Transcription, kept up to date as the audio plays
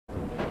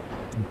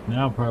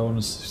Now I probably want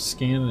to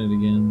scan it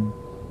again.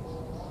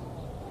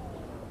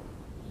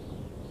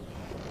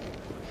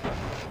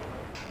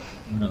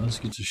 Alright, let's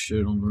get this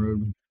shit on the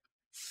road.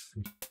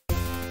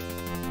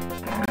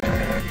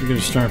 We're gonna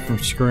start from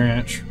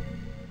scratch.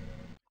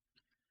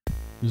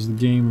 Because the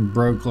game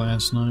broke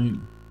last night.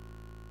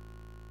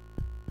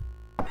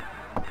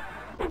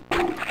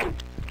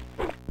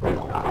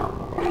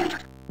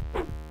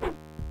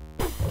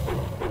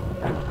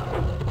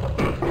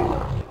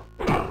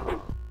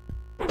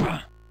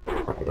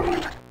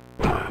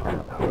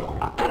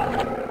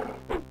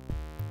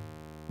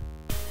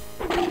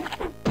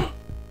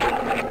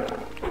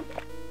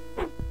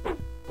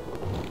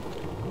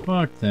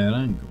 Fuck that,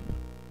 I ain't going.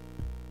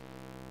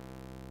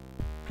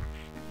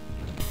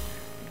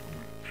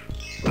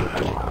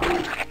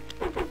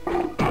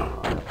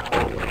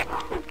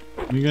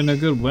 We got no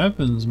good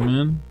weapons,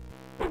 man.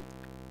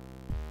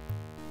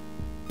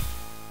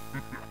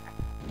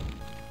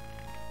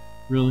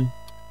 Really?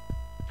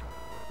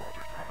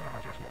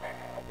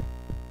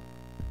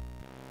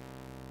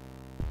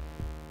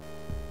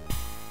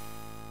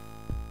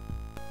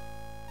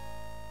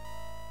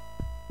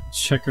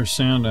 Let's check our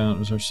sound out.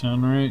 Is our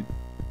sound right?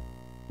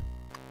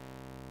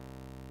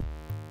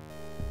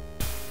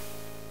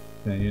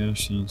 Okay, yeah,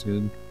 sounds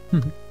good.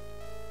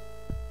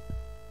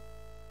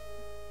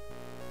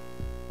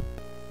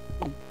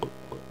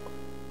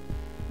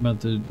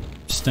 About to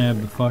stab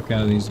the fuck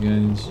out of these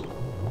guys.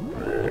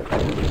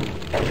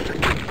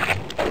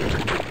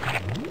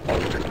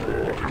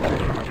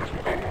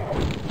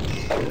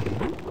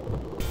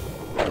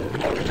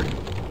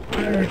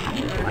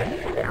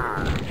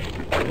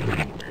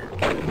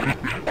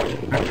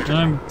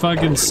 I'm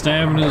fucking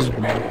stabbing his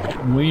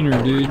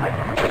wiener, dude.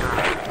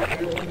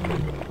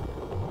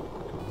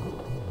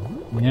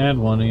 He had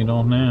one, you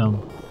don't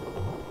now.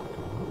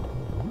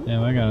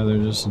 Damn, I got out of there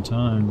just in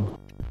time.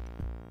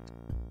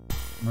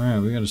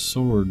 Alright, we got a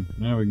sword.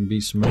 Now we can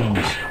beat some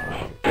ass.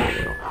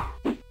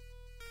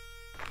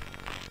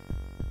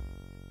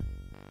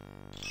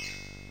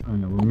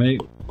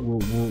 Alright,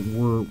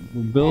 we're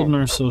building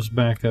ourselves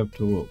back up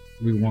to what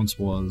we once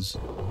was.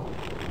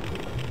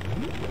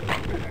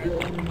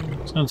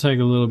 It's gonna take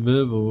a little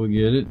bit, but we'll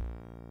get it.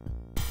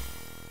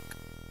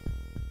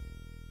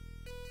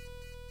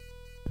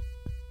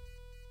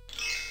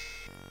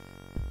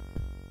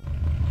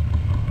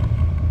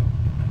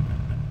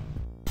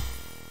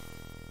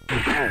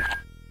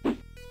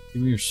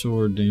 Give me your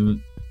sword, damn it.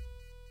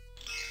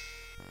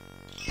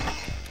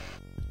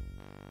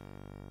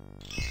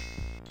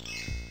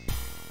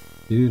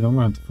 Dude, I'm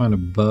gonna have to find a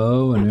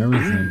bow and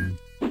everything.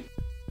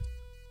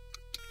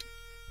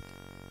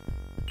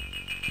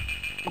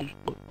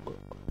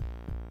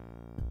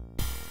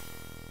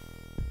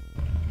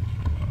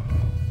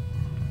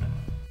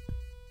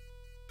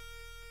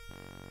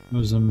 It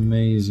was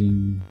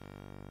amazing.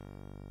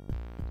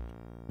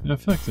 I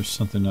feel like there's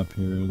something up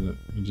here that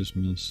I just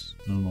missed.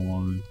 I don't know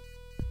why.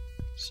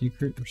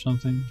 Secret or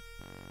something?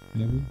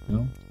 Maybe?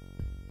 No?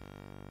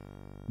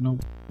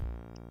 Nope.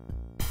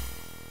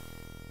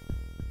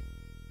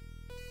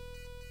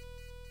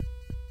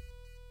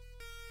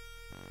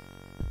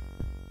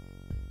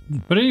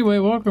 But anyway,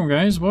 welcome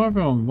guys,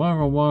 welcome.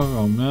 Now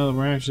that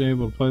we're actually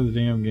able to play the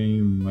damn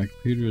game, my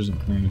computer isn't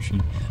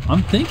crashing.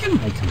 I'm thinking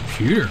my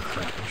computer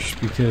crashed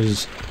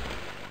because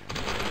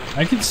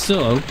I could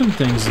still open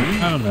things,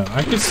 I don't know,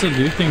 I could still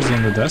do things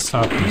on the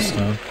desktop and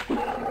stuff.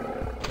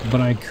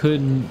 But I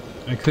couldn't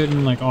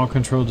like all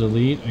control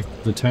delete,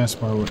 the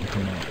taskbar wouldn't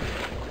come up.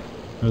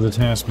 Or the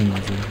task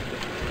manager.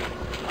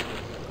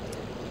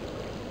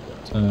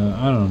 So,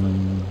 I don't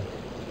know.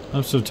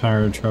 I'm so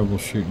tired of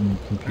troubleshooting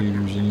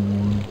computers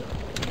anymore.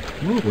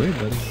 Move away,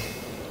 buddy.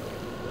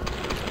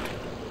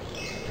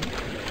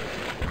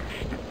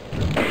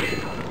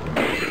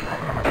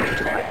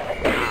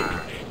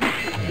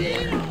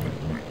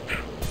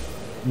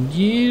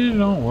 Get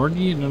it on, we're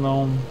getting it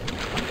on.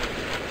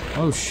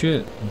 Oh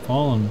shit, I'm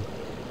falling.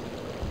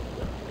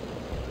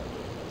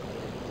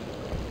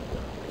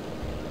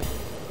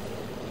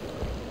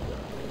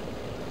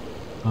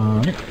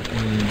 Alright,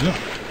 there you go.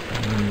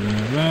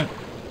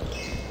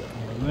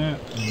 That,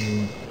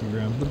 and we'll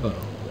grab the bow.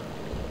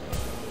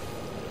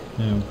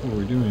 Now, before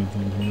we do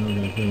anything here, we're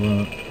gonna fill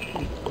up.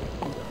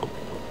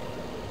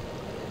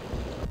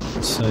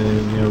 Let's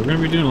save. Yeah, we're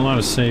gonna be doing a lot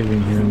of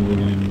saving here in the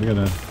beginning. We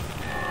gotta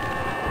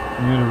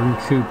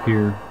recoup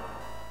here.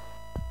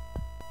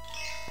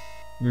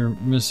 We're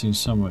missing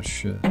so much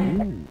shit.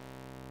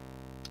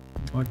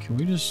 Why can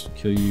we just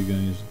kill you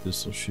guys with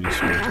this little shitty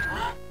sword?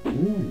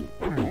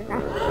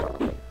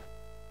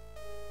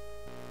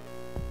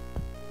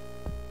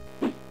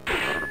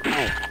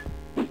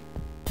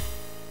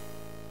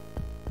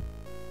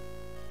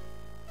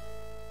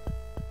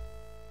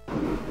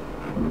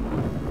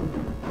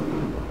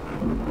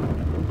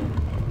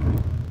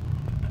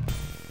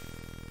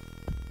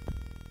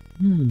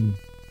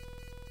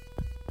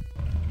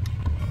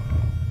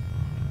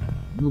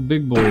 Little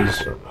big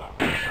boys.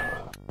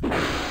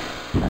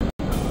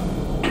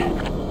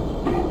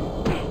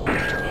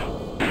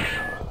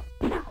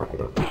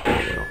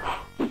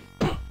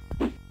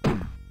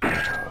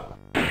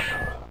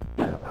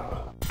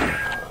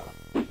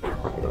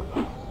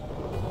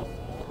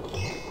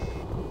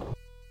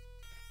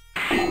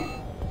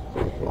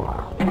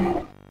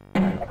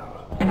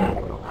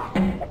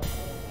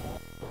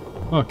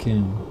 Fuck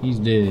him. He's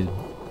dead.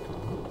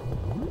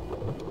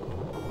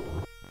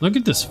 Look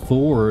at this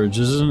forge.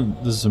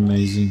 Isn't this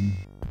amazing?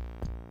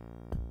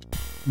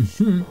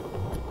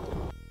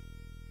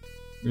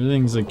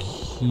 Everything's like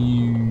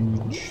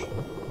huge.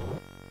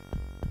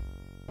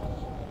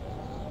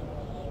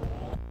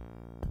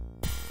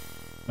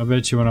 I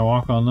bet you when I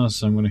walk on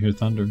this, I'm gonna hear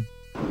thunder.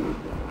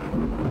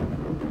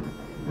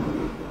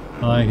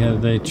 I like how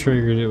they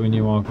triggered it when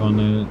you walk on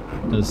it.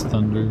 It does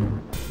thunder.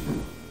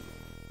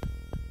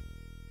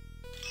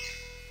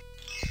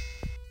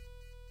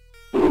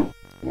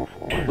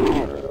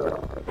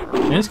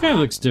 Yeah, this guy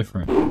looks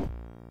different.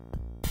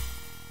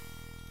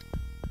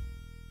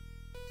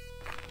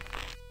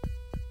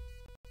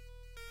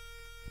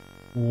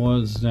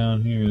 What's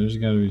down here? There's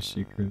gotta be a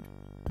secret.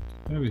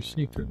 Gotta be a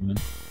secret, man.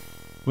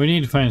 We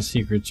need to find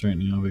secrets right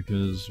now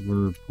because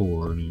we're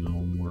poor, you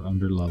know, we're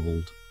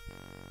underleveled.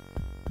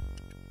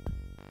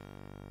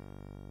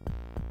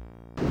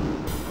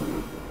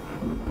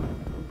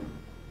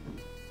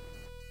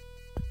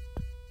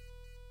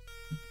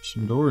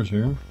 Some doors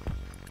here.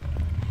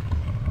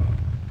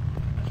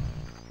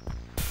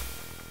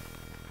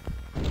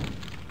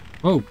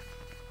 Whoa!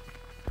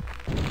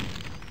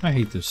 I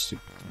hate those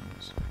stupid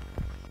things.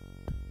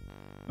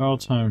 All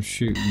time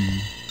shooting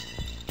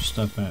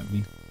stuff at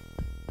me.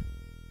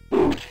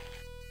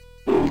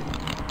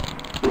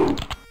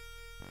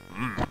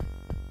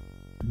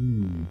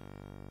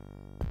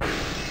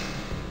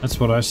 That's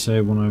what I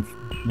say when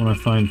I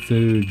find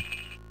food.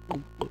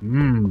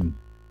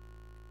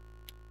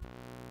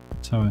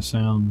 That's how I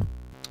sound.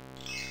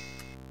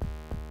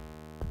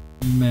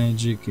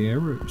 Magic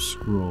arrow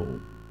scroll.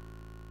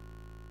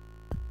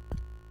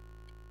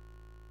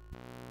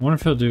 I wonder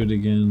if he'll do it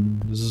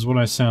again. This is what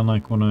I sound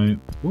like when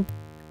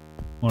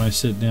I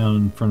sit down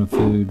in front of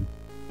food.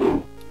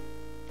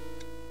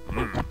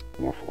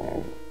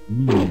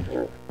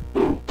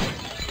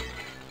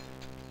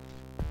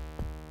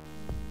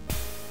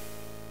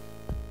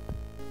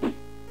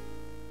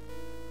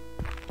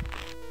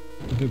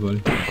 Hey,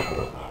 buddy.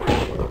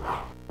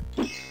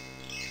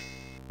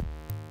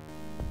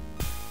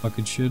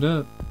 Fucking shit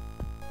up.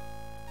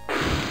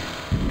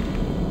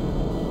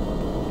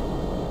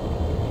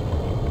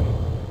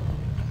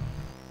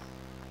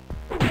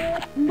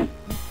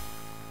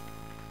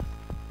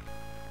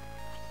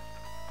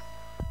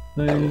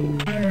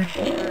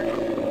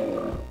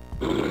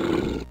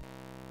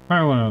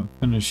 Probably want to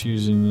finish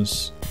using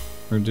this,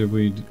 or did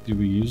we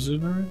use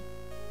it already?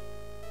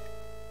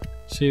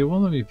 See, it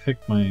won't let me pick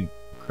my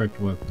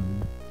correct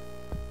weapon.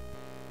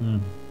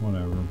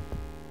 Whatever.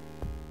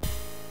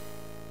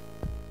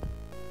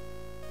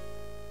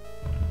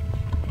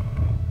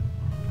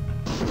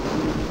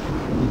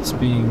 It's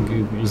being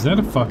goofy. Is that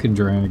a fucking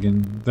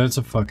dragon? That's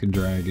a fucking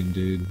dragon,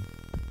 dude.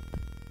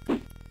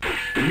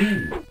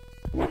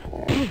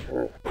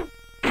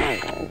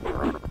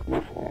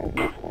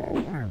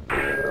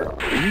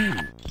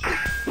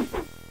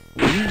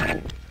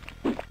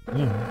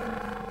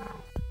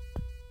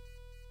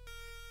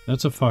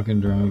 That's a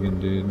fucking dragon,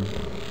 dude.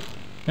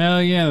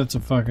 Hell yeah, that's a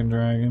fucking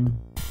dragon.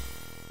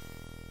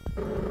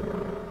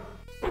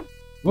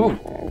 Whoa!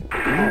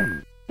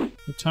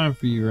 No time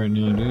for you right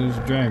now, dude. There's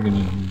a dragon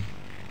in here.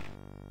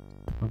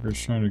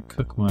 Fucker's trying to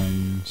cook my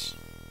ass.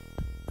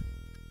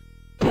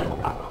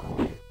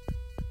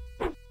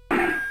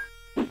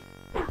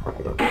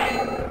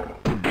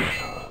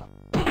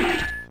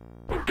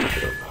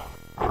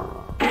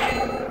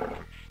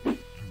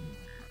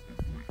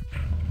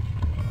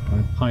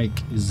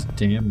 Pike is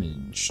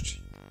damaged.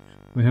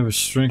 We have a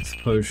strength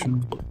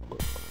potion.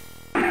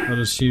 Let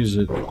us use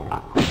it.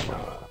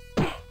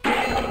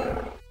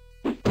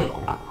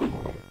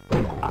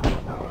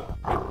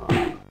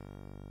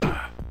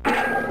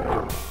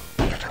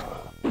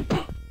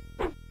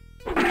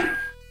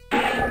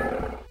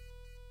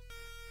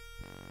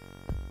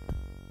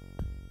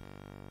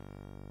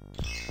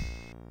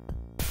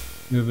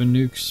 We have a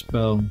nuke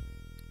spell. I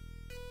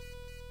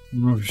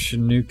don't know if we should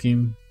nuke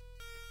him.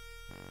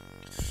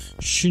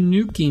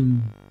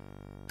 Shinukim.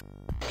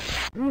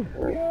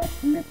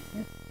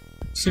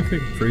 See if we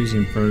can freeze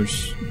him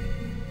first.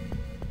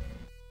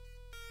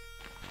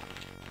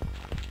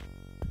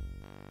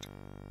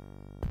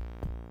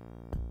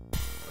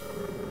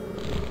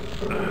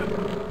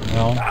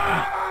 Well,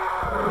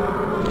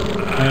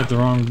 I hit the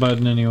wrong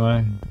button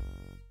anyway.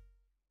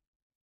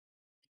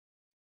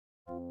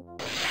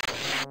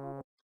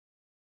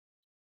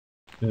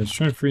 Yeah, let's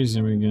try to freeze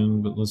him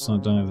again, but let's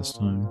not die this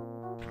time.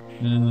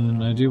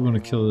 And I do want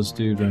to kill this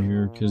dude right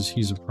here, because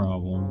he's a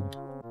problem.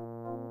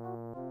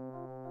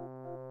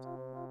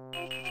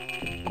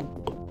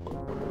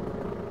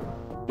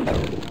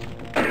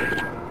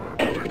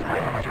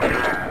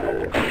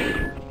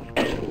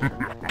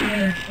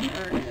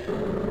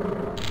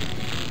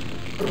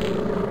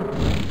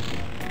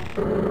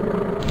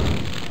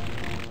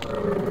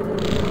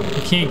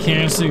 You can't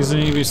cast these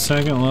any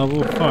second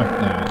level? Fuck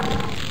that.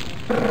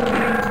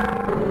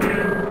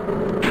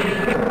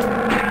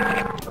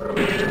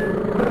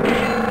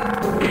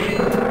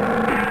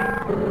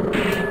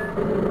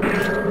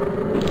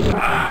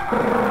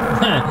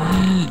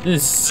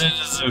 This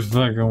is a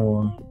fucking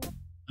war.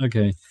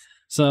 Okay,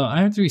 so I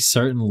have to be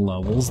certain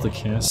levels to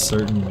cast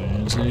certain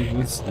magic.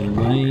 It's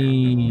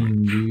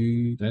lame,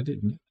 dude. I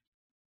didn't.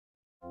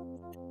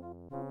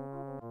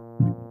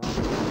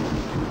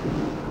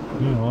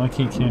 Yeah, well, I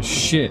can't cast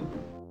shit.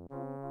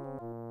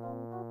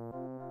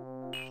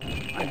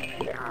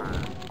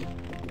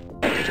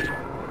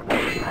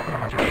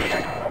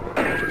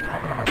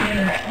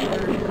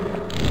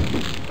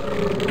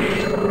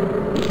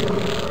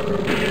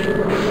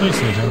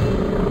 Please,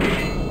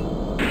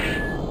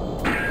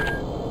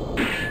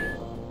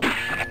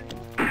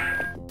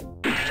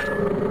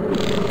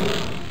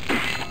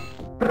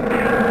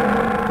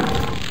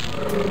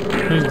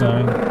 Please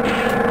die.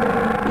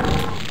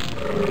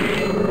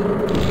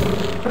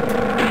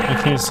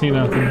 I can't see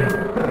nothing.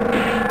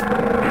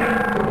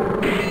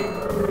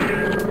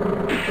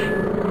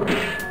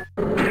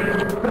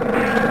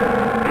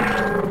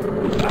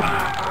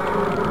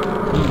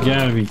 You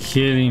gotta be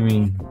kidding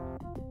me.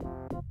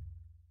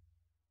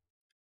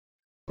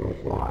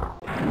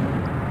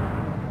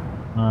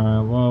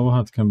 Alright, well, we'll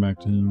have to come back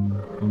to him.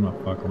 I'm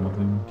not fucking with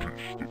him.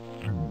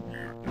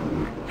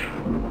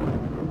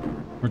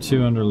 We're too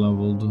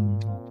underleveled.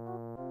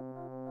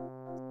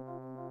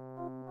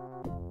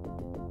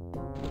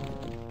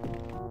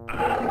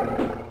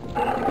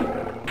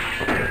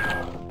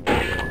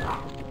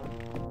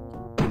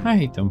 I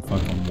hate them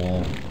fucking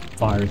wall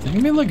fire thing. I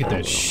mean, look at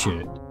that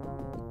shit.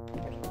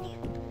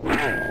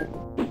 I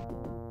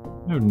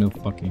have no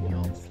fucking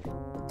health.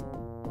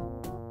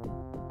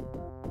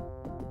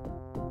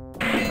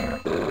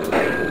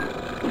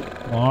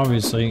 Well,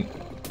 obviously.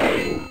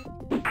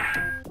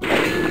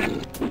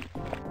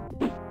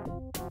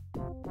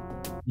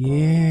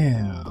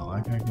 Yeah,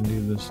 like I can do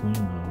this now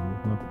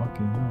with my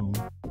fucking health.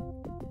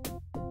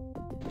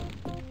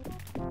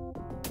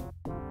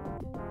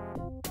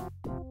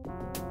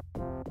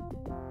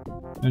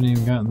 I haven't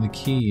even gotten the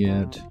key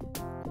yet.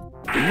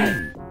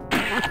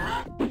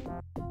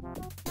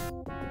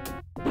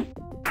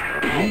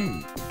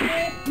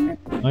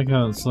 Like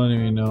how it's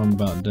letting me know I'm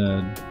about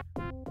dead.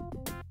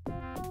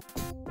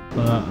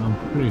 But I'm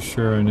pretty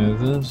sure I know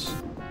this.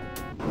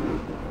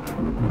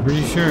 I'm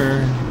pretty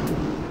sure.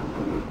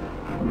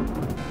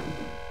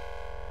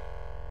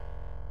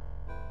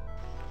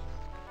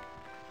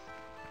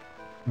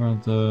 We're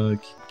going to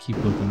have to keep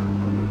looking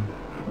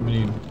around. We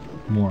need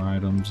more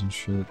items and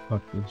shit.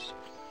 Fuck this.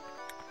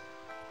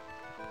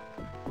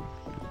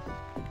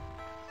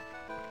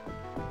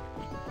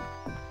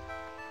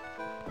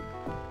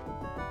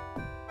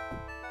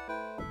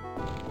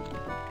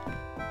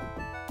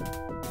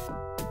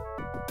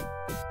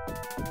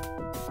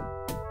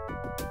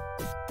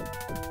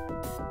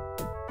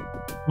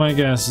 My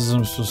guess is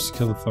I'm supposed to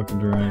kill the fucking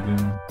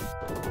dragon.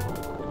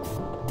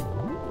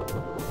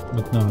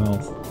 With no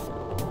health.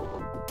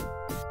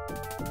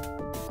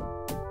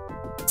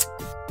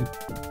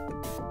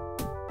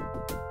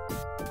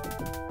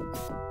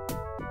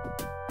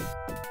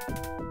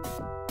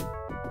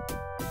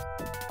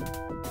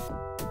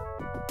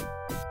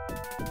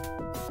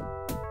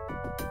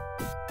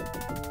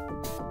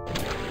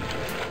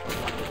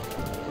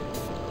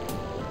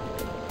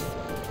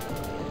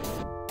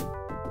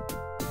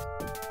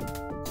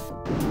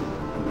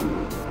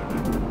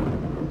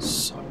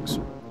 Sucks.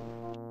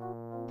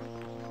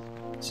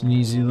 It's an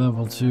easy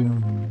level too.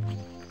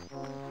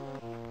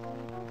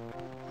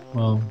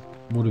 Well,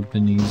 would have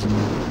been easy.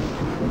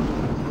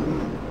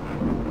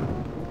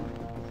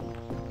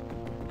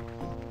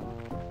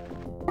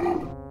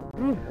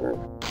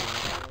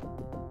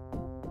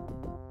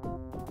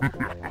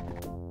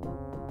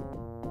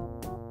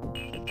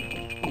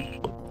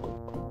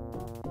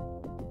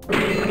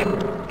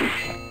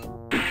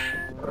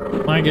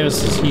 My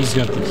guess is he's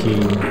got the key.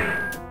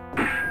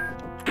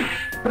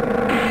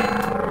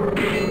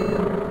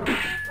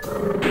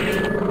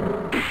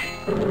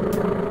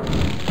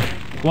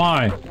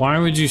 Why? Why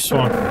would you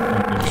swap the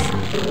fucking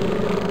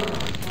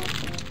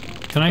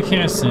shit? Can I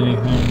cast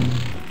anything?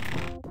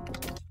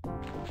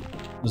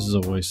 This is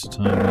a waste of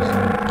time, isn't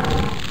it?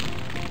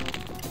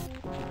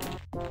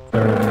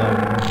 Third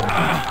level.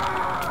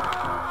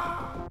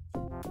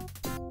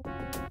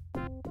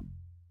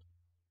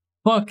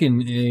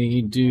 Fucking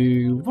A,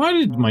 dude. Why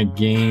did my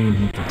game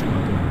hit the fucking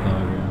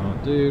bug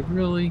out? Dude,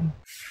 really?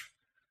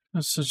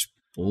 That's such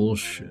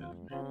bullshit.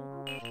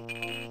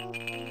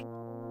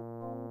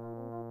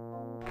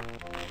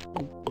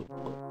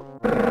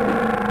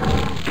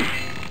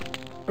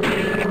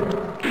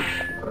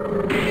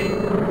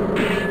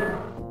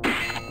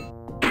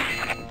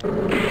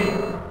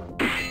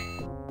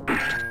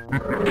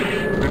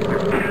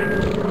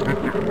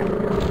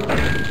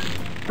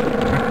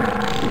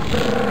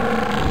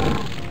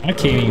 I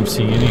can't even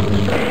see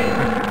anything.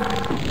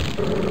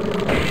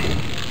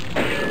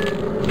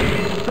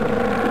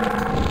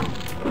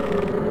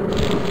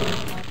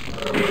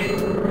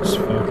 Just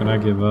fucking, I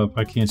give up.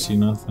 I can't see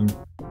nothing.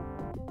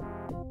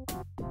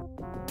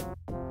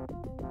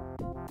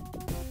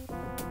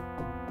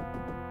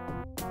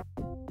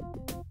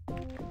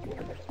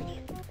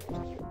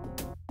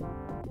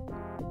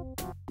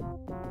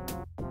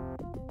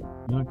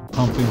 Not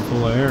pumping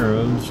full of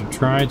arrows, or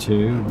try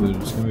to, but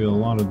it's gonna be a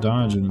lot of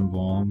dodging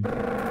involved.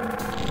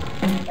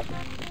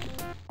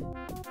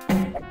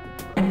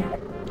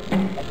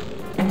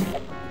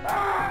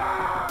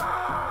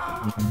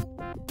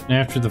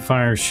 After the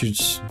fire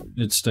shoots,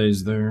 it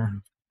stays there.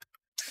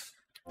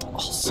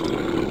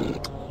 Awesome.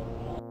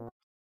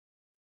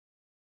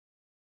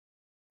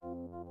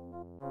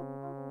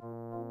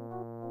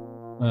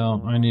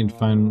 Well, I need to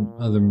find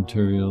other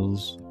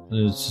materials.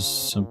 It's just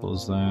as simple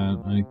as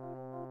that. I'm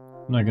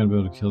not gonna be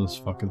able to kill this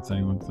fucking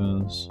thing like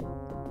this.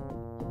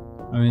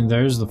 I mean,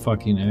 there's the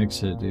fucking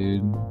exit,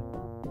 dude.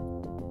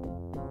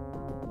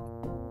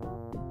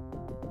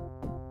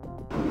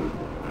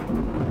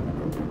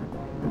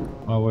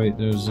 Oh wait,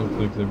 looks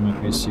like there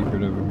might be a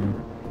secret over here.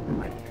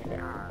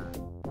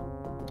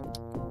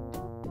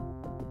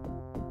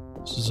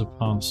 This is a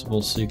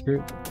possible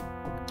secret.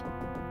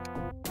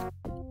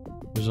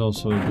 There's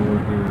also a door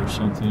here or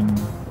something.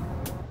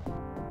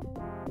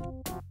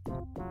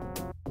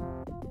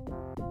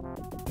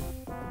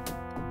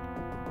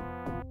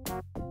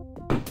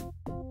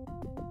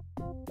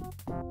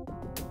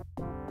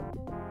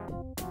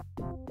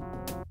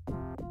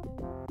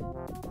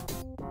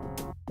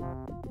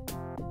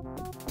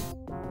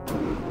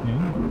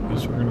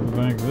 Guess we're gonna go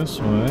back this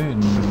way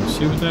and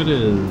see what that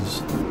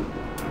is.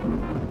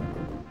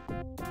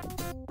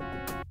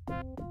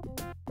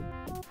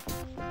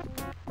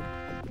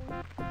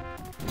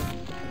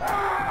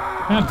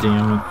 God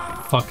damn it.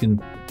 Fucking...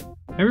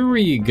 Everywhere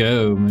you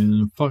go,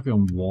 man,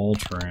 fucking wall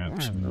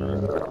traps,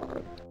 man.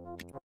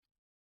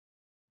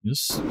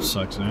 This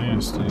sucks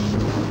ass, dude.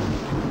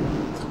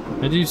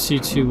 I do see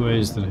 2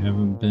 ways that I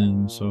haven't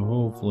been, so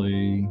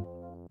hopefully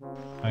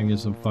I get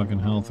some fucking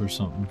health or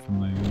something from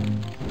there.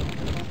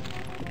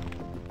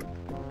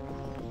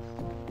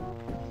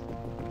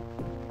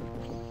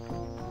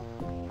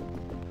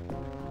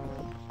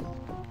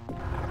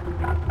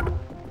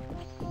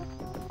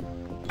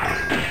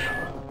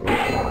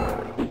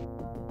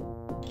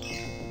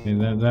 Okay,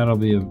 that'll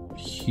be a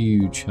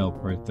huge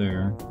help right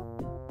there.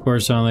 Of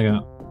course, I only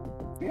got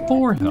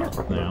 4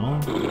 health now.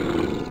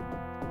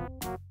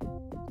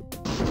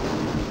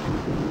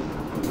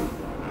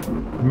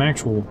 Some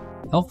actual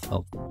health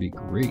would be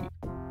great.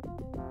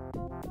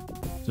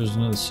 There's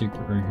another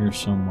secret right here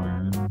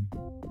somewhere.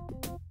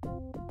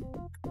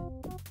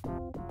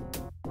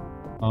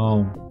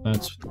 Oh,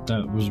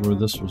 that was where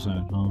this was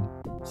at, huh?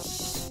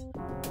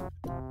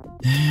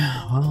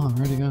 Yeah, well, I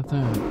already got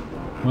that.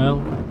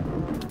 Well,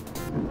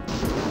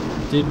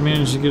 did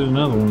manage to get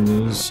another one of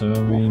these, so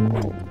I mean,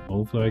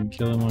 hopefully I can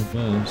kill him like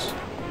this.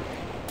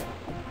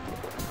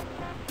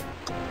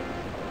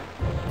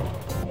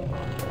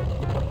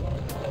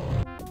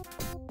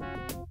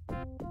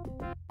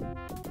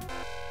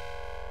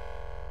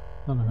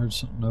 I thought I heard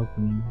something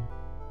opening.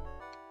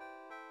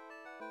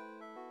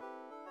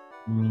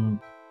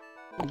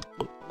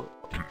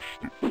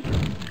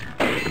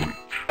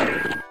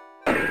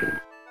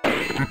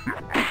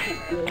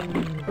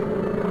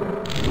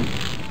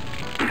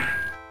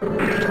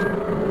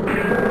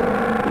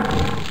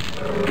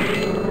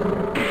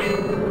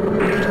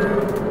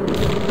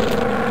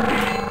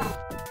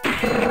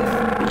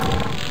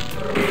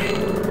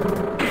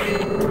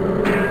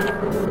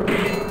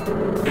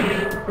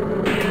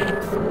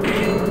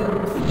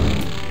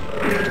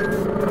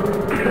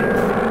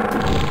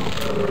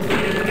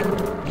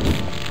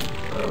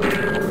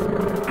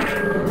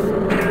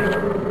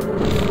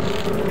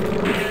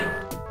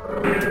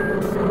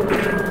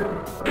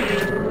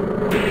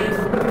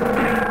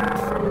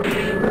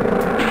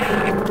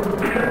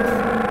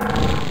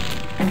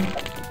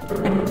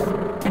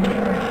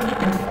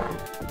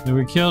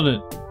 We killed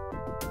it.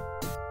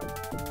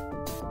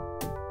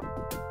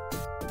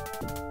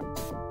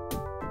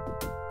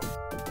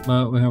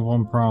 But we have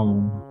one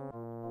problem.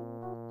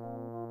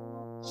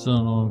 Still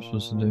don't know what I'm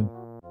supposed to do.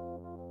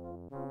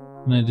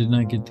 And I did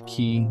not get the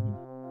key.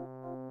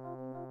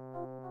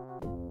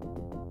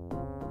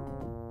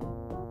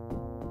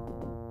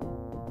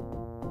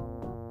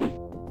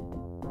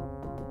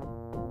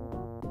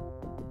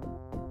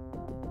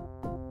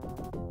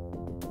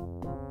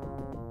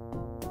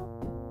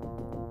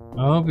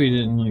 I hope he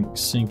didn't like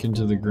sink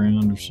into the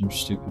ground or some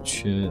stupid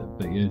shit,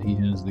 but yet he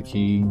has the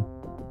key.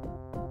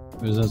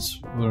 Because that's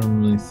what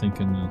I'm really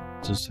thinking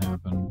that just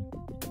happened.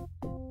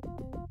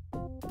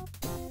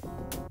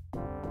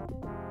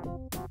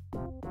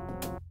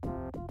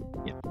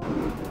 Yeah.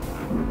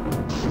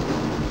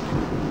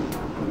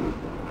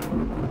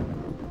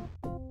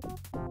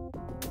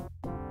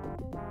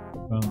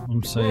 Well,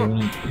 I'm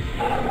saving it.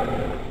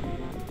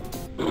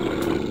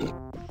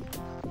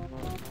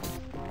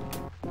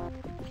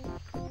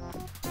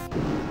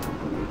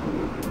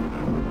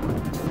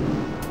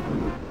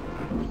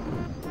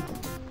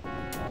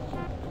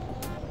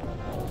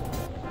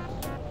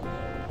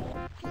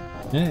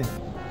 Hey,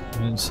 I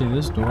didn't see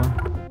this door.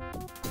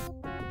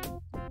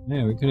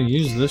 Yeah, we could have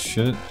used this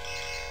shit.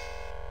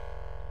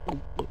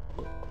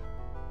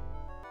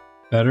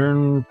 Better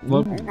than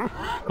what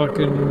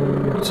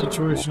fucking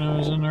situation I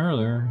was in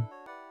earlier.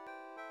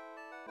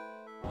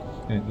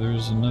 Okay,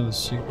 there's another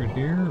secret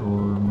here,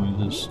 or am I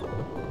just...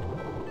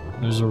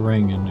 There's a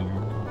ring in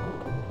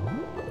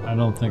there. I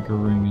don't think a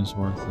ring is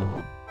worth it.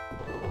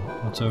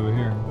 What's over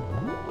here?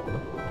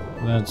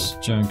 That's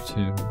junk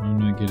too. I'm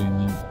not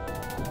getting that.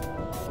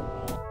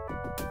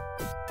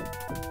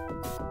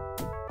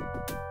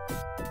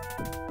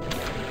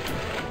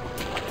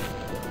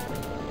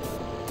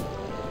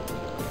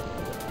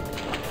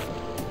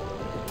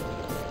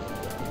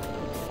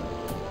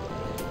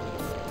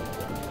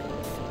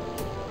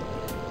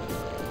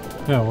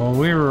 Yeah, well,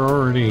 we were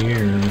already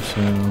here,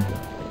 so... Yeah.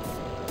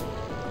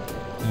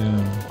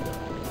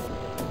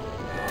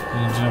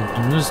 And jump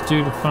on this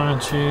dude to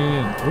find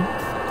shit.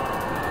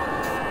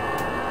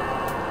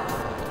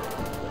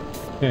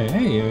 Okay,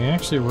 hey, we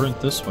actually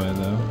weren't this way,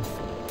 though.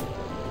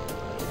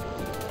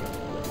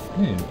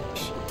 Hey.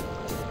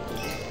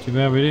 Too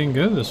bad we didn't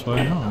go this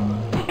way, huh?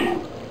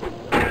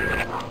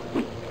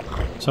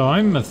 So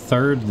I'm a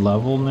 3rd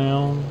level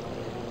now.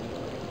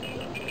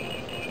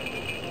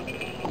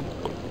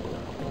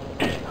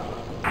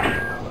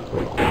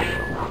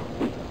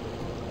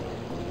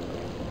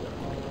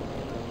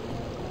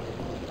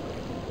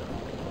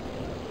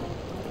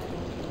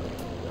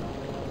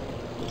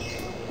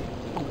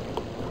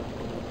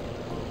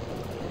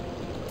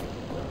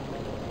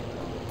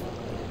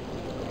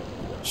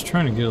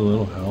 Trying to get a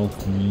little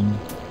health, man.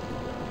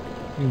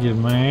 And get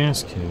my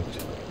ass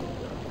kicked.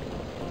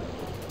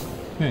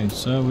 Okay,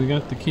 so we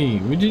got the key.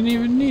 We didn't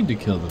even need to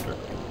kill the dragon.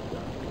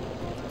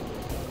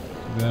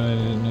 Too bad I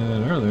didn't know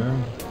that earlier.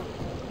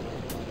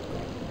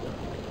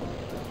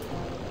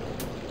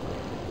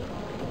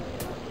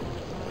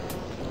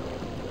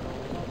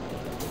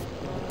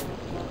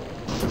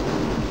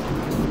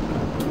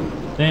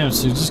 Damn,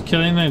 so just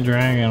killing that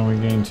dragon, we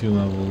gain 2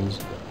 levels.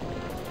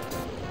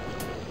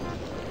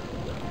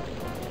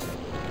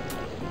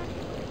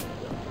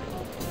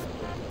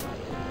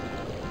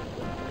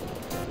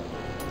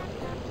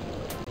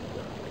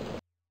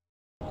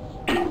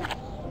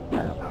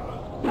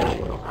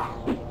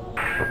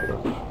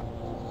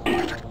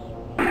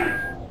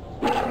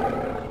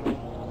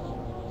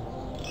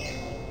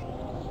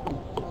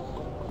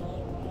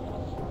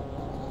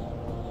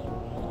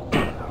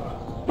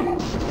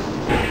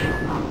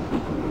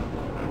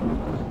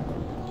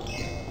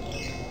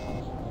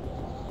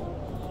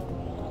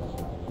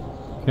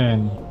 Okay.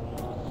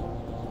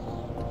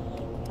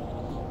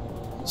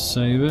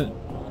 Save it.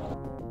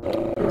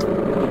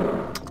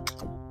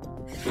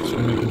 So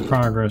we're making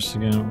progress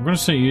again. I'm gonna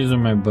start using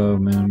my bow,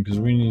 man, because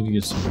we need to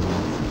get some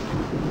help.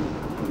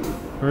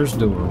 First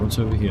door, what's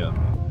over here?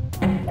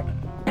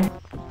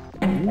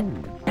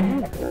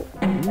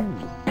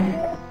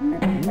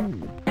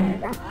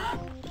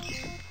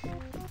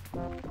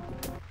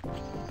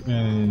 Okay,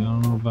 I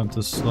don't know about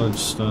the sludge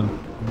stuff. I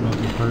don't know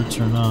if it hurts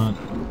or not.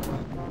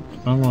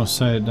 I'm gonna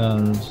say it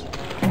does.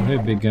 Oh, hey,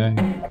 big guy.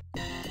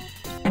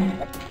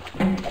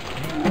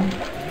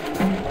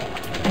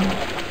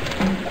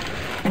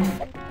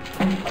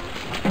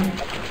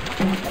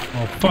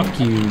 Oh, fuck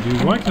you,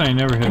 dude. Why can I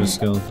never hit a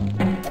skeleton?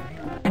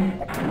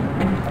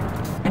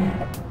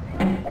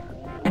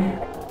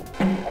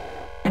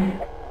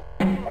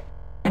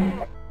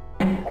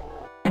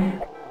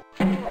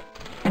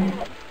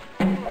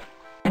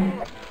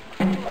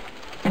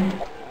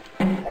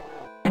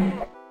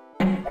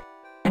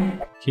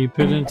 Keep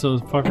it until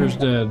the fucker's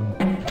dead.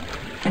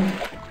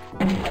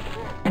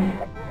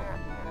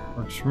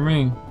 Works for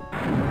me.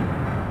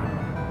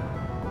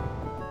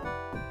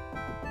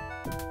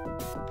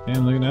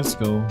 Damn, look at that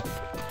skull.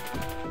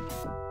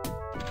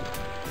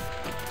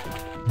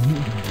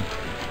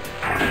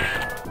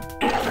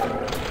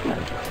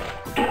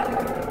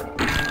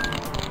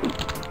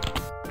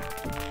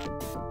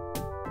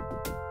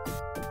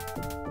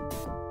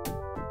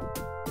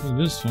 Look at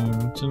this one,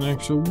 it's an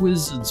actual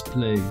wizard's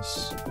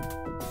place.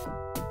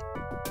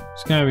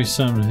 There's gotta be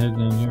something hidden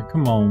in here.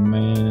 Come on,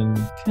 man.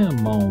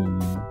 Come on.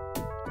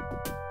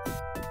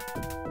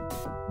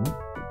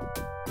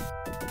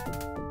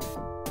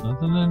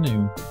 Nothing I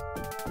knew.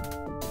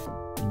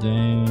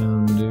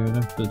 Damn, dude.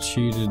 I feel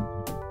cheated.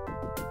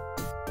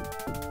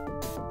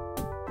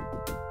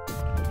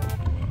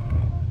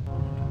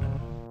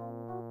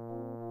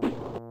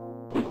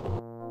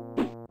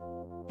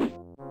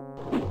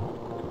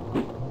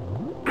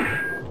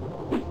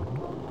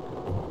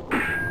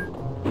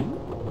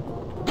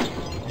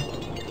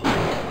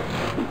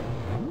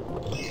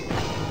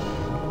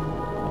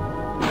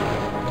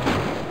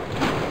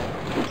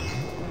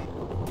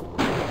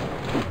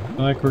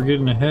 Like we're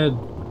getting ahead.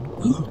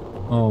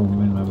 Oh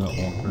man, I about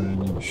walked right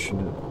into shit.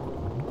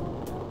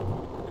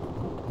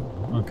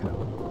 Okay.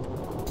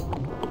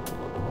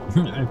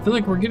 I feel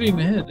like we're getting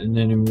ahead, and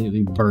then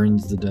immediately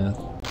burns to death.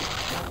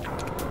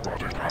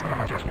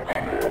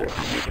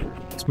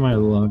 It's my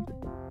luck.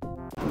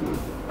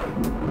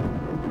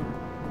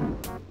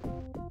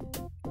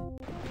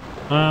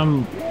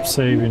 I'm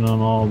saving on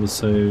all the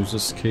saves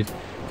just in case.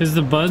 Because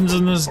the buttons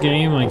in this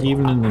game, like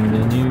even in the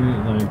menu,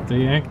 like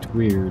they act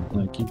weird.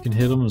 Like you can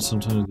hit them and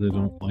sometimes they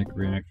don't like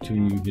react to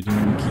you hitting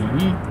the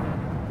key.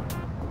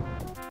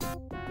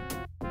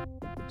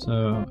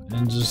 So,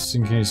 and just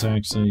in case I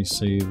accidentally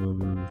save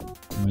over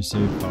my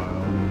save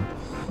file,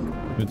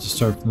 I have to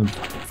start from the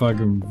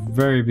fucking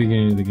very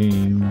beginning of the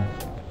game.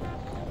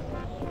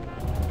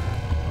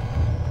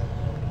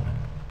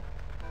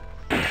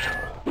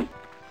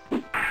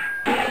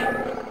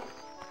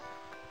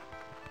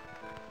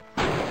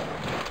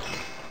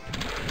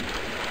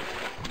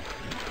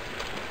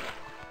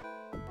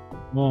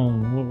 Whoa,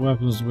 what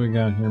weapons do we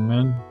got here,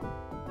 man?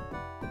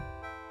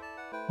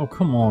 Oh,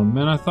 come on,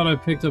 man. I thought I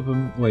picked up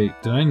a... Wait,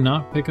 did I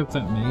not pick up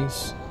that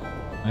mace?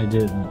 I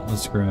didn't.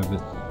 Let's grab it.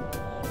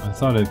 I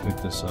thought I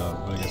picked this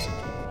up, but I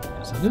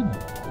guess I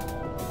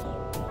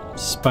didn't.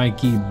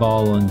 Spiky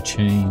ball and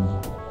chain.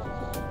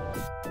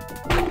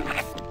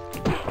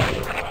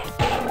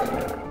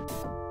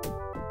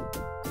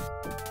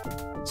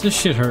 Does this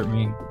shit hurt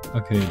me?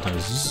 Okay, it does.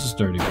 This is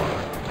dirty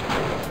water.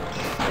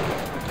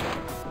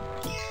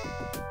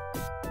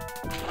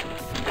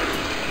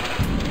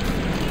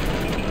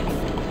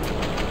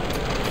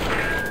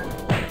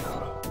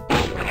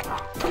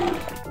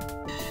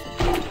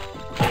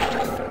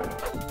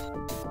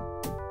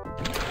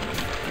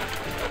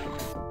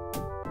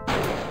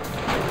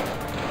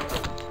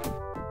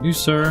 You,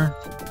 sir,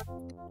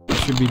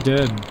 should be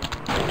dead.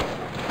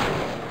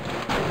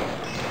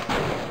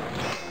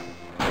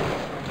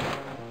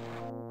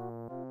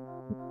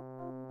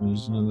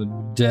 There's another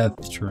death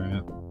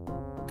trap.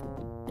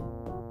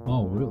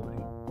 Oh, really?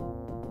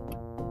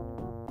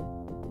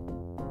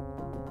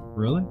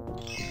 Really?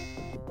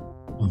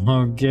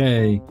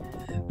 Okay.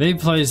 They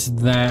placed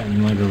that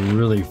in like a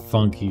really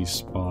funky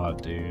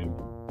spot, dude.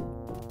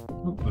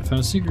 Oh, I found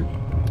a secret.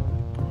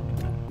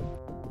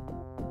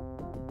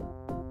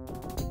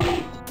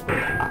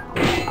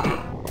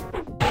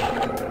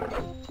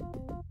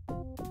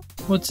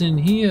 What's in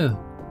here?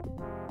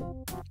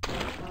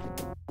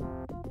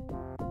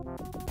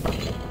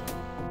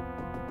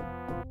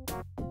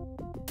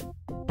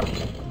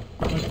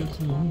 What's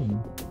in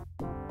here?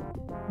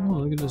 Oh,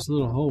 look at this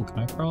little hole. Can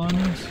I crawl on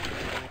this?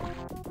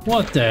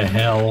 What the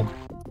hell?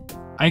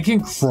 I can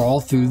crawl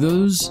through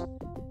those?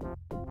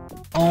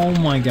 Oh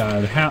my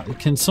god. How?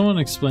 Can someone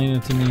explain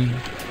it to me?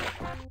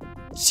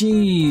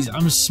 Jeez,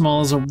 I'm as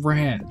small as a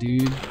rat,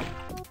 dude.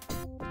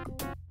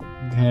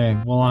 Okay,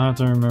 well I'll have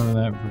to remember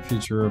that for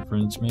future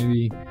reference.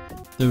 Maybe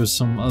there was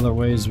some other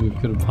ways we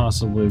could have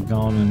possibly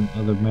gone in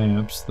other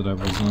maps that I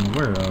was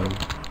unaware of.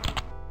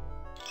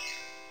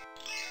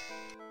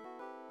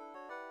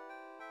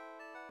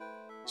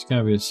 There's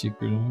gotta be a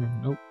secret in here.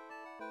 Nope.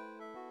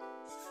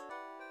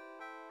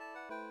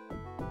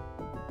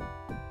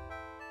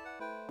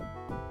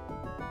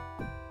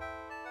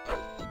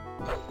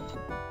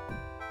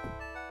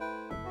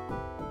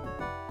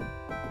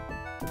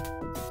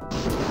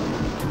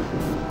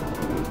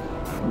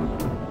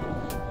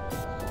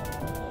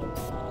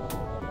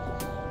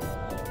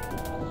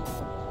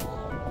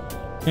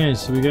 Okay,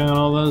 so we got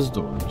all those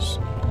doors.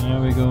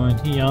 Now we go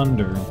in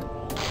yonder.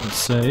 Let's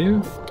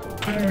save.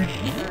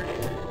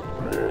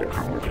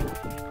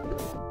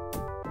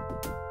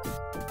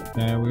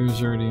 Yeah, we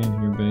was already in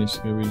here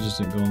basically, we just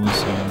didn't go on this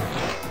side.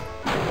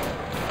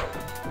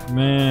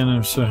 Man,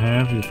 I'm so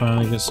happy to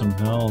finally get some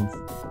health.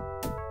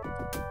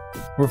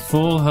 We're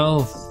full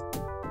health.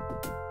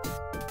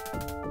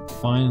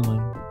 Finally.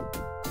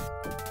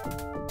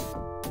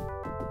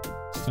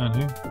 It's down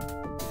here.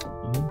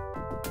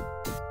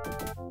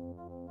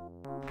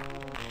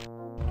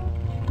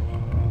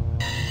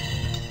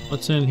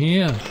 What's in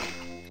here?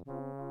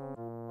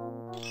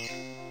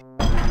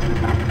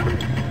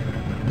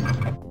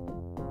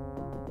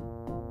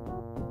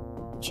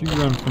 Don't you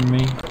run from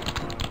me.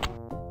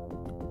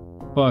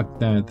 Fuck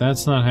that.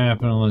 That's not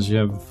happening unless you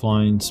have a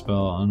flying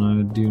spell, and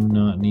I do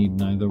not need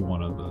neither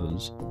one of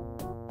those.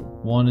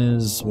 One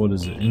is, what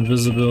is it,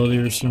 invisibility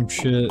or some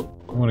shit?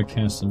 I want to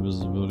cast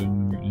invisibility.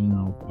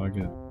 No, fuck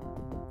it.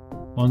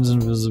 One's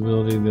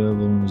invisibility, the other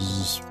one is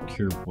just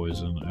cure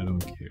poison. I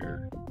don't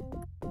care.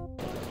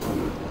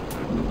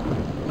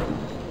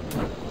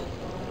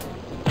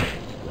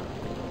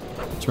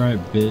 That's right,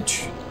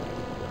 bitch.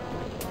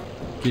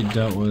 Get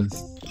dealt with.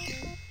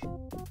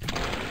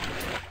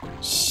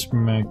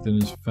 Smacked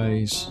in his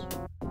face.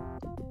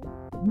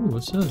 Ooh,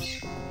 what's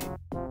this?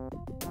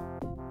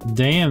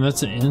 Damn,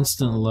 that's an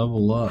instant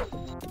level up.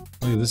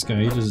 Look at this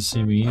guy, he doesn't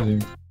see me either.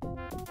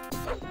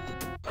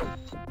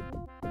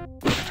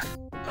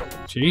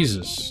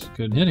 Jesus,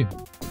 couldn't hit him.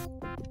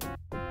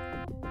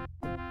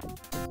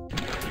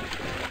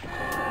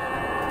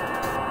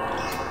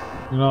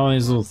 Look at all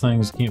these little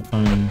things, can't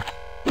find me.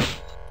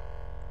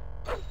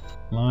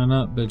 Line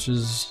up,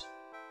 bitches.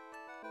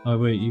 Oh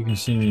wait, you can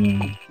see me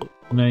now.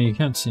 No, you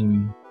can't see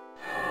me.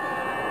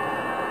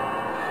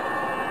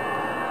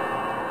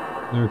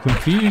 They're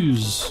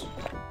confused.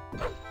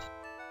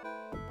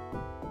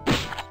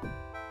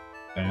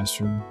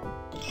 Bastard.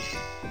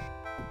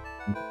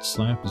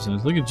 Slap his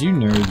ass. Look at you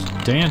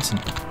nerds dancing.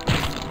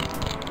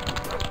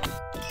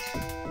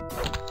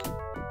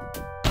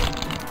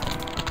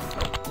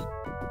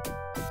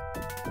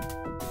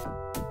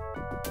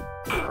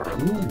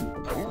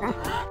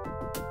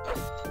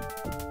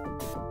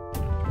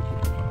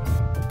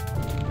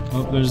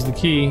 Oh, there's the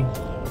key.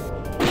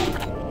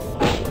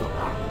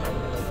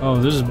 Oh,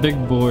 there's a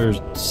big boy or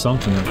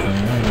something up there.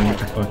 I don't know what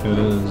the fuck that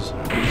is.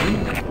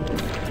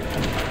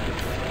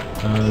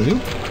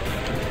 Oop.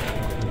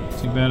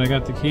 Too bad I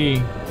got the key.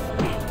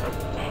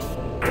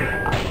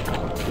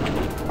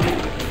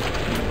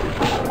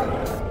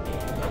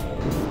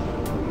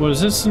 What is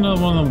this?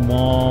 Another one of the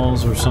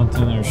walls or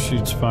something that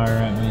shoots fire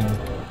at me?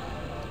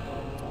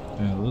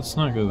 Yeah, let's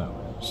not go that way.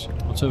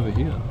 What's over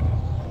here?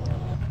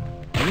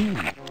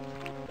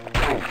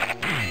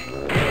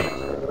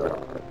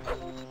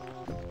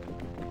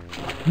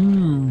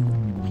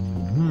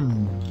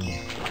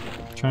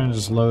 Trying to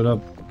just load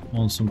up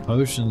on some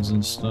potions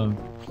and stuff.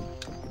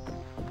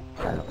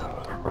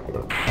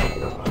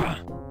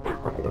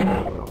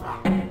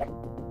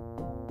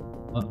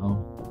 Uh-oh.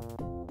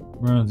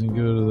 We're gonna have to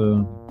go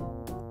to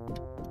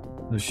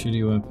the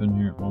shitty weapon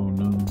here. Oh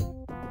no.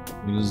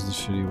 It is the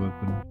shitty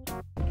weapon.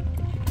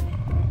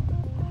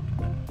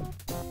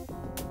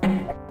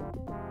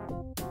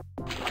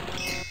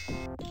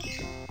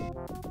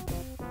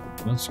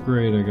 That's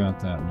great, I got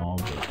that and all,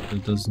 but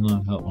it does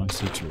not help my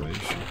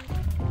situation.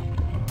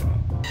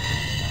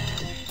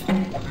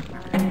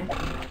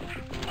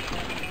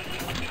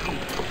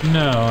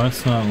 No,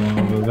 that's not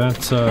lava.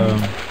 That's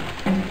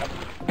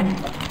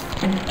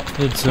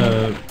it's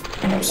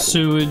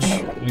sewage,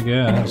 I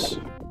guess.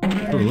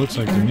 Oh, it looks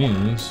like to me at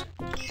least.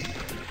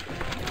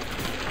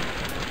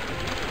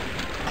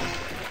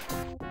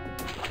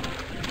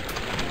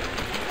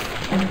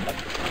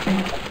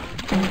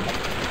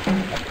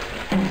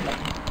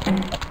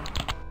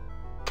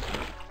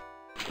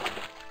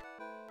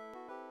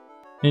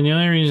 And the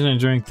only reason I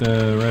drank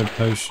the red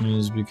potion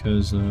is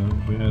because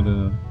we had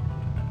a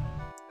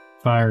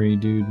fiery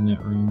dude in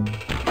that room.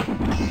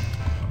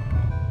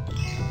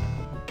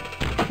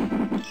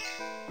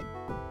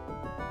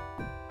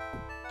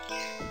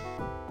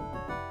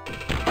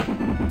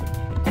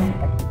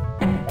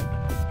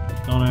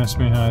 Don't ask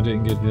me how I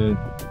didn't get hit.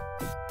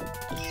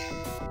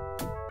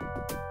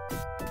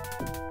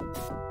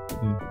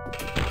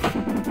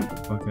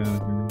 Fuck out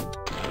of here.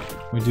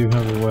 We do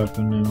have a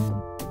weapon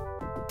now.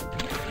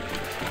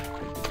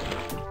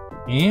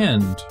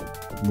 And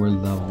we're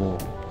level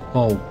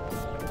 4.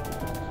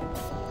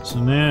 So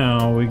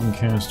now we can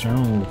cast our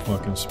own little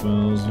fucking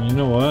spells. And you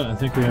know what? I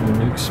think we have a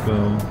nuke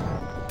spell.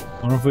 I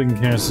wonder if we can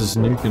cast this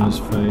nuke in his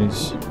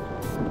face.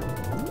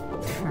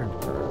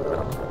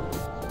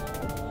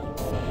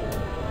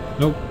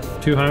 Nope.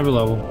 Too high of a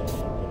level.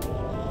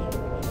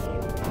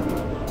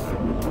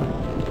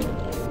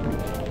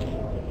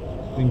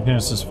 We can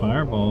cast this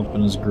fireball up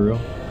in his grill.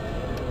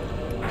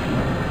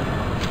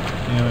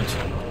 Damn it.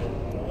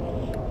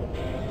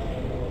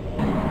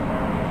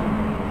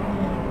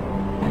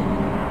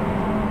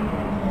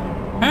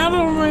 How did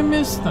I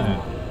miss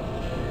that?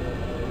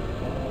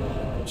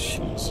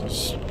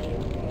 Jesus. You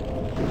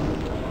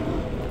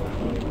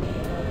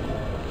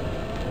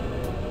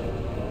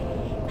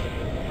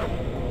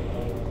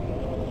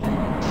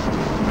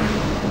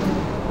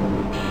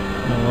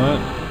know what?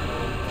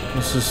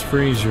 Let's just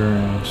freeze your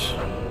ass.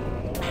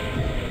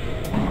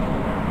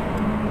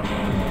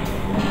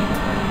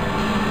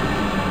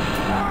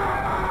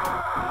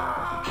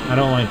 I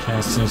don't like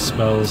casting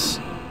spells.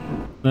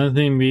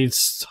 Nothing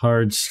beats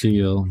hard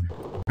steel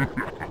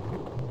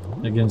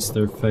against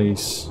their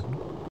face.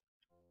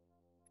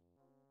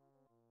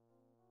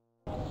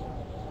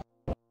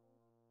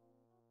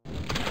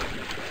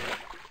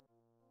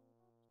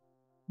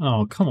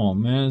 Oh, come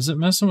on, man. Is it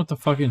messing with the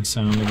fucking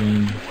sound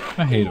again?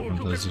 I hate it when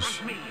it does this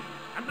shit.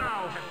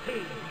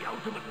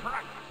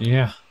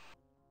 Yeah.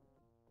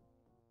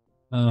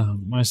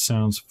 My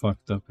sound's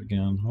fucked up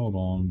again. Hold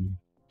on.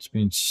 It's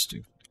being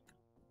stupid.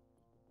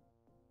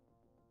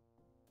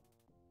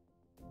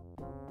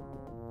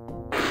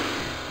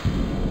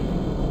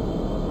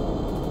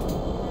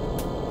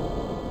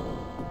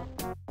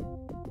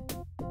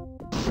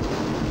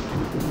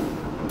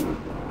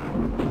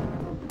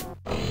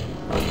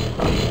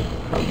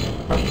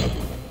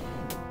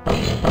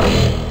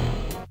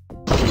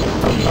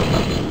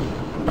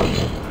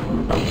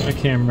 I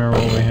can't remember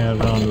what we had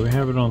it on. Do we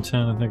have it on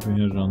 10? I think we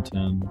had it on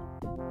 10.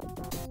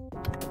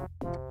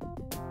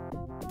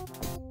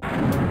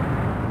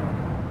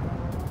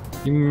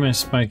 Give me my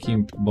spiky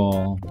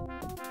ball.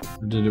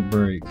 Or did it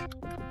break?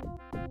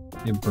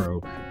 It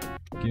broke.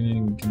 Give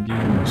me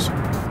my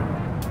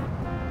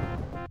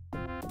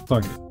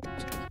fuck it.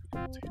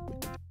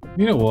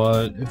 You know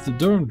what? If the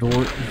damn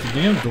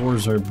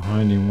doors are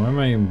behind him, why am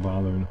I even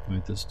bothering to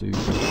fight this dude?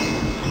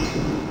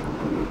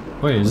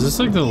 Wait, is this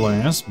like the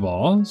last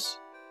boss?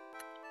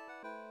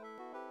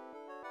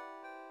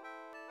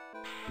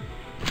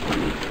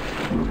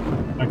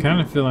 I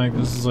kind of feel like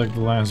this is like the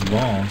last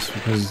boss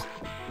because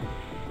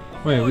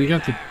wait, we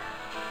got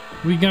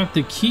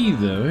the key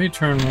though. Hey,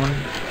 turn one.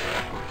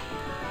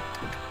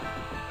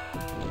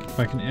 If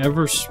I can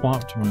ever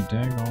swap to my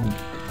daggone.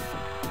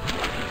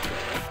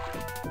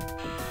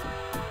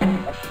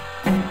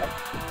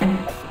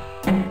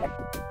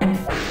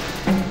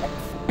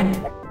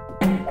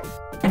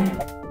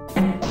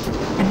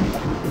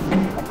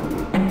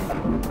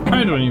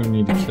 don't even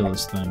need to kill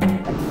this thing.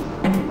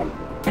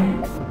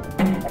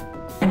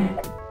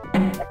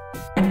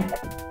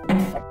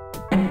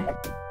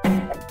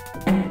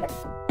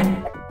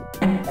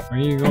 Where are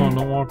you going?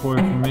 Don't walk away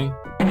from me.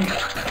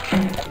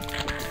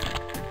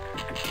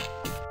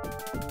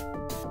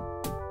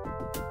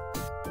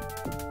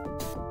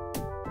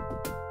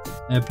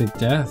 Epic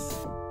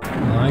death.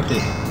 I like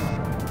it.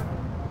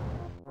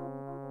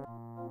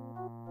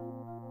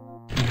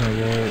 Okay,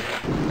 well,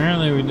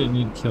 apparently we didn't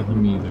need to kill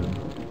him either.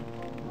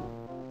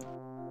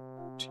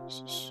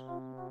 Jesus.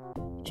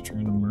 He's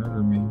trying to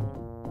murder me.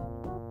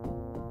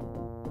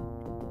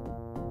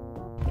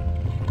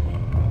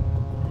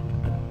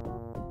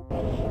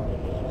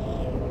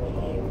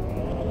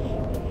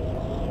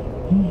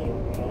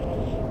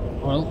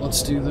 Well,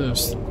 let's do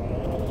this.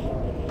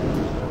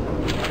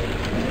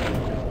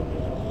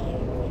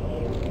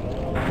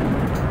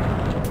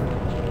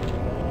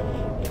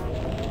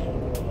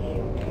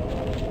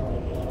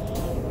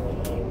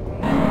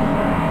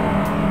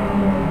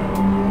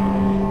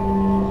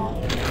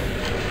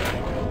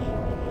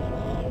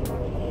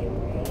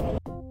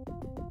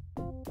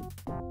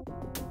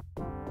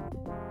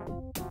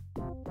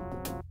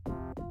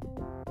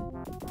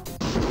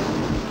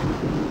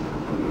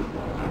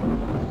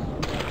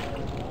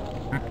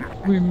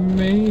 We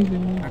made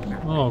it.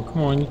 Oh,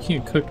 come on, you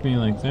can't cook me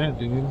like that,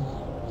 dude.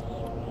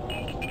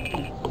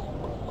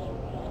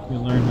 You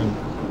learn how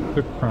to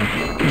cook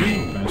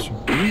properly, bastard.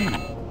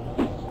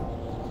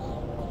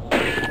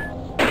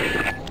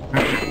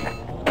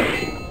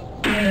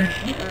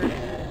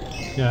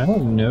 Yeah, I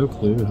have no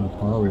clue how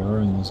far we are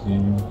in this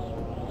game.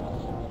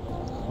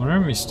 I wonder how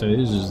many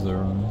stages there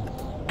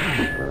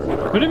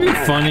are. Would it be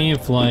funny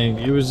if, like,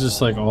 it was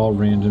just, like, all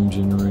random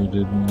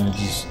generated and I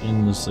just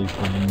endlessly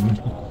playing?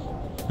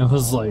 I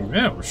was like,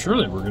 yeah, well,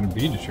 surely we're gonna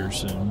beat it here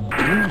soon.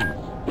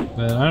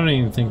 But I don't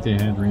even think they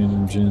had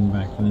random gen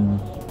back then.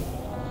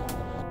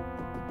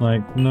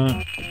 Like,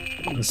 not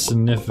a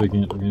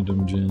significant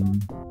random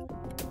gen.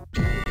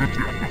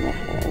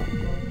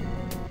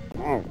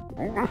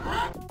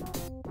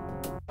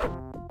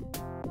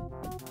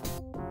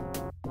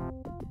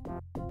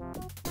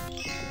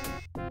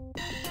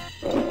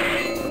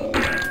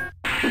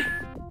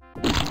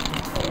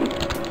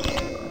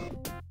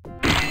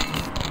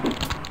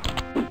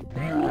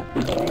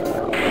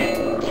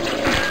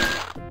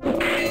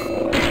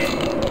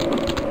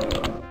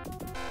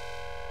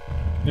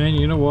 Man,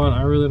 you know what?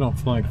 I really don't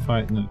feel like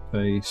fighting that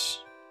face.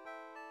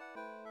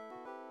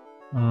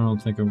 I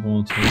don't think I'm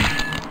going to.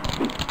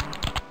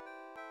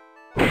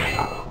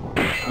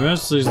 The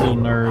rest of these little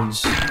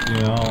nerds,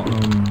 yeah,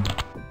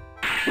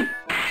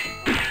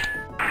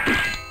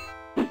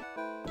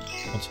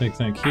 I'll take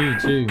that key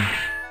too.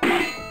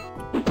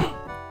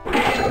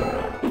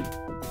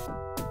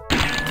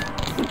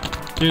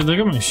 Dude, look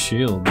at my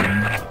shield,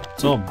 man.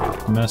 It's all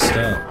messed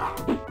up.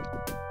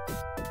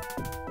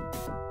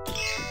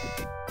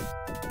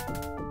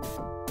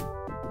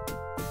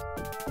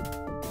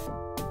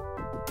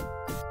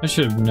 I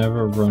should have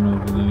never run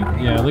over there.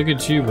 Yeah, look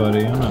at you,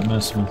 buddy. I'm not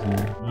messing with you.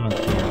 I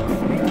don't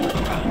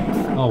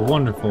care. Oh,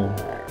 wonderful.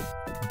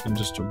 Fucking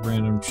just a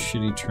random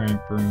shitty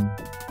tramp room.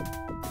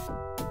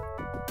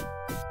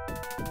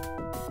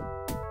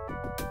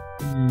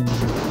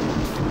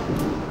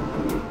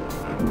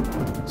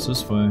 It's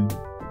this way.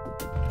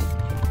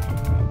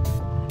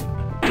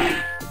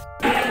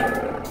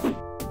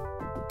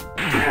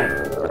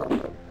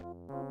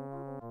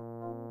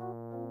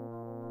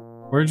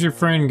 Where'd your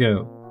friend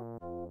go?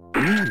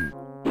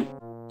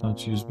 Thought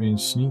she was being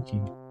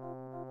sneaky.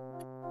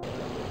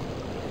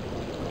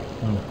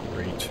 Oh,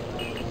 great.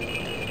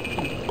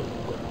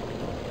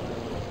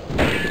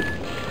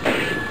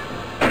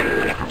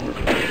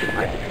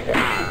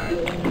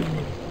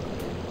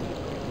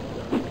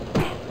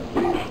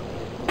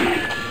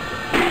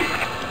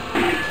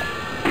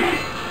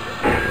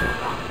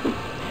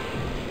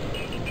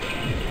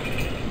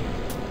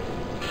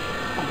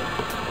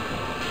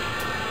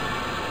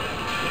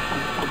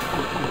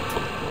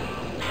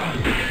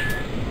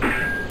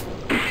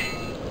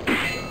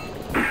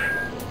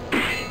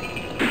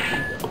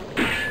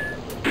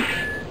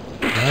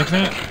 Like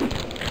that?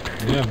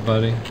 Yeah,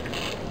 buddy.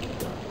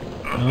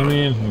 Let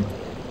me in here.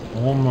 I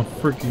want my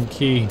freaking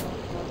key.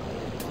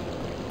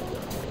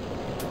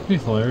 It'd be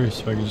hilarious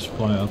if I could just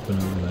fly up and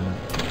over that.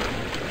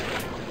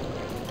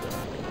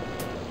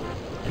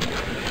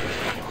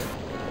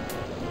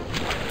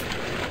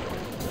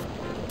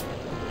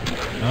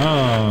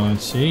 Oh, I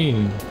see.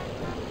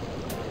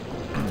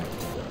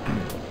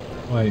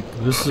 Wait,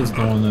 this is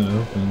the one that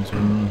opens. I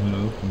don't know how to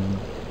open it.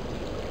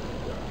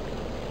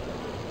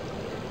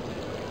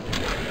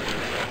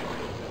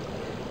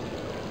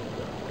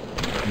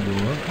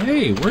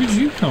 Hey, where'd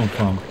you come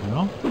from,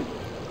 pal?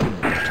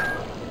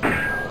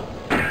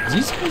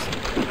 These guys...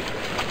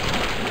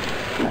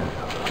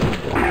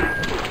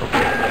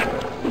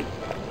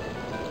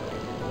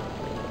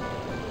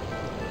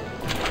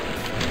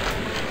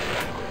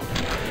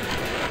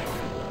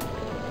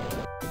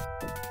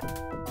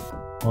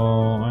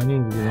 Oh, I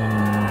need to get in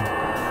there.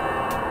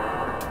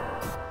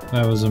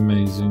 That was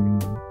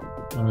amazing.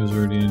 I was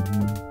already in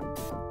here.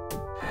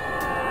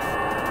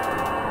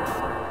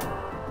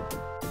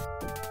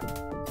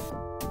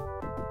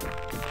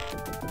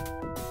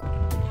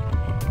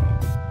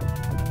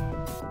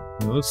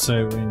 Well, let's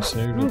save it and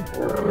save it.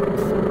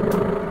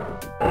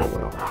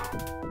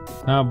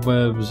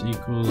 Cobwebs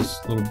equals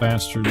little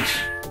bastards.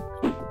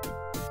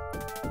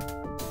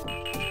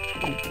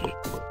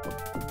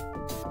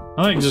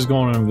 I like just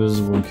going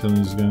invisible and killing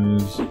these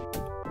guys.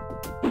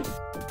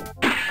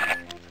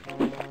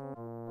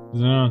 I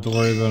don't have to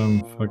worry about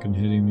them fucking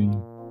hitting me.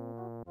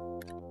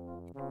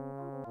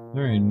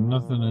 There ain't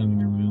nothing in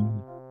here,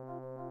 man.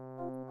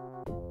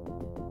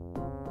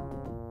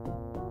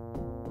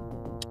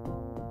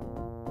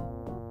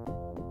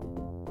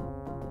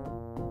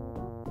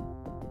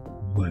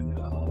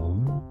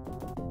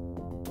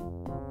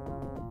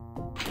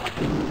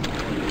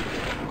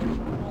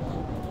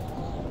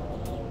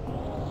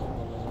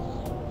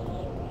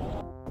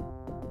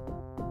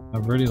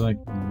 I've already like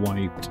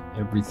wiped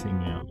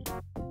everything out.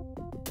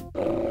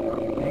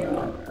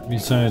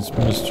 Besides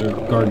Mr.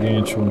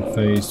 Gargantuan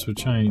Face,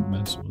 which I ain't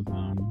messing with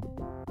them.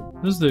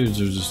 Those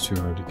dudes are just too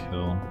hard to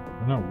kill.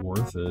 They're not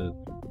worth it.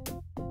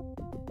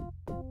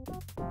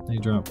 They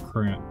drop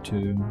crap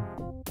too.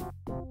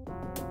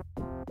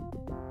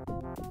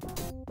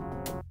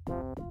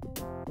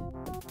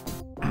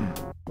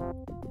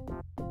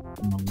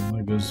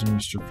 There goes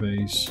Mr.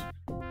 Face.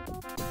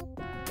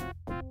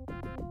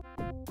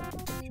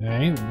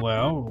 Okay,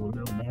 well, we'll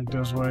go back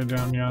this way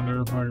down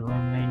yonder. If I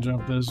run and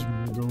jump this,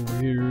 and we'll go over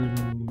here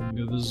and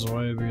go this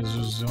way because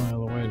this is the only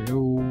other way to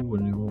go.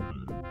 And you'll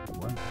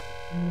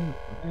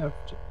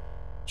left.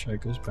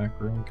 Check this back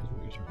room because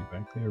we used to be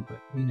back there, but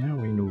now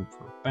we know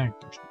for a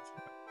fact there's nothing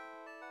back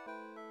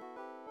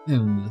there.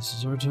 And this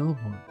is our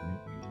teleport.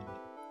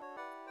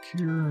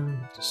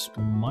 Here, this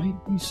might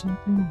be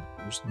something.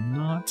 There's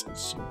not.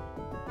 So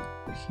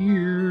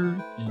here,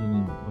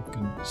 and look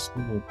in this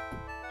little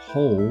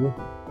hole.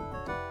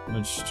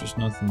 Which just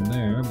nothing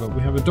there, but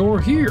we have a door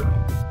here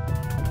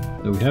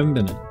that we haven't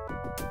been in.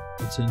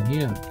 What's in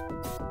here?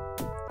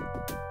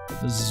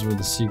 This is where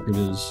the secret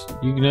is.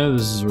 You know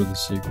this is where the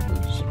secret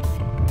is.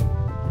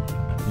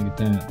 Look at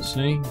that.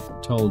 See?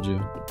 Told you.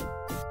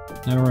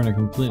 Now we're in a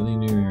completely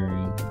new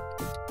area.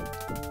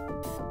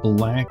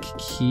 Black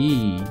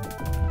key.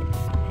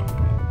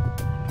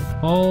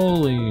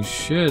 Holy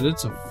shit,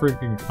 it's a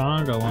freaking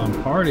conga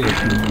line party.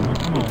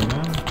 Come on,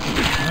 man.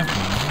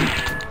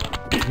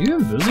 Are you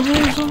invisible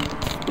or something?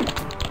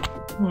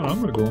 Well,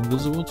 I'm gonna go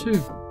invisible too.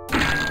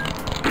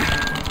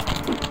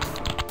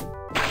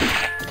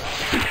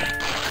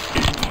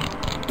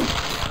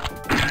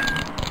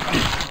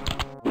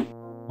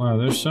 Wow,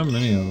 there's so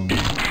many of them.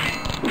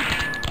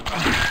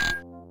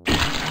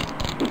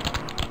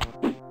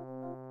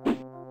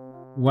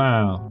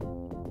 Wow.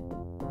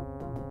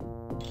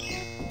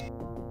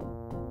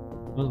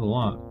 That's a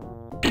lot.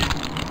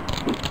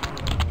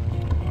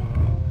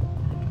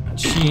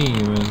 Gee,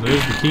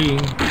 there's the key.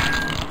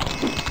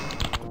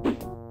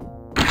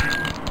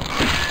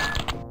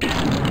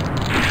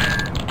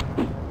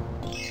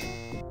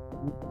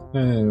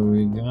 Okay,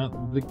 we got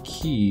the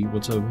key.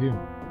 What's over here?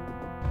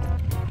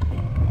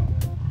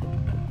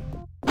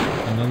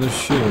 Another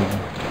shield.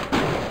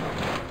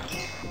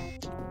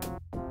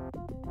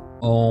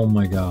 Oh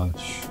my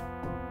gosh.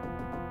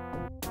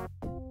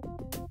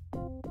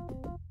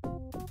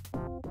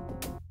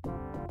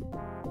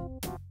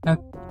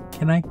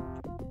 Can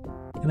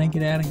I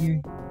get out of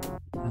here?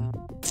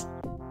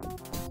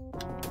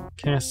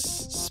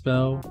 Cast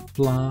spell,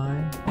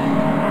 fly.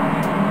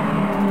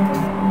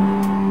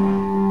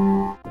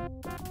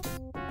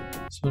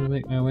 Just want to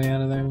make my way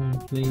out of there,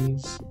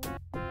 please.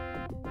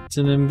 It's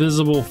an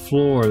invisible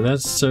floor.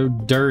 That's so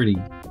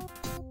dirty.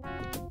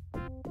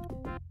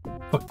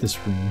 Fuck this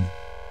room.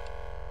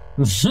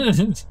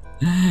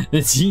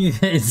 Did you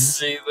guys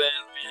see that,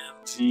 man?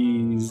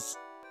 Jeez.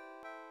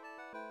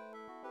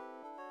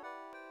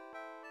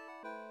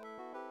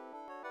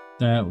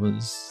 That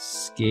was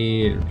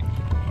scary.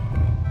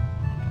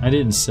 I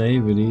didn't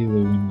save it either,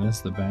 and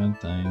that's the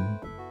bad thing.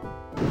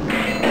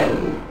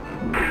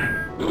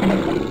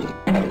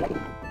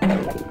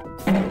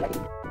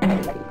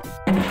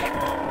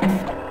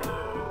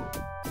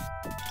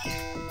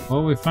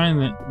 Well, we found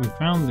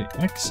the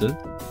exit.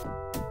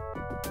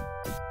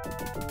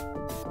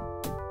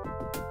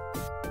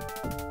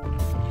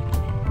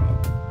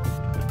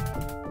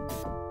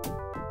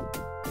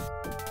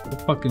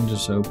 It fucking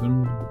just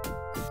opened.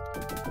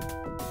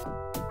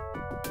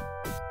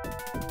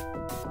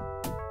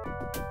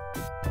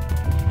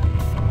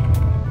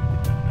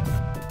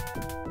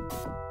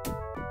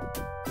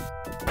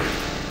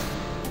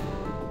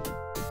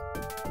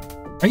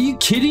 Are you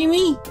kidding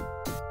me?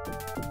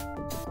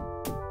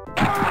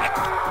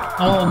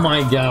 Oh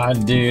my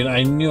god, dude.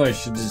 I knew I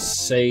should have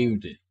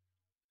saved it.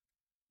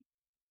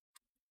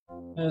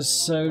 That's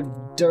so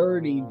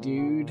dirty,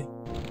 dude.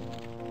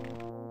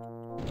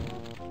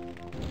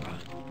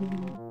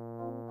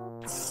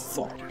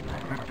 Fuck.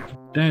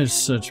 That is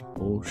such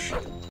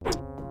bullshit.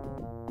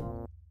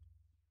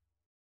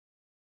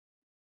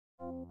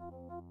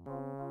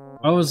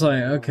 I was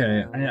like,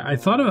 okay, I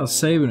thought about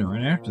saving it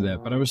right after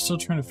that, but I was still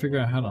trying to figure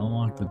out how to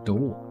unlock the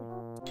door.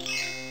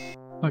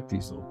 Fuck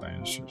these little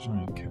bastards, I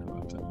don't even care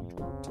about them.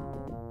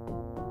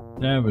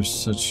 That was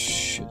such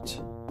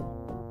shit.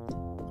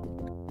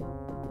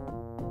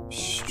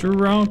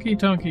 Stronky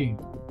tonky.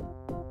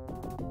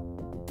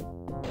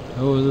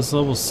 Oh, this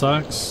level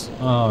sucks?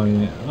 Oh,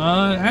 yeah.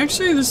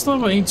 Actually, this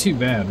level ain't too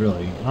bad,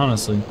 really,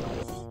 honestly.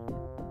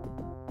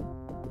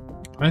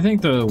 I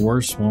think the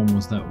worst one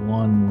was that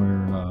one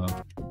where,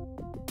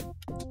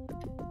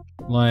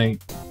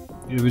 like,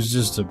 it was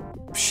just a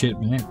shit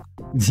map.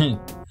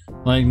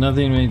 Like,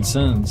 nothing made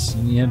sense,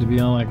 and you had to be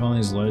on, like, all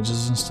these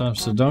ledges and stuff,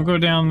 so don't go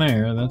down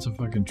there, that's a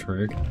fucking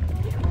trick.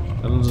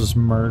 That'll just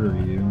murder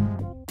you.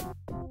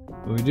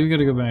 But we do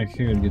gotta go back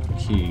here to get the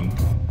key.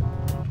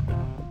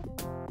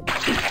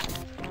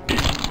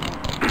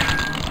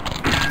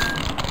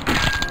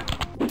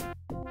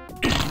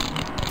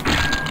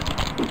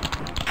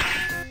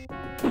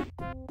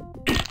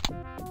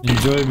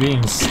 Enjoy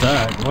being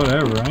stuck.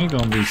 Whatever, I ain't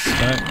gonna be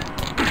stuck.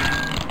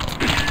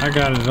 I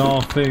got it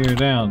all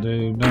figured out,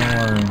 dude. Don't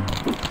worry.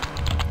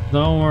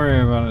 Don't worry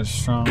about it,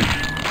 Strong.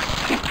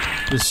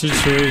 The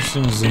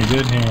situation is in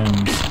good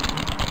hands.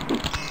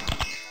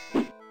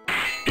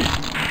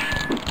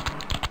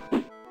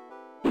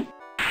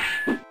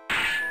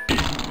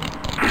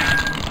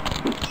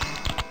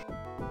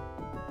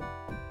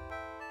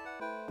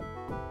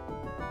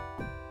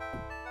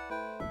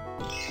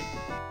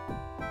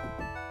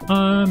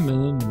 I'm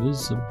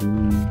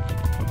invisible.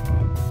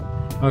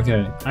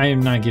 Okay, I am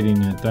not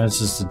getting it. That's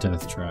just a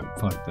death trap.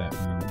 Fuck that,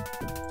 man.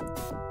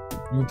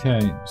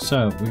 Okay,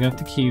 so we got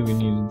the key we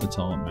needed. That's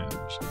all that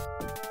matters.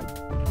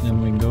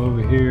 Then we can go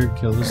over here,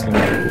 kill this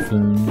little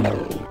buffoon.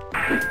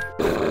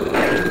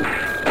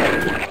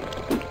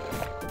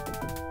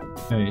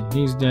 Okay,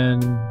 he's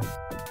dead.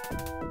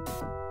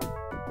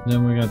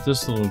 Then we got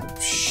this little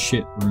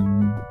shit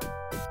room.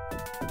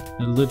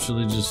 It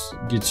literally just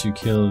gets you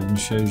killed and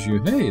shows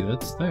you, hey,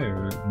 that's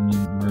there, and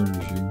then it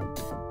murders you.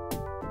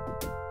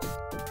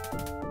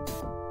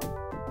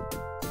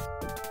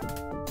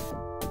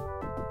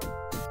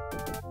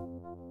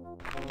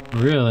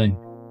 Really?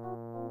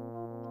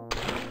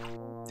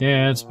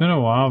 Yeah, it's been a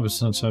while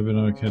since I've been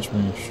able to catch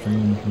my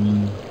stream,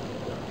 man.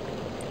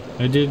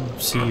 I did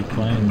see you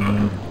playing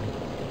though.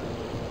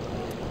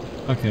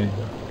 Okay.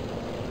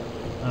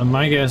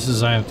 My guess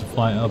is I have to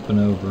fly up and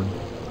over.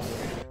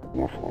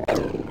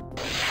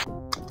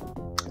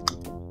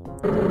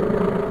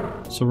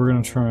 So we're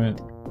gonna try it.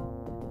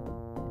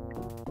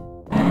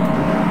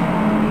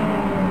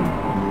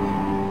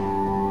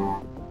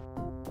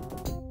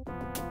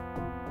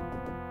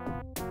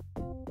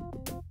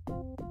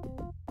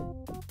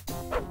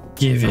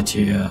 Give it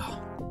here.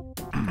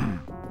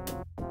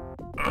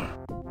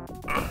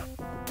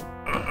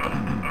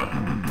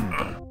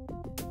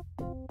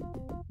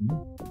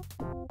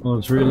 Well,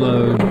 let's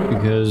reload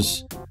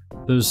because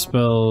those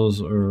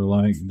spells are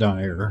like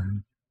dire.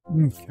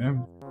 Okay.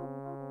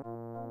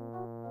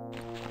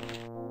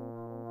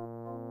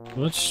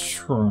 Let's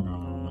try.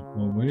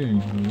 Well, we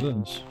didn't do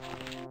this.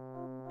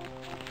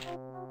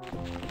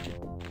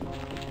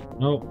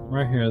 Nope,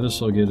 right here. This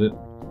will get it.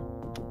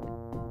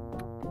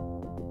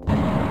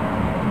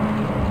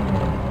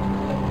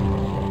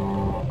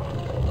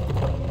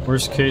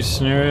 Worst case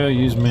scenario,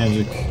 use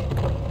magic.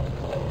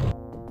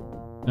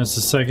 That's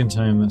the second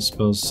time that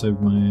spell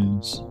saved my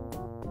ass.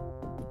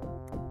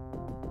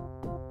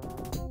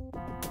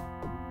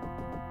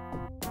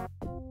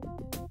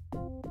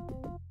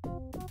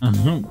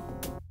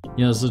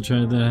 You also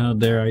tried that, how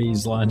dare I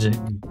use logic?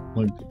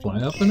 Like, fly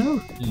up and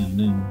over? Yeah,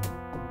 no.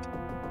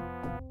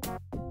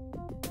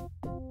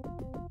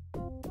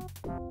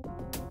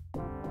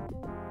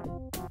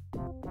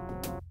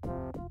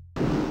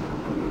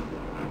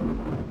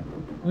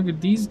 Look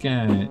at these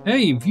guys.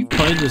 Hey, if you've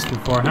played this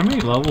before, how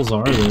many levels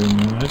are there,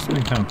 man? I've just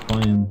been kind of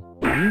playing.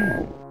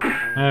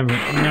 I haven't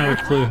a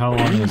clue how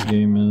long this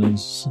game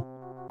is.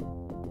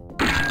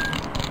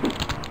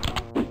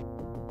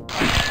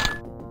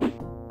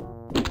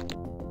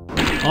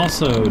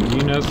 Also, do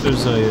you know if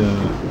there's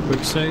a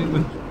quick save?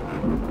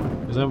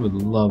 Because I would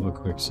love a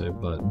quick save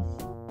button.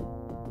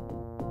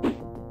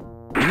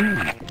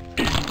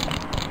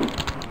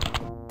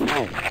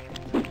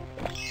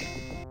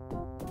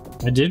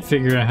 I did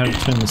figure out how to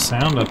turn the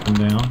sound up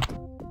and down,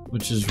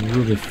 which is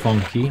really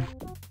funky.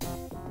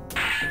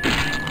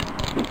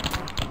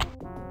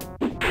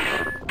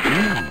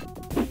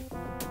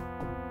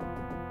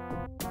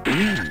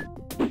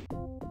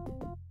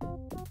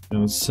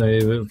 Let's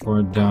save it before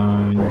I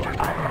die.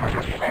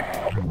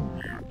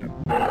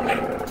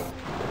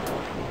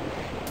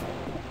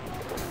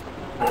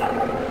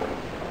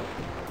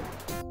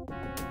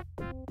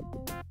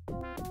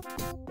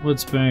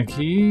 What's back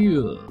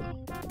here?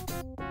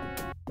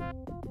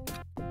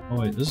 Oh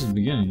wait, this is the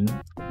beginning, isn't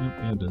it? Yep,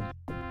 yeah, it did.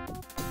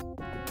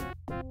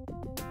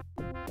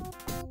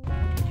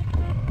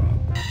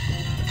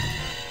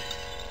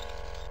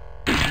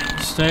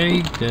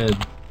 Stay dead.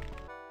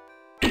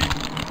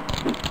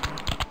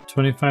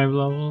 25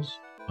 levels?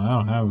 I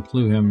don't have a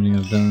clue how many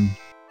I've done.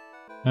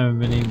 I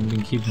haven't even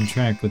been keeping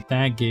track, but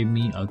that gave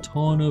me a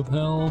ton of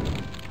health.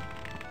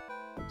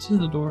 See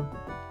the door?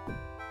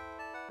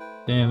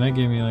 Damn, that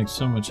gave me like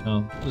so much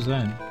health. What was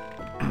that?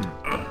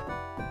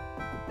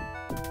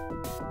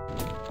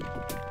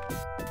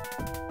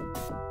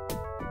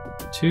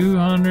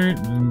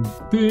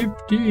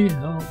 $250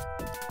 health.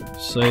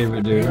 Save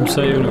it, dude. I'm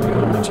saving it with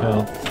how much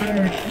health.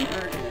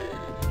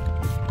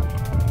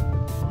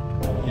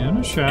 Yeah, I'm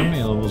not sure how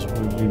many levels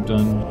we've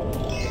done.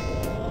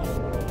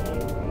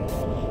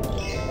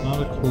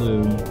 Not a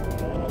clue.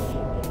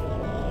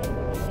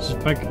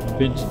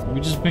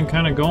 We've just been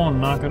kind of going,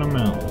 knocking them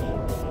out.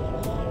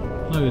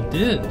 Look at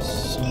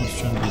this. Someone's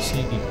trying to be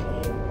sneaky.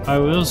 I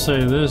will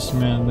say this,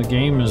 man. The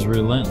game is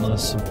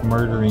relentless of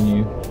murdering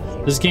you.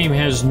 This game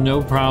has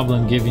no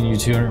problem giving you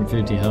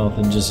 250 health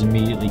and just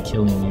immediately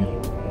killing you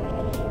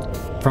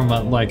from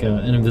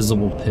an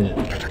invisible pit.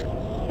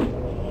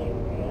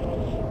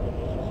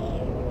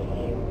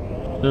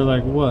 They're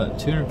like, what?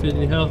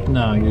 250 health?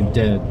 Nah, you're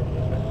dead.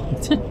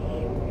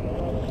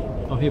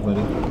 Oh, hey,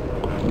 buddy.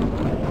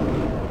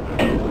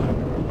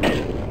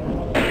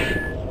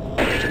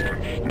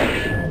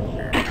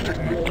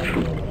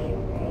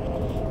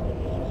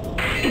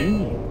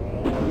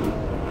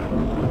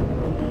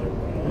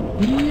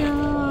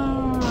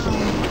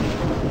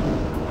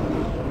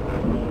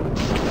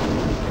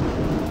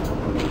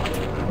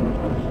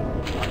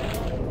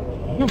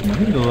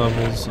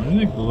 I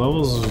think the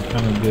levels are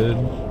kind of good.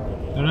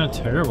 They're not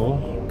terrible.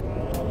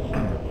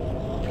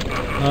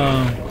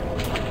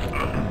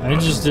 I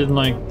just didn't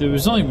like.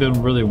 There's only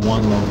been really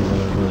one level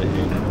that I really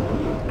hated.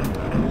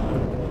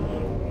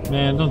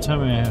 Man, don't tell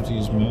me I have to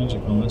use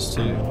magic on this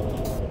too.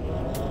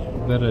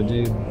 I bet I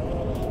do.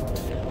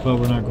 But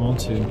we're not going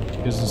to,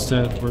 because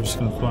instead we're just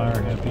gonna fly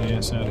our happy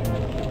ass out of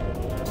here.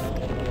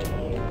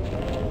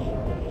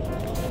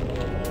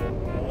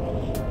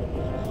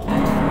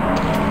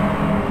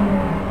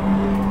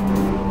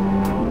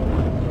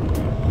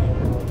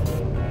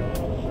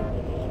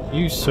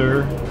 You,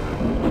 sir,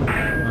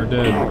 are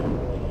dead.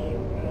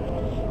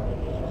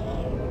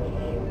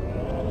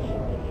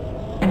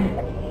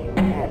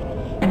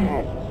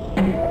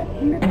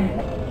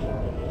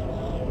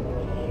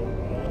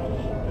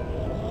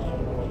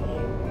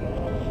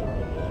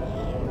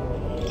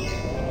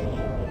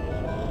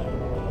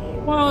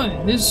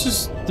 Well, it's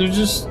just, they're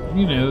just,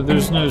 you know,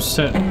 there's no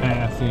set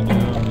path, you know,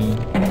 I mean,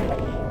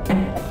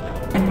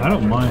 I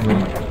don't mind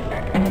it.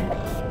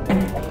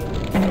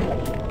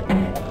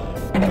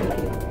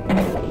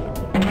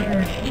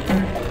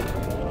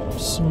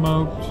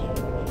 Smoked.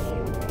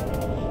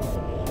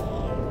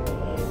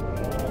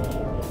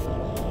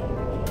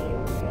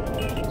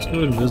 Let's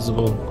go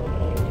invisible.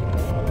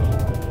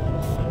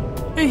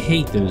 I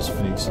hate those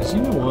faces.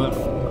 You know what?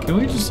 Can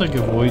we just like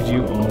avoid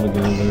you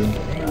altogether?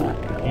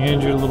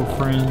 And your little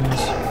friends.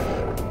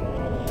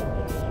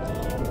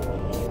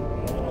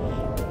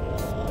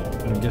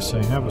 I guess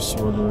I have a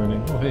sword already.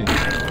 Oh hey.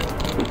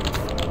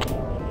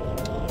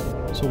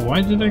 So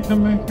why did I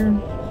come back here?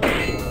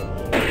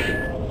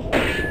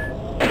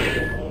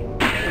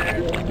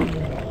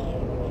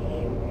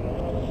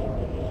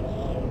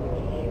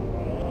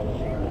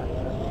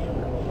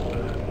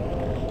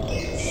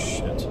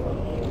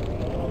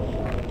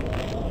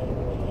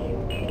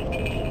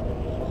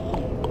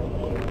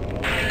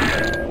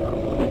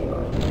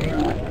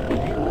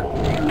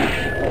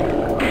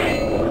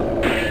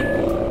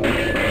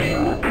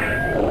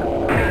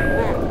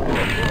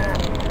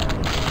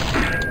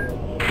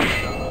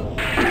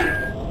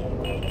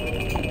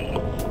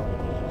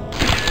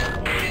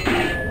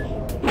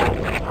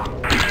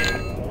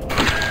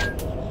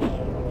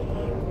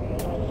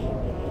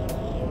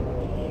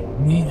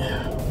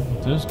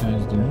 Those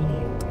guys did.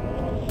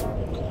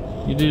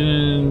 You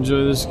didn't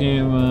enjoy this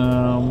game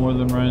more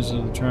than Rise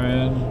of the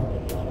Triad,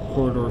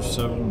 Corridor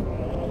 7,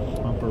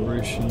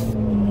 Operation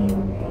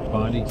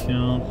Body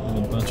Count,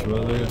 and a bunch of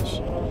others.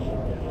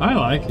 I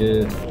like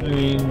it. I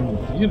mean,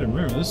 you gotta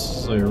remember, this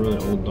is like a really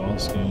old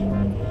DOS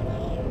game.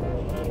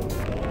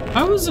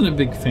 I wasn't a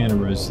big fan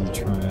of Rise of the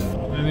Triad.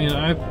 I mean,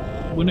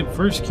 when it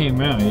first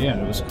came out,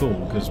 yeah, it was cool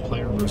because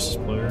player versus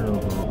player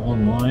or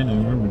online. I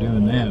remember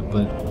doing that,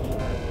 but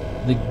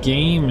the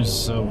game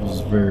itself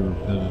was very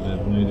repetitive,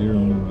 and I do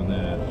remember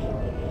that.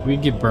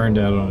 We'd get burned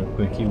out on it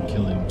quick, even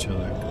killing each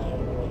other.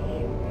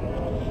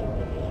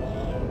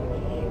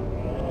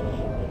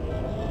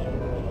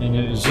 And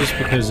it was just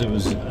because it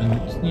was,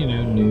 you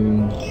know,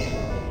 new.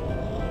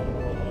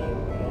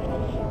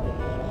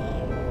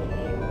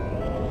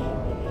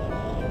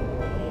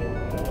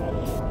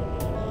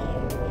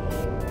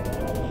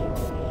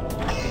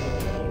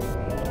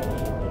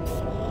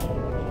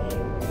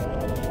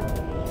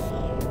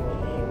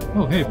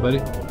 Oh, hey, buddy.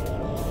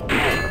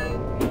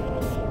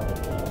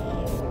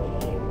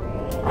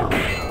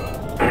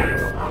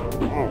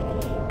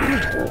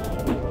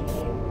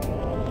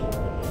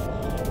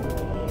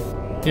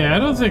 Yeah, I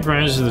don't think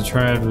Rise of the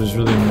Triad was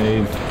really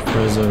made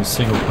as a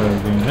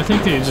single-player game. I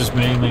think they just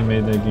mainly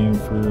made that game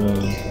for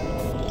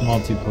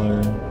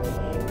multiplayer.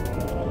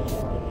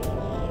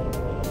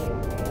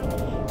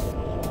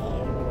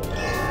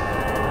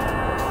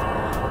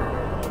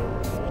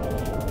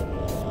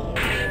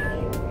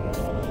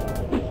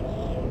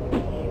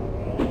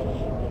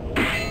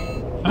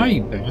 Hi,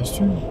 you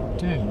bastard.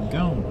 Damn,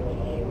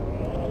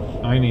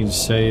 go. I need to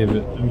save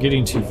it. I'm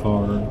getting too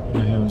far. I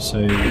haven't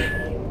saved.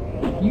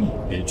 You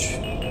bitch.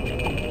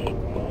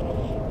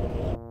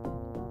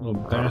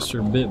 Little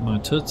bastard bit my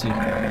tootsie.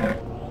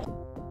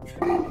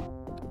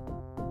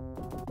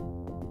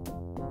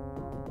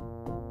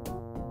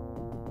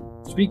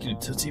 Speaking of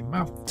tootsie,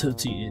 my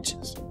tootsie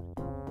itches.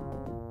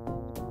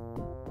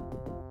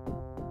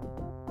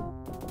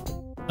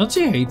 Don't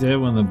you hate that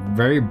when the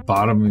very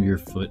bottom of your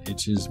foot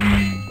itches?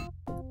 Man?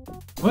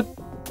 What?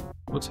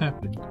 What's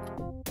happening?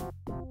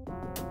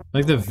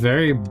 Like the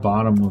very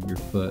bottom of your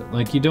foot.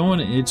 Like you don't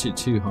want to itch it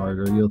too hard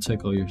or you'll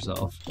tickle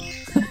yourself.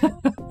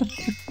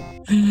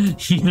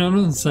 You know what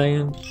I'm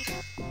saying?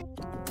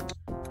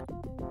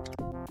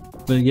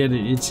 But yet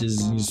it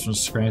itches and you just want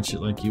to scratch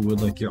it like you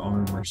would like your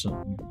arm or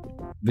something.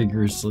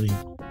 Vigorously.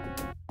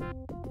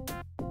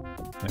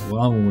 Okay, well,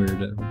 I'm a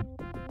weirdo.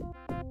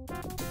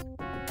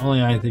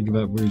 Only I think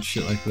about weird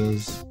shit like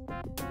this.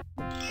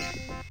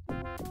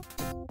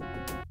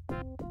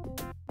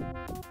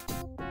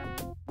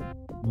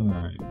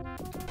 Alright.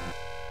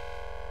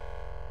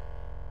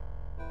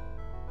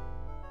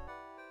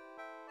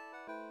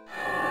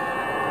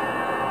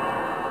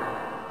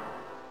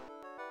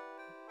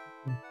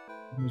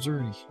 I was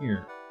already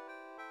here.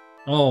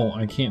 Oh,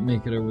 I can't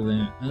make it over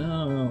that.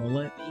 Oh,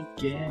 let me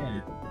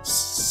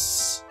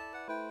guess.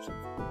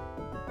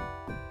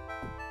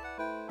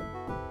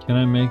 Can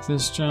I make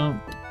this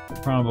jump?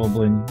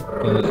 Probably,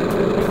 but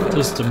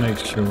just to make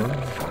sure.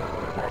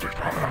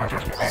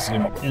 This is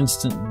an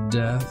instant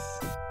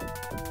death.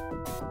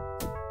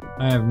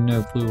 I have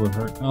no clue what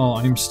hurt. Oh,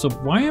 I'm still.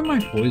 Why am I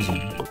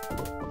poisoned?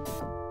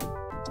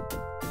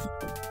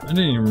 I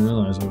didn't even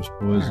realize I was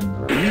poisoned.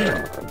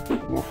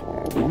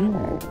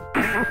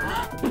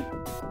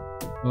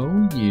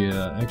 Oh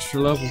yeah, extra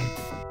level.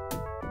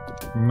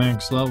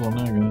 Max level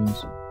now,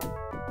 guys.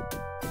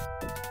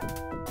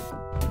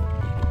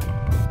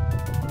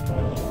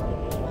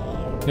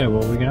 Yeah,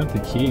 well, we got the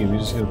key. We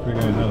just gotta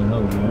figure out how the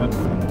hell we got it.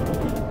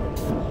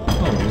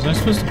 Oh, was I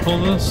supposed to pull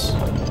this? I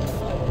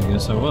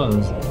guess I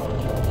was.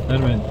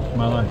 That'd make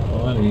my life a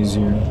lot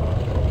easier.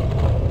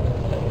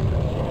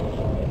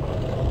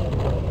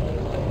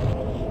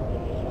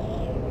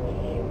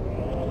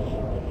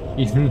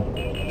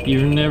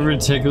 You've never been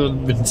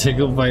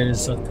tickled by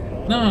yourself.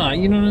 Nah,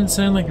 you know what I'm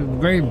saying? Like the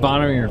very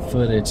bottom of your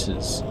foot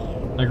itches.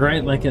 Like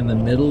right like in the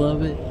middle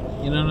of it.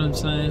 You know what I'm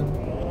saying?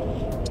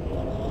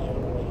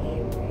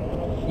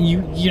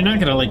 You're not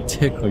gonna like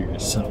tickle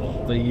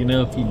yourself, but you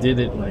know if you did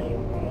it like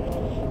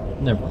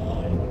never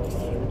mind.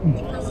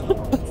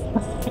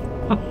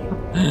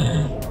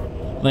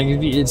 Like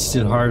if you itched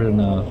it hard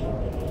enough.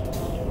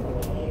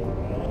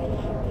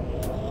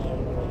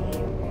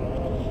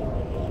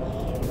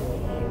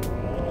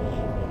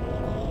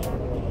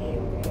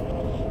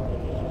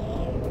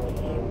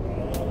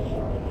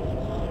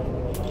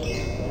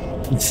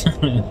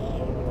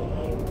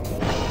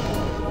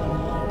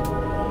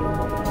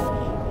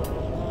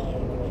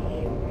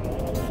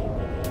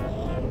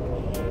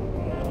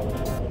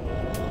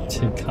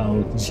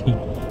 Psychology.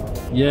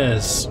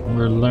 Yes,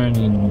 we're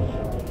learning.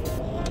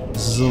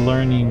 This is a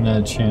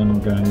learning channel,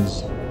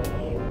 guys.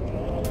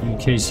 In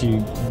case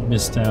you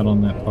missed out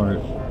on that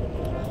part.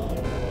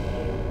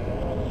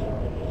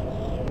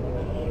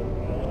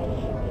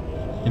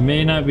 It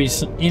may not be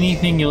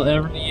anything you'll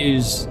ever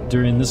use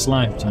during this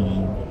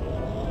lifetime,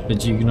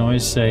 but you can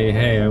always say,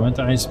 hey, I went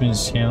to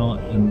Iceman's channel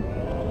and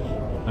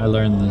I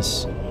learned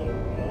this.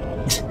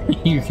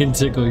 You can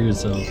tickle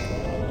yourself.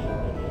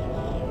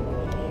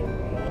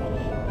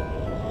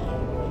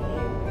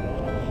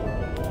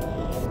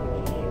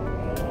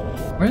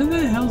 Where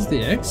the hell's the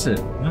exit?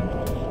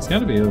 It's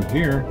gotta be over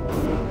here.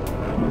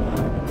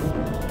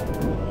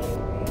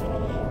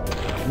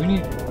 We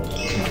need...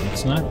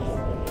 It's not...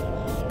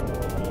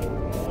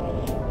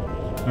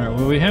 Alright,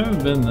 well we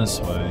haven't been this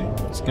way.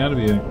 It's gotta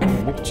be like...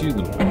 Look at you,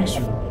 little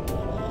bastard.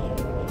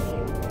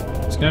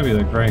 It's gotta be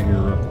like right here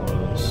real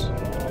close.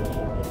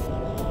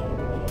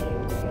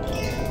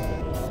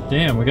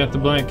 Damn, we got the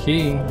black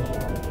key.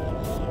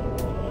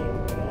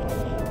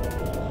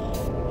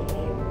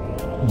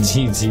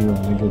 GG,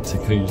 want to go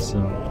tickle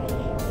yourself.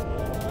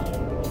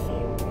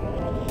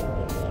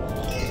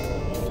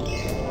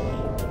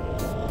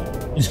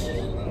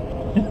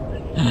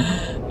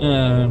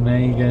 Oh, now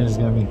you guys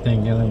got me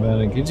thinking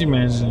about it. Could you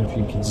imagine if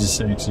you could just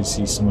actually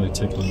see somebody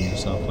tickling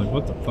yourself? Like,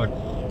 what the fuck?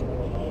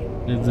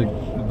 It's like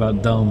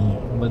about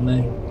dumb, wouldn't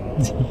they?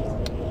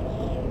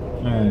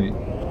 Alright.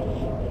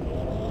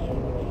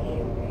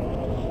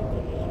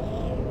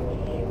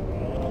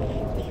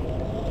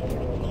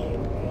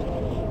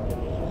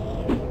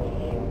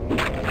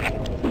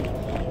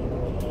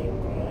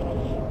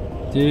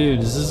 Dude,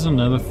 is this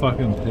another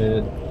fucking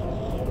pit?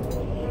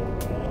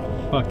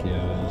 Fuck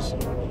yeah,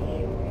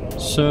 it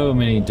is. So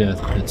many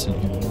death pits in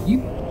here. You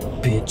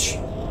bitch.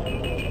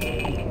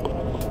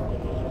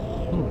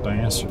 Little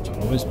bastards,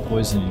 always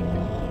poisoning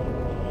me.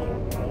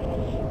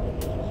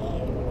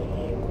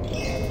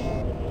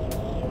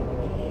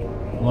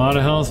 A lot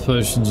of health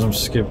potions I'm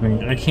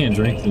skipping. I can't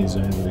drink these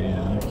either,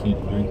 yeah. I can't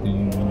drink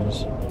any of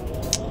these.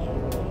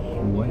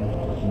 What?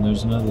 And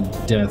there's another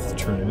death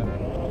trap.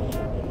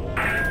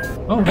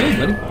 Oh, hey,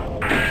 buddy.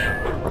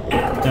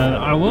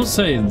 Now, I will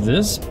say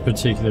this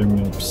particular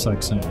map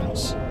sucks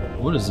ass.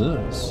 What is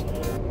this?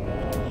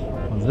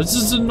 Oh, this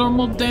is a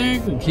normal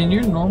dagger. Can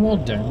your normal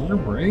dagger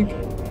break?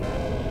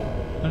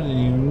 I didn't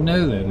even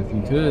know that if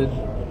you could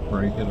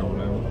break it or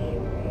whatever.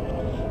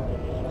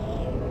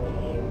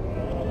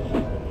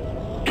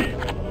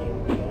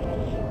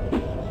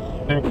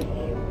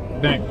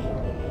 Back.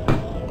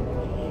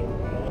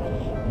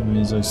 That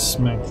means I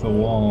smack the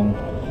wall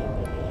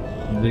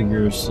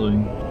vigorously.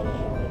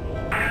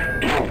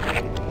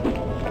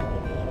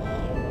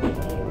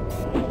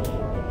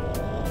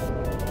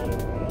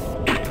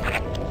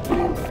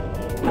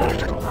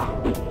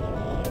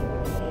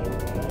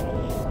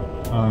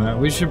 Alright,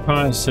 we should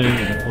probably save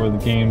it before the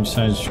game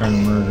decides to try to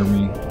murder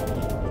me.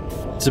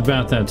 It's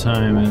about that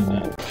time, isn't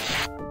it?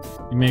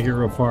 You make it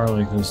real far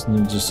like this and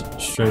it just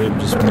straight up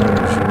just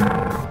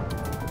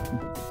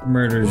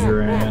murders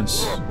your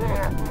ass.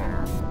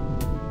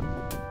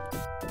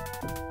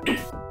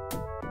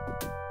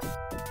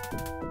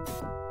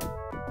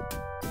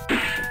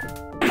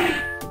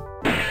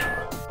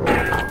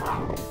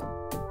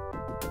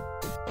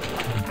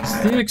 It's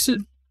the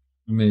exit.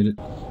 I made it.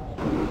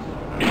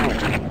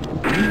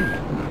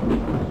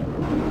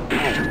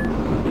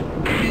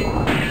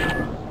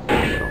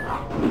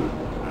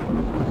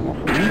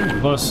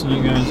 Busting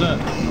you guys up.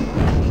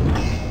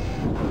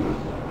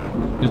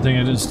 Good thing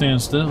I didn't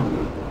stand still.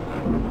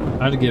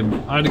 I'd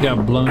have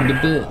got blown to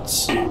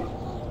bits.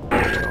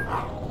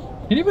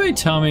 Anybody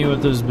tell me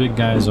what those big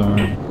guys are?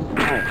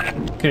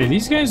 Okay,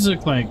 these guys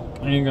look like,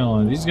 I ain't gonna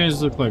lie, these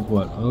guys look like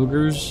what?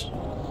 Ogres?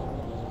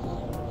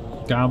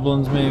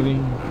 Goblins maybe?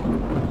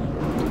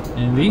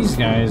 And these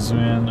guys,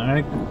 man,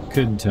 I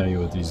couldn't tell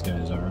you what these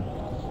guys are.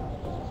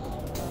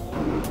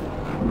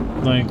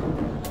 Like,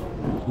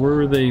 where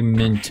were they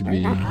meant to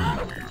be?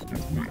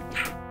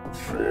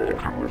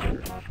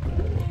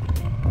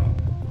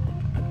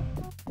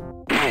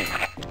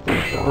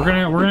 We're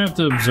gonna have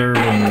to observe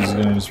one of these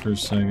guys for a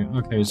second.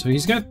 Okay, so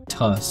he's got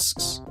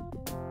tusks.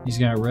 He's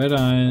got red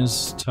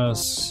eyes,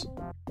 tusks.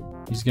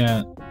 He's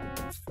got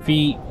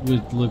feet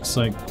with looks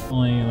like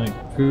only like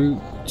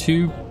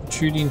two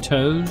protruding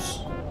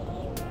toes.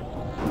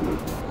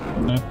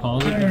 Can I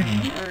pause it?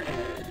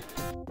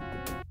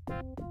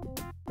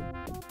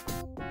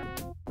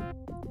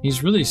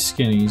 He's really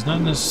skinny. He's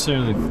not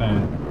necessarily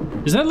fat.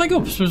 Is that like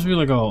supposed to be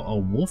like a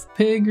wolf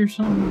pig or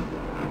something?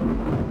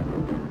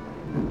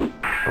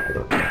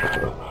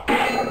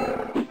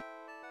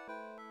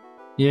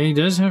 Yeah, he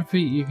does have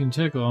feet you can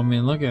tickle. I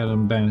mean, look at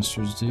them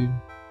bastards, dude.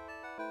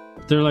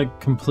 They're like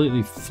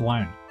completely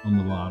flat on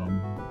the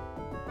bottom.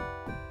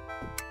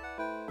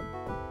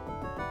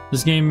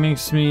 This game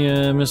makes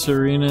me miss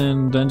Arena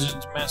and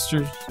Dungeons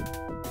Masters.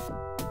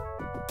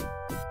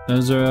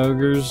 Those are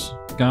ogres,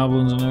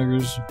 goblins and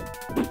ogres.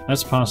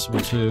 That's possible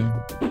too.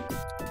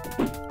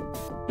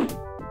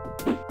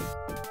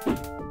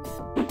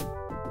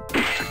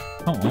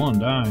 Come on,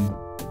 die.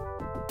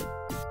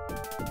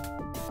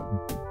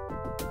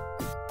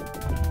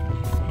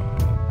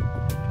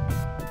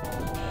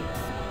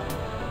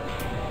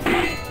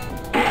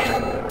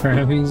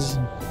 Crabbies.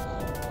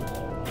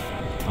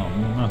 Oh,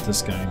 not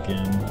this guy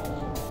again.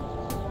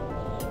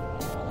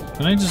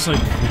 Can I just like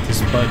hit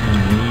this button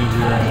and leave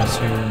your ass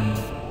here?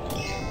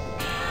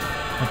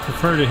 I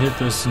prefer to hit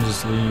this and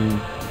just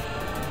leave.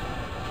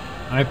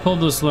 I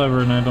pulled this lever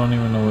and I don't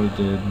even know what it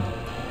did.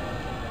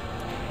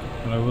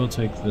 But I will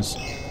take this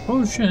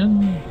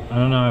potion. I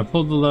don't know, I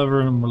pulled the lever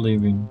and we're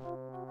leaving.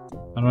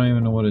 I don't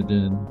even know what it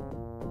did.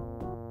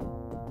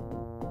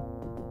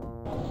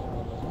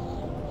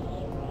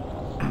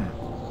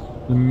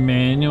 The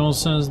manual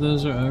says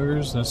those are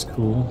ogres? That's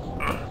cool.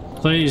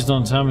 Please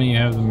don't tell me you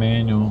have the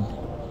manual.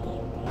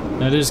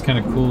 That is kind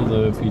of cool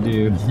though if you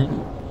do.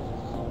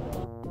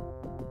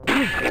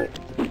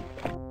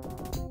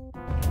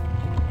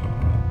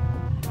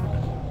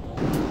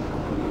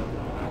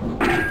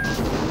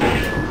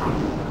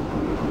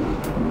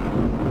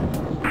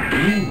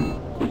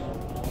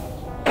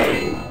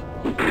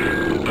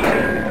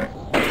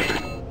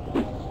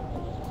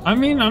 I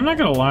mean, I'm not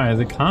gonna lie,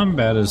 the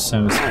combat is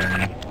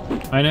satisfying.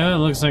 I know it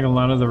looks like a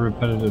lot of the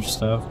repetitive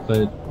stuff,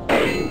 but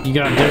you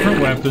got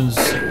different weapons.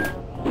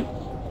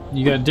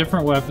 You got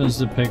different weapons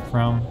to pick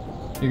from.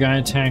 Your guy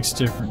attacks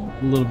different,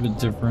 a little bit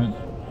different.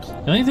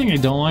 The only thing I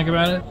don't like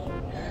about it,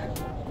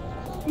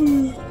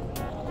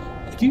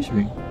 excuse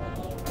me,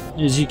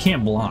 is you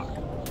can't block.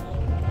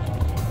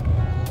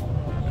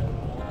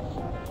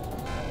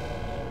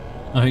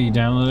 Oh, you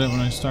downloaded it when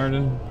I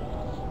started?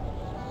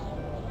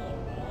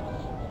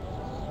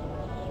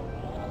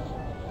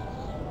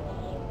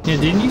 Yeah,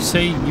 didn't you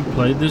say you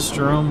played this,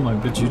 Jerome?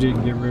 Like, but you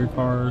didn't get very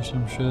far or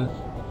some shit?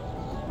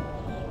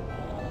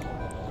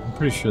 I'm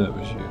pretty sure that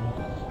was you.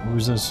 Or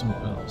was that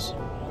something else?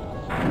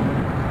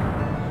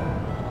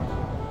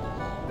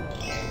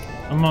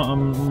 I'm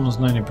almost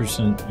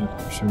 90%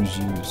 sure it was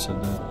you who said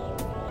that.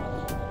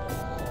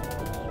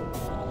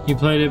 You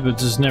played it, but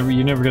just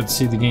you never got to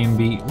see the game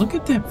beat. Look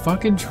at that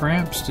fucking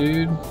traps,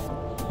 dude.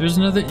 There's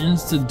another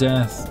instant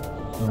death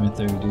right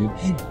there, dude.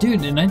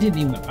 Dude, and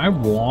I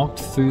walked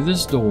through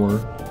this door,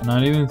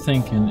 not even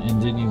thinking,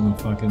 and didn't even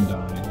fucking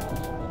die.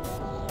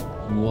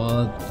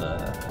 What the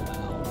hell?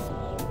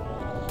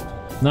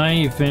 Now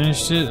you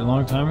finished it a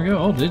long time ago?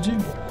 Oh, did you?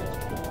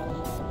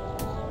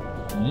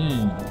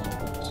 Yeah.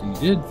 So you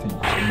did finish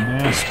it, you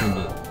mastered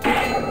it.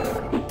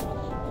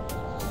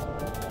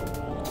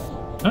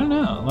 I don't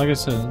know, like I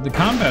said, the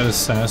combat is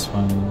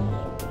satisfying.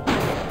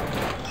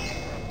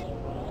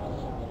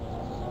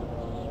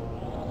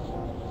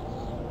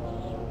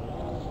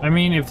 I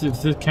mean, if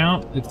the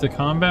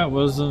combat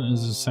wasn't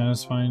as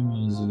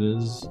satisfying as it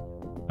is,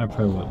 I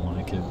probably wouldn't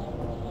like it.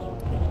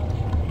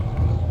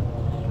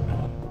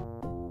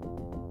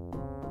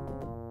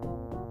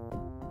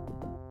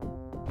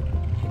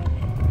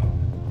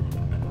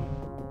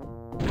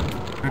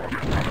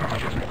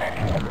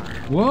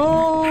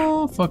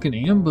 Whoa! Fucking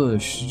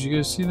ambush. Did you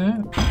guys see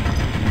that?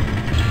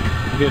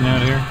 We're getting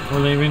out of here. We're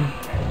leaving.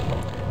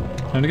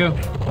 Time to go.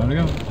 Time to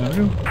go. Time to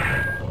go.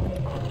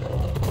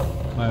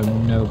 I have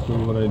no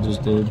clue what I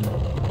just did.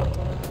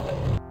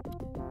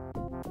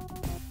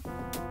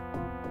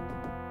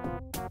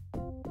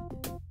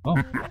 Oh.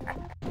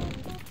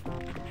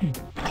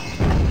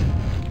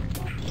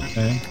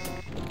 Okay.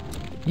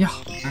 Yeah.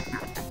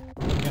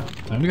 Yeah.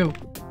 Time to go.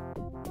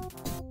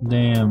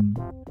 Damn.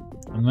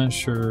 I'm not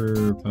sure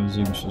if I was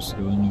even supposed to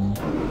go in here.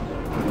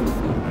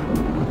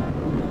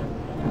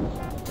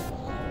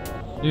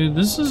 Dude,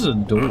 this is a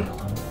door,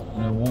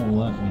 and it won't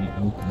let me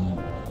open it.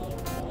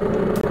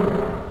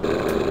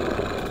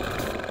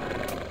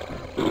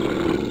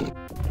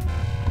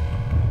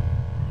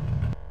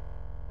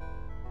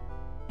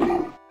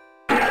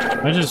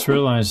 I just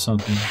realized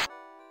something.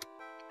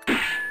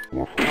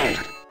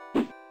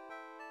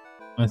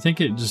 I think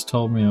it just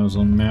told me I was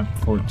on map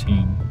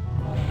 14.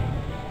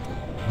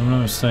 If I'm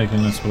not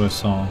mistaken, that's what I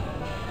saw.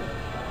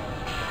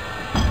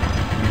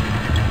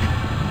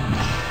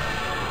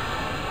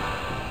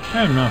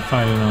 I'm not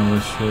fighting all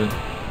this shit.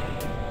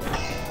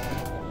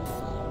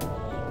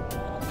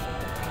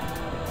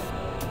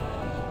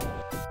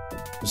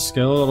 The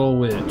skeletal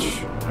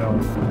witch.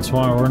 That's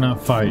why we're not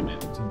fighting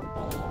it.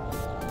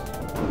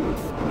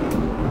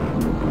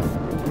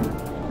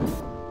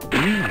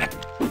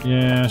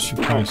 Yeah, I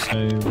should probably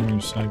save in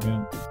a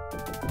second.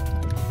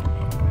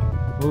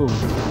 Ooh.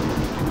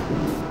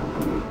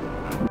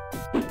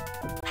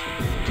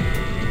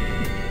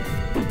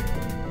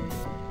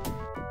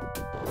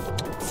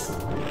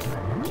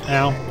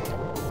 Ow.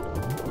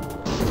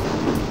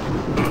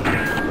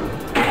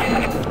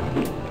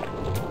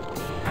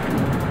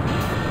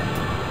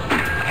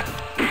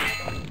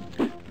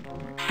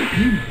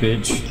 You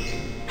bitch.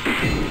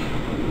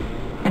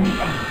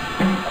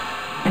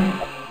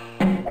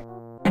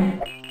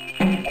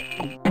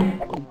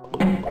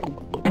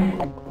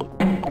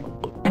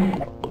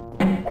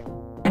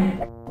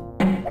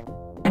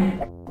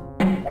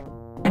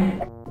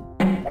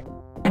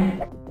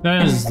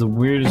 That is the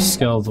weirdest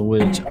skeletal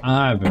witch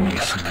I've ever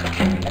seen.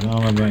 I don't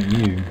know about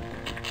you.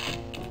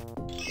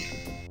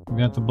 We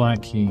got the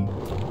black key.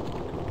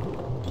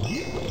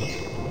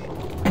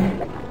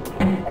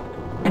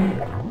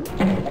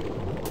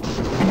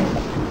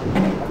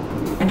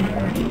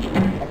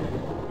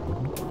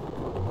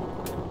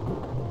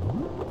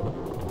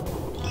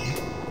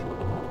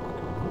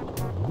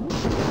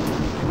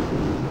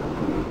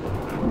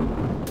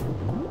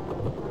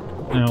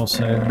 I'll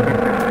save.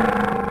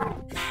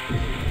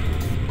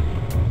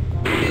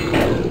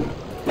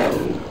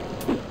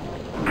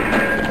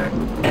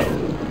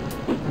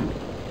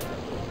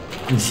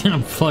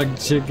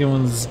 Plugged chicken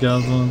with the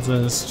skeletal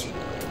infest.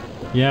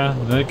 Yeah,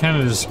 that kind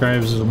of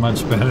describes it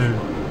much better.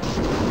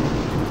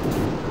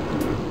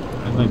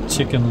 I like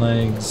chicken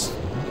legs.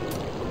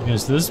 Okay,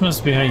 so this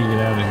must be how you get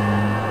out of here.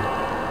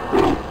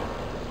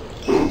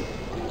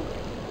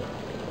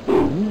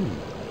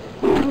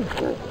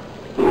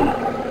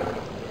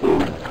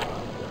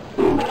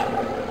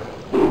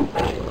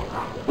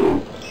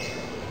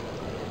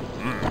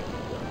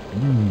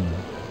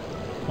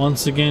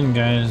 Once again,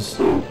 guys.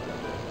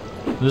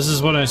 This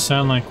is what I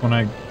sound like when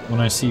I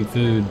see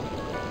food.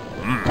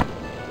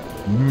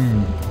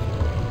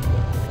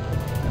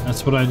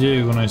 That's what I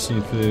do when I see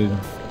food.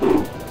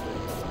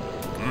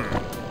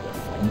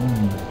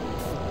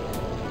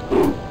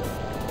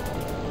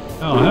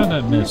 Oh, how'd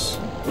that miss?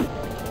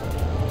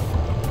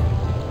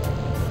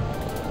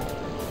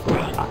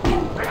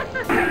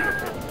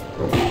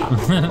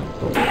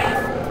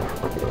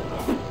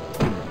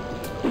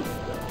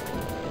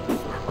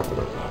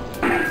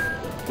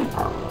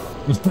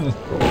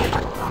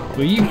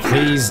 Will you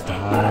please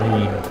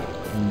die, you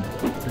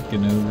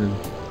freaking ogre?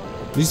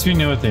 At least we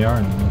know what they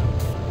are now.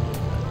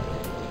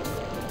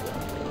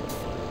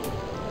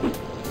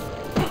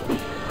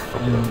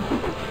 And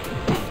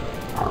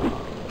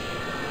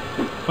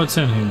what's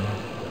in here?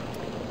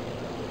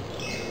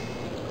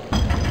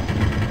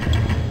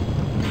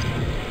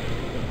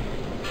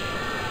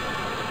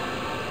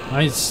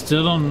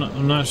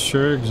 I'm not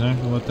sure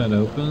exactly what that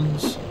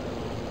opens.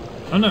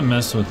 I'm not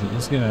messing with it.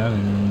 Let's get out of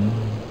here, man.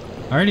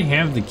 I already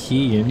have the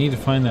key. I need to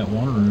find that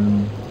one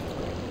room.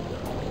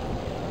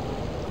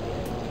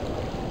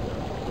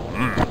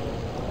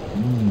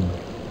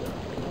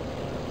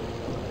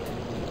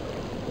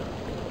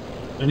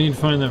 I need to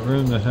find that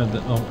room that had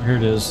the... Oh, here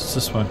it is. It's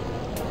this way.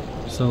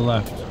 It's to the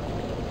left.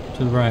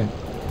 To the right.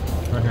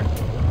 It's right here.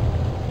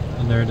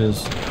 And there it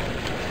is.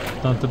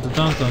 Dun dun dun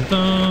dun dun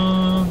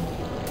dun!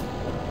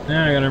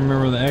 Now I gotta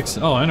remember the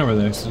exit. Oh, I know where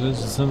the exit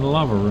is. It's in the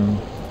lava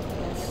room.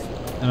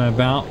 And I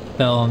about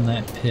fell in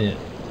that pit.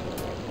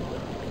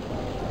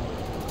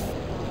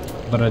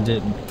 But I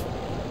didn't.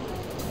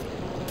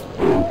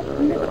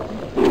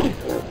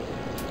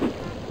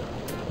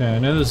 Okay, I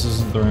know this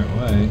isn't the right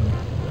way.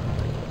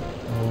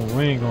 Well,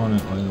 we ain't going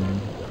that way then.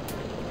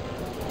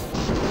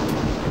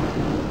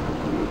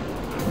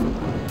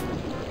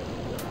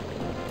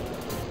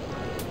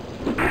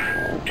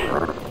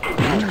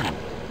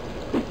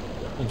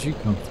 Where'd you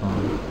come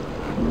from?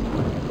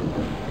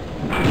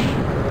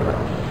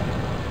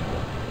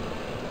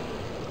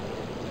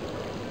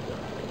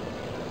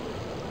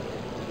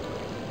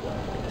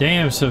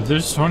 Damn, so if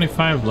there's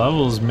 25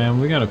 levels, man,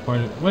 we gotta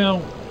quite...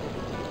 Well...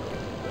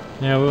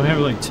 Yeah, we'll have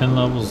like 10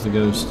 levels to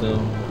go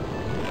still.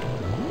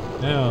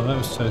 Yeah, that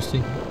was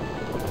toasty.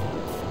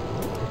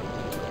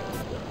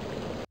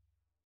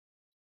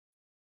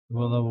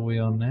 What level are we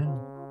on now?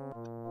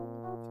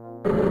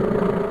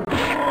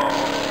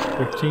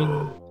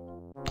 15?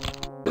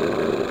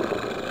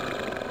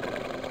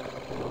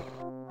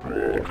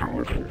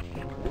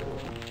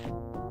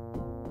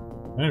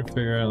 I had to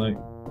figure out, like,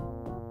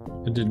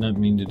 I did not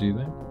mean to do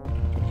that.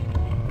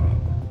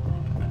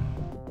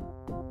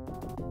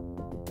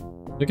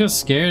 Look how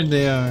scared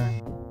they are.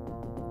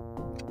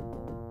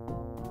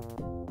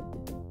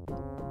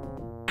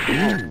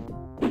 I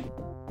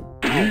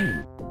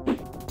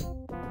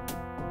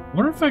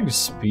wonder if I could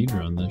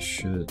speedrun this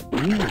shit.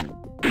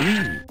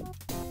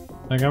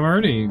 Like, I'm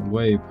already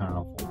way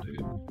powerful,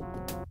 dude.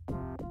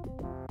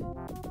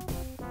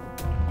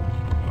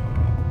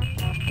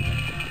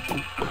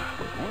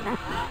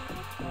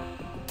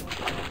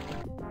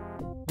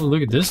 Oh,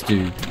 look at this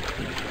dude.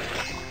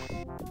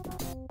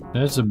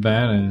 That's a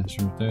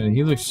badass right there.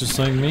 He looks just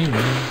like me,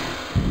 man.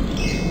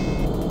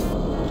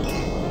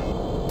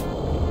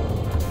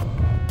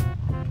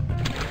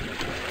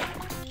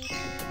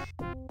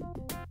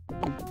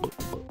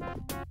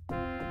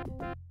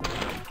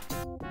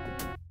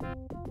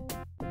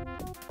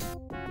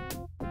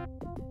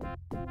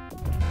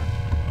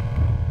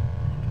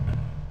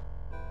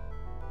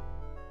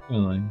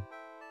 Really?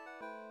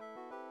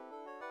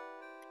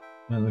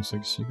 That looks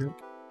like a secret.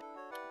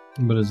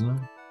 But it's not.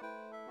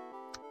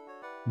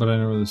 But I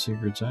know where the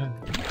secret's at.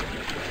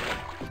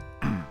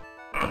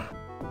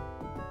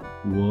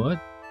 What?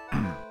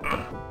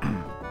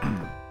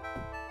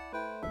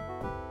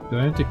 Do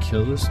I have to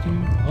kill this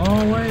dude?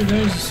 Oh wait,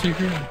 there's a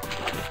secret.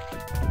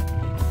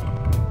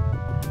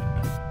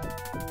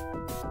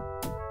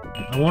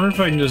 I wonder if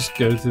I can just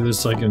go through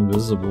this like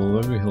invisible.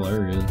 That'd be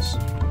hilarious.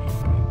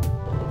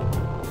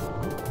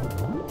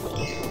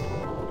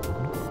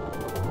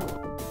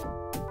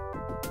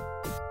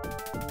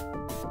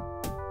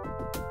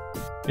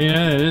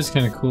 Yeah, it is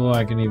kind of cool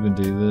I can even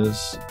do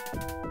this.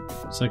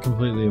 So I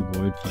completely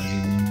avoid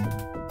fighting them.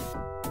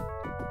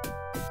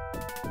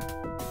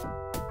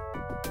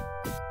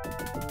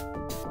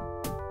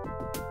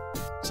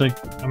 It's like,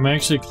 I'm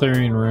actually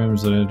clearing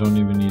rooms that I don't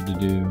even need to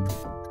do.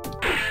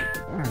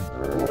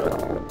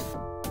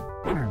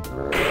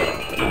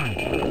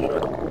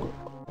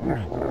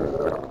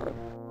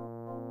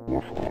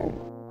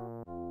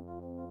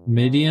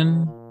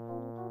 Midian?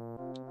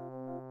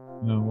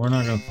 No, we're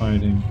not gonna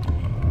fight him.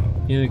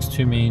 He looks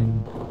too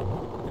mean.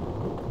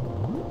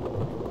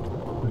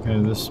 Okay,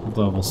 this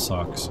level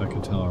sucks, I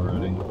can tell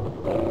already.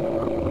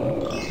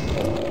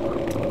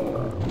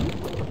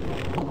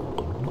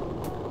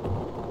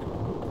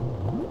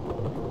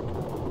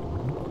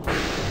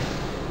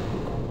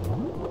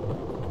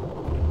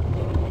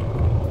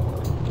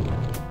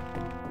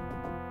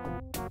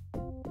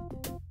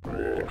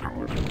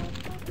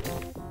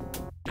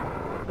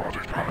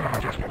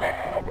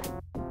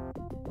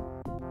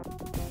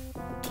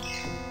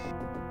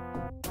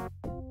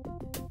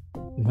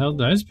 Hell,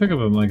 did I just pick up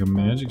like a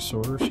magic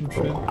sword or some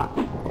shit?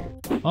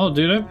 Oh,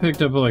 dude, I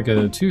picked up like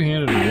a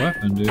two-handed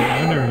weapon, dude.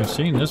 I've never even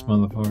seen this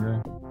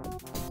motherfucker.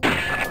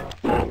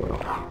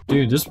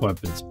 Dude, this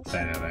weapon's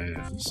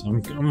badass.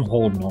 I'm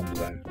holding on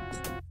to that.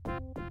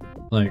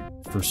 Like,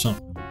 for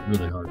something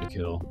really hard to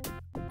kill.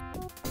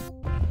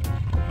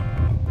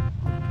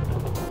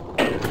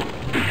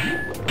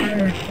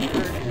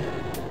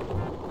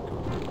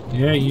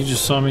 Yeah, you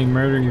just saw me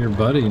murder your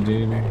buddy,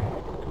 dude.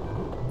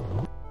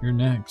 You're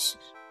next.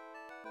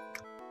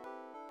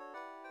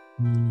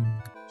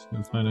 Just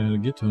gonna find out how to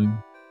get to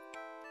him.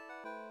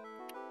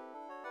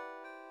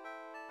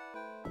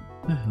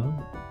 What the hell?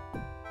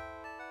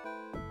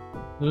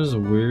 That is a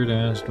weird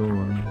ass door.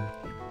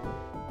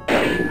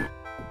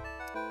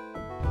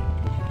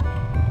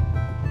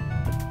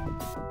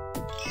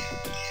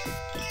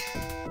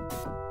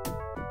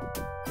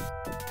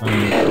 I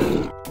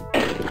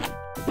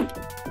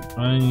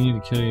need to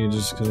kill you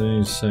just because I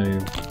need to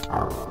save.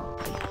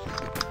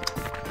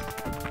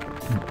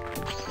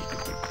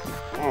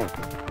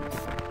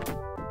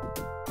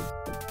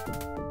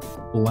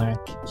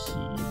 Black key.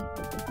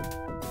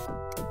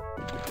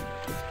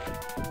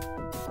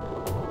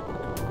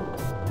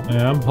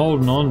 Yeah, I'm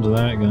holding on to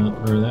that gun,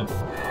 or that.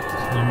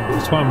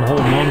 That's why I'm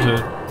holding on to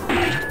it.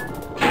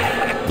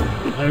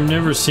 I've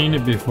never seen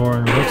it before,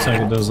 and it looks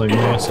like it does like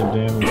massive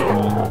damage.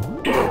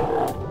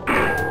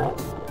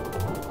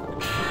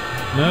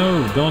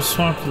 No, don't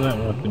swap to that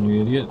weapon,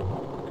 you idiot.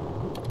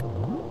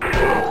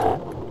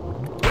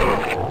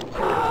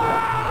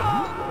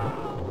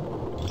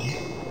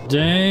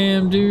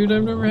 Damn, dude,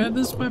 I've never had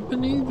this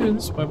weapon either.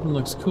 This weapon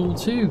looks cool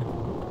too.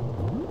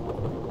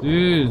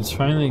 Dude, it's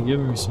finally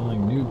giving me some like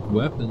new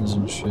weapons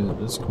and shit.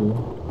 That's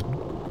cool.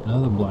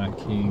 Another black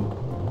key.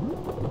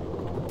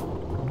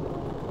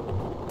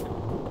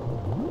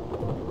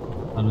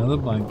 Another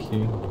black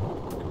key.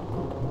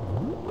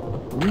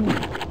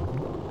 Ooh.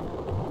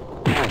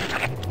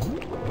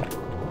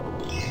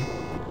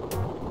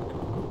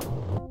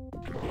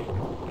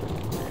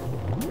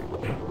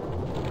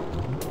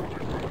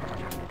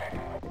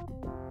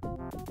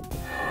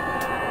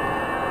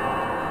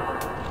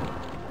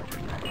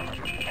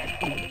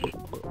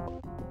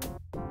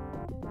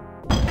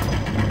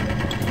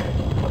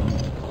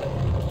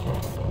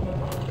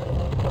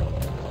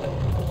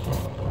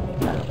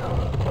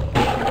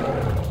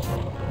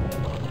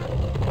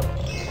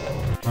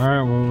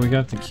 Alright, well, we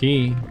got the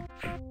key.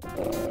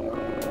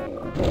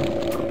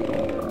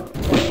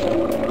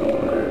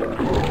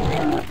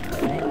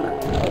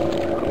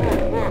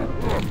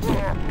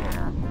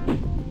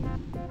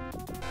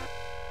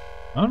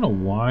 I don't know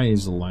why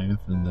he's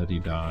laughing that he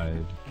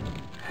died.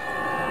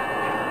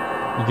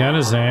 He got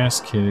his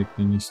ass kicked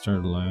and he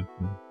started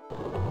laughing.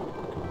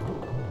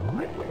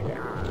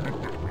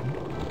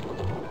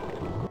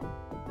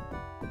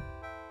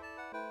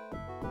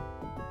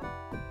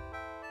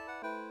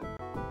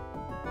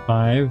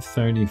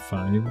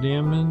 $535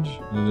 damage?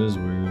 That is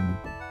weird.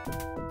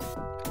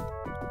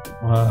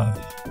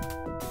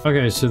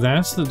 Okay, so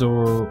that's the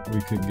door we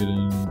could get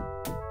in.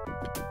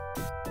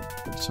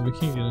 So we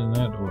can't get in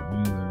that door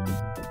either.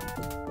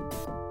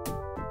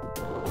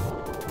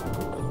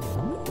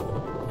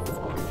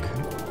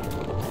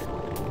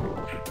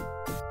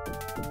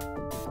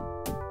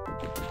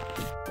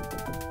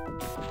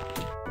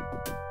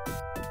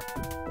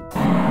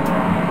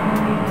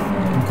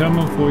 I'm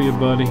coming for you,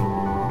 buddy.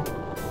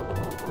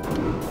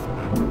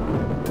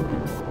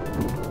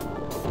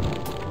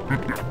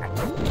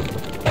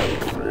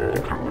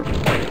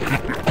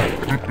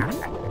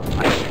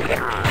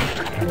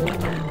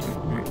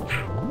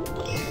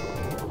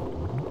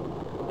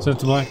 Is that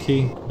the black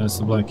key? That's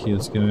the black key.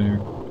 Let's get out of here.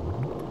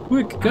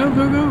 Quick, go,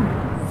 go, go!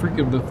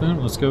 Freaking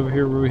buffoon. Let's go over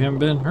here where we haven't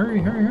been.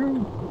 Hurry, hurry,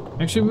 hurry!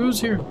 Actually, we was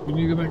here. We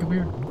need to go back up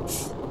here.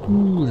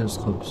 Ooh, that's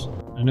close.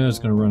 I know it's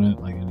gonna run out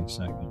like any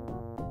second.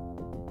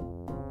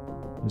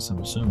 At least I'm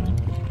assuming.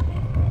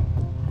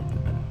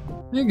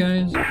 Hey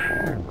guys.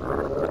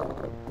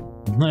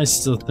 I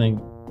still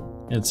think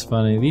it's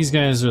funny. These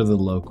guys are the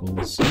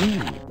locals.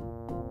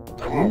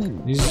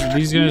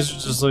 These guys are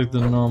just like the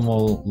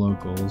normal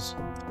locals.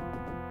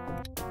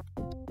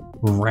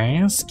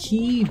 Brass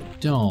key?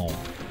 Don't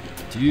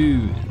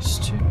do this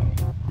to me.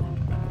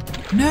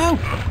 No!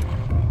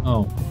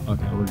 Oh,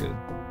 okay, we're good.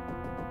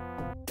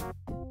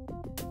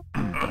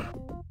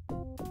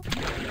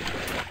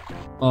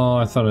 Oh,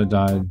 I thought I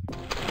died.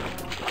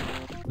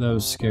 That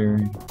was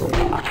scary.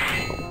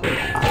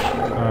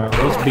 Alright,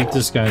 let's beat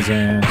this guy's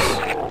ass.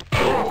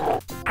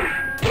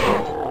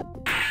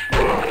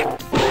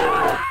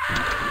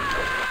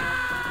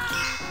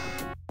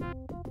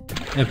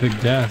 Epic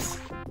death.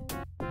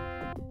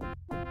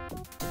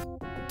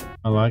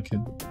 I like it.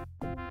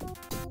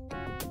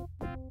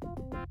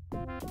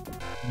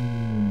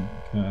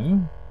 Okay.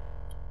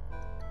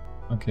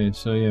 Okay,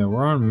 so yeah,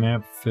 we're on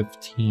map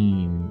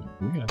 15.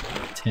 We got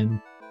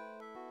 10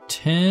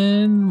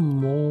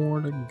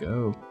 more to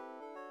go.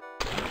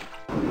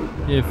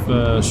 If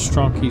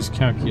Strongkey's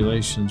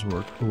calculations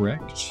were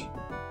correct.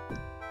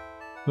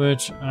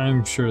 Which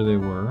I'm sure they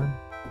were.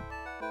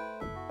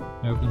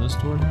 Can I open this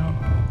door now?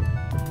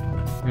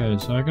 Okay,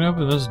 so I can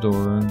open this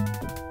door.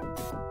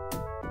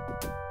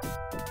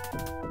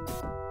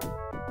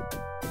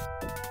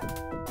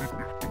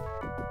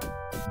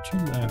 Don't you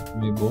laugh at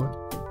me, boy.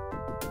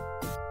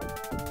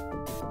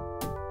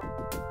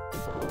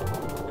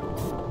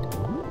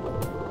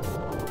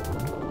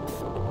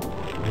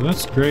 Well,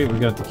 that's great, we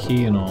got the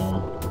key and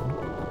all.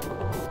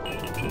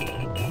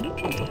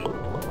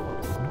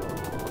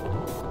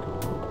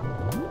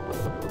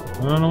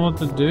 I don't know what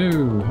to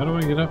do. How do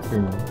I get up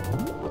here?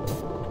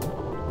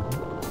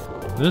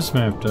 This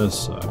map does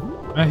suck.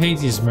 I hate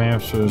these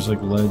maps where there's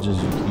like ledges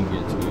you can't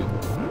get to.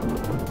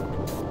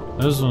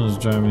 This one's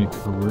driving me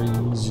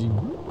crazy.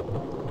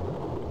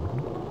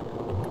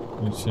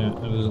 Which, yeah,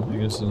 I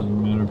guess it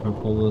doesn't matter if I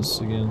pull this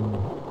again.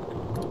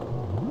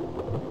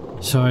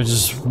 So I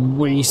just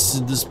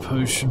wasted this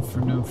potion for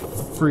no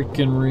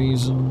freaking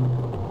reason.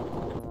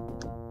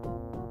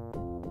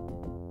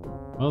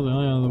 Well, the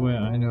only other way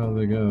I know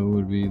to go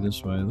would be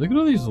this way. Look at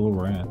all these little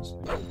rats.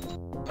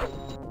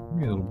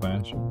 You little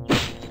bastards.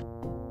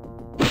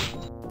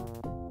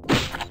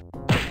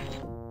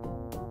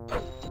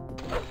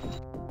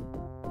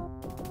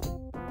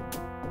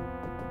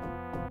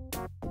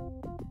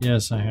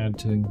 Yes, I had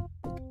to.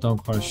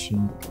 Don't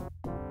question.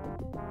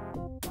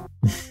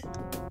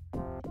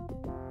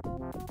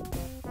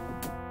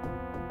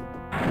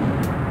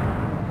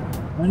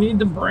 I need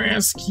the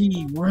brass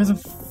key. Where the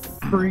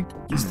freak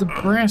is the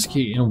brass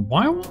key? And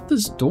why won't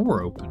this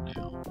door open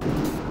now?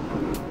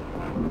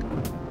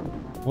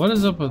 What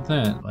is up with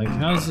that? Like,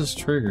 how's this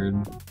triggered?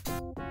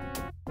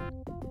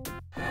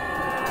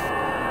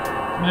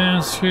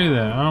 Man, screw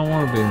that. I don't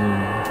want to be here.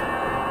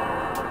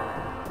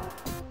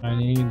 I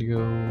need to go...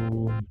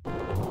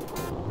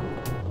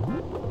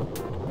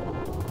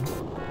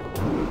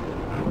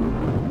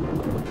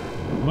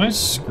 Am I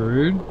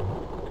screwed?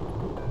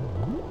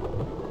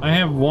 I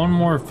have one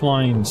more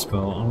flying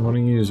spell. I'm going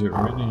to use it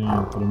right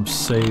now, but I'm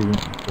saving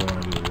it before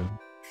I do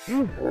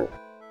it.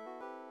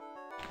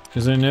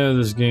 Because I know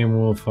this game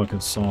will fucking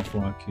soft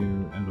lock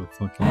you at a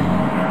fucking...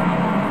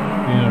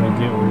 You know, to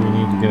get where you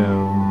need to go.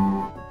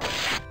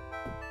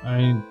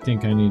 I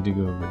think I need to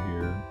go over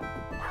here.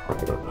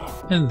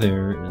 And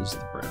there is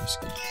the brass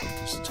key.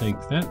 Just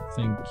take that,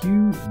 thank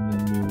you, and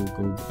then we will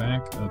go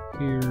back up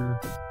here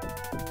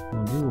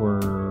where we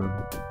were.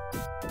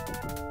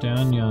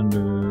 Down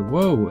yonder.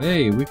 Whoa,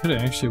 hey, we could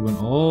have actually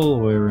went all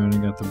the way around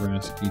and got the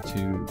brass key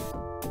too.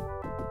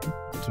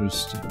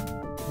 Interesting.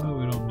 Well,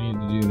 we don't need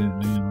to do that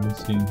now.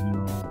 Let's see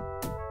how.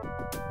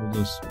 We'll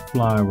just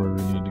fly where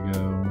we need to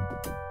go.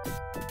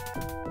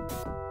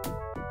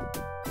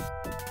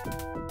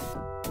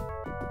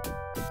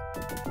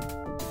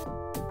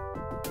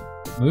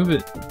 Move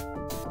it.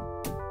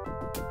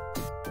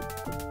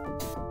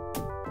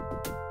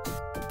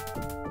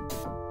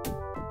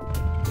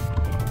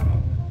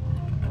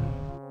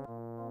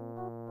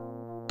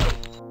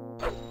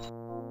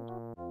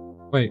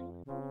 Wait.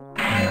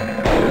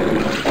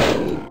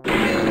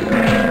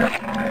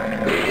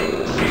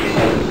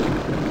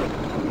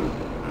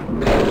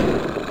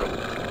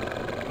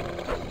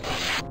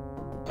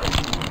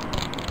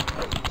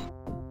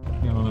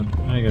 Come on,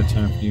 I got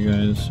time for you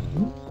guys.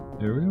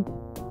 There we go.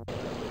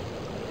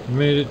 We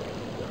made it.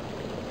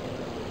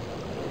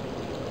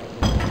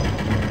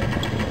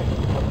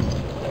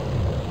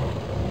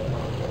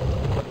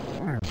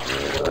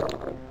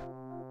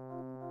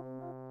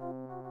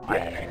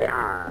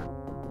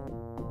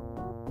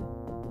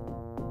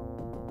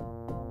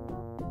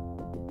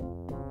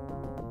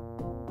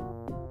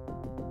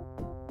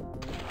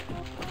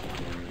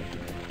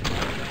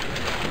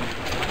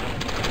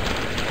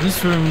 This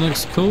room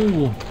looks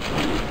cool.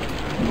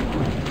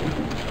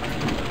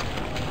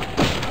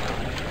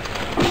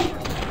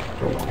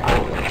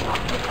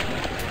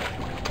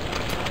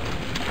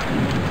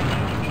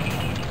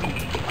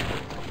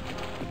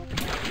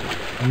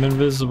 I'm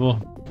invisible.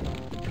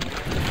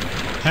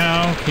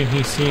 How can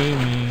he see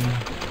me?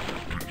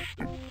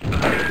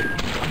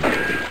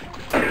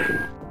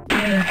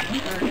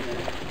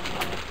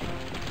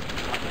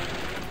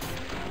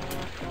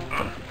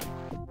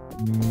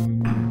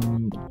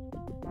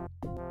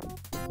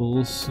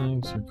 Bull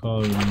sinks are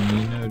called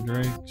Mino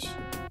Drakes.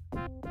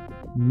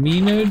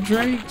 Mino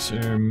Drakes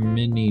or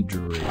Mini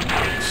Drakes?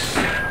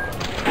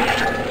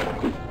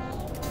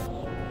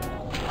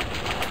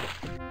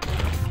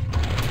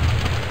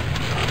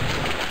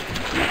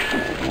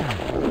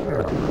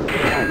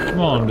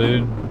 Come on,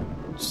 dude.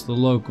 It's the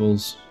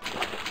locals.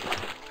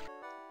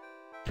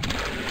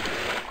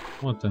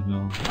 What the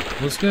hell?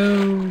 Let's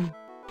go!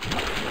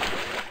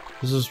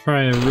 This is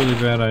probably a really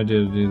bad idea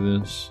to do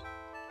this.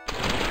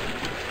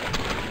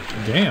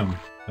 Damn,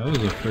 that was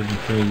a freaking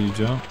crazy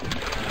jump.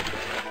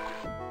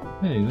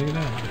 Hey, look at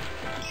that.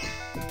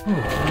 Oh, look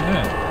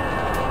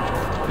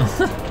at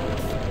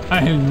that. I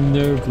have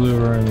no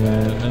clue where I'm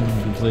at.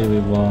 I'm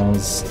completely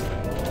lost.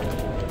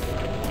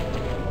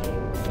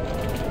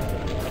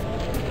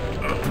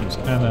 Just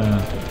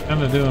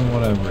kinda doing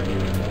whatever here.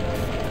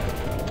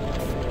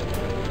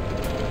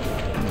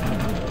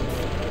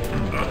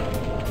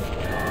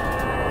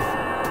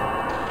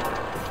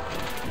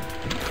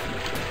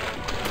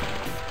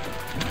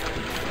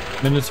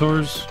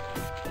 Minotaurs?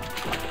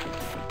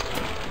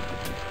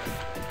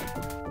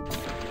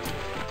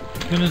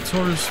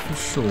 Minotaurs for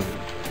sure.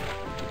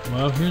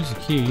 Well, here's the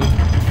key.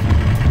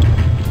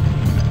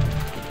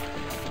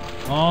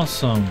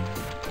 Awesome.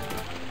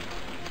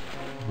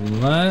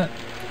 Let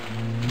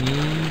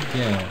me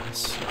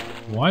guess.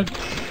 What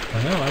the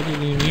hell? I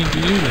didn't even need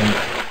to do that.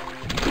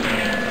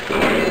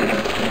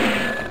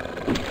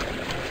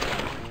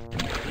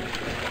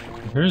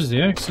 Here's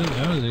the exit.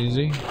 That was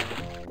easy.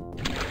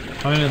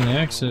 Finding the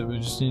exit, we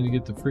just need to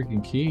get the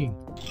freaking key.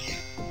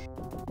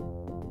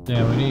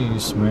 Damn, we need to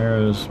use some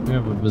arrows. We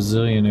have a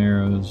bazillion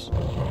arrows.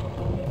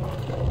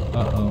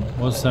 Uh-oh,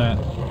 what's that?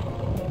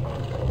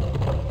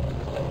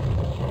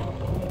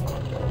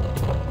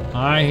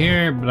 I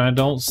hear it, but I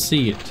don't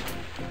see it.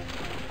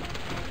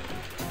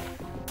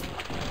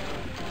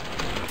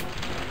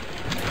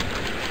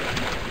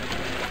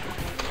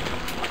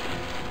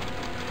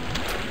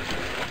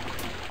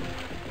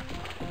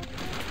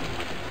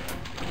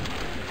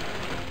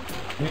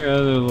 Here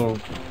are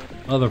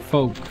other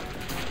folk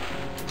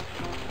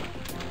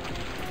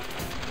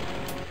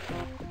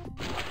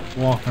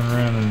walking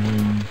around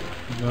and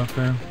go up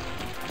there.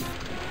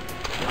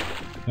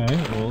 Okay,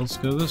 well let's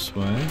go this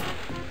way.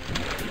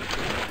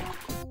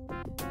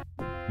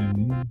 Okay.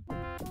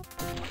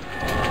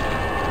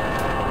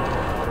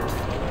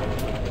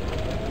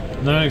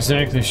 Not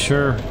exactly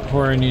sure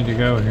where I need to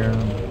go here.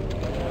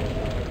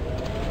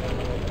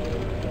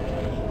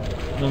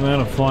 I'm out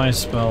of fly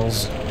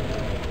spells.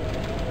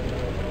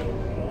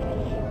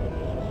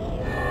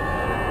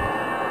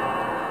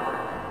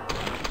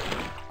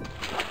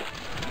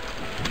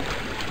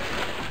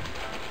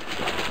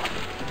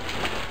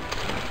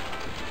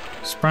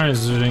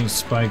 Surprised there ain't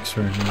spikes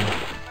right now.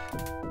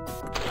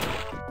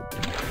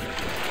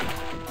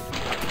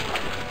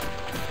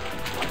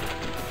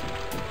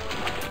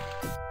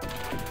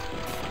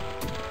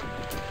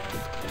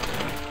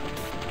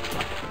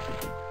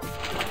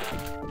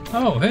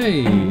 Oh,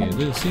 hey! I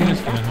didn't see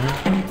this down here.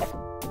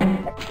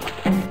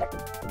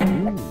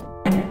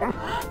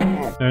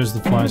 There's the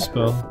fly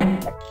spell.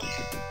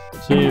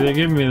 See, they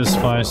give me this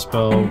fly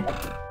spell,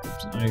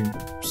 I'm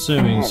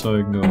assuming so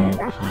I can go up.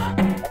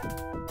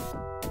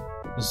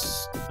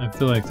 So. I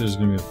feel like there's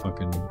gonna be a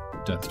fucking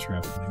death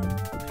trap in here.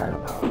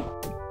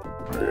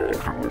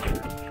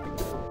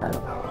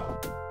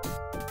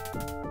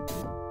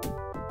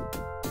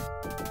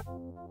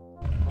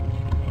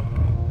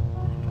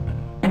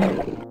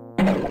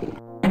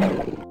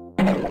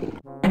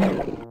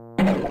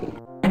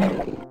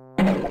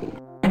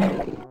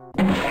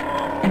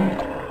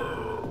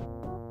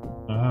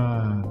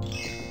 Ah.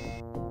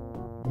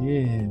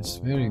 Yes,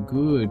 very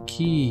good.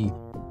 Key.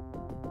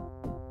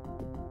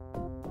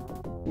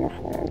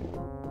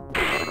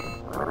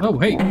 Oh,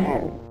 hey!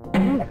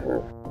 Enough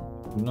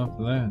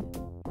of that.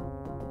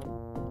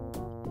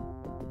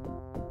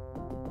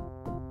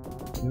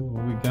 Okay,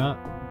 what we got?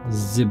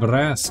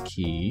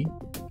 Zebraski.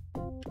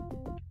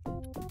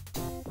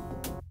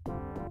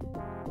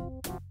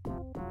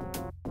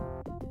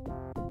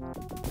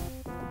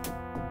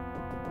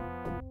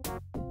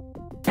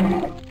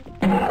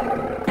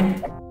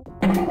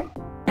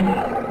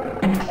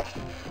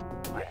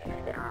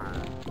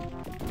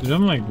 Dude,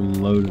 I'm like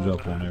loaded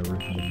up on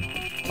everything.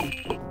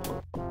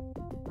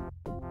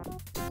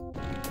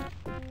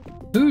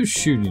 Who's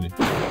shooting it?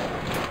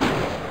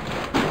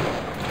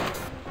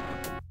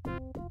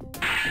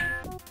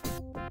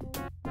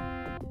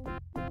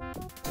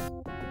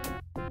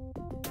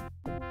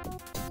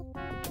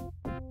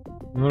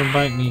 You wanna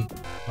bite me?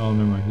 Oh,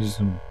 never mind. He's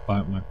gonna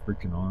bite my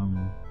freaking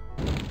arm.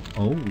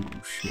 Oh,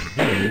 shit.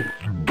 Hey.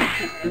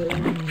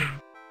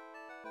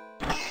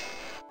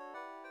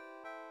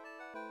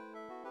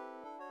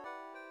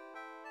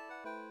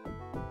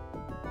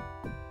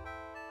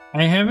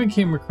 I haven't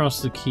came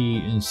across the key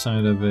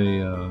inside of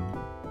a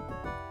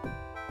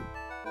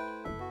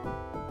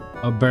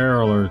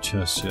barrel or a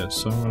chest yet,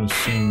 so I'm going to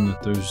assume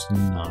that there's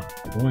not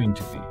going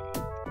to be.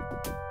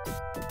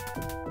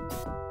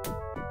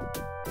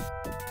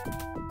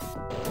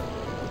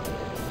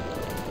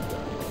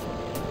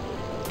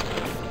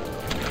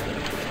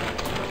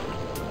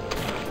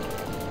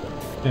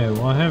 Okay,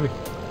 well I have a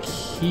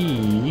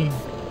key.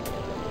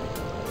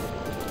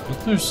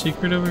 Isn't there a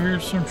secret over here or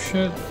some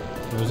shit?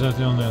 Or is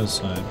that on the other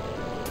side?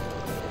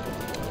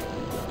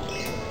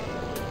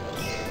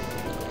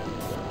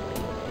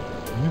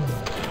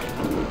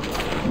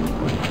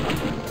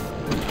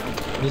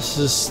 This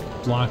just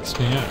blocks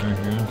me out right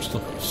here. I'm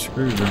still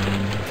screwed right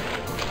here.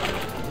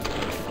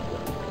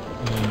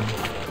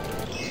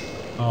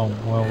 Yeah. Oh,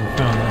 well, we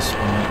found this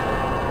spot.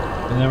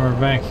 And then we're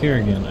back here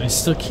again. I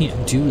still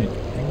can't do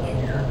anything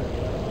here.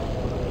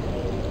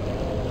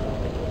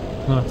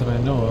 Not that I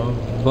know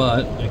of,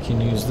 but I can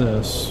use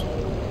this.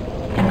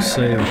 I'll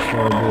save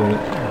before I do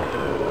it.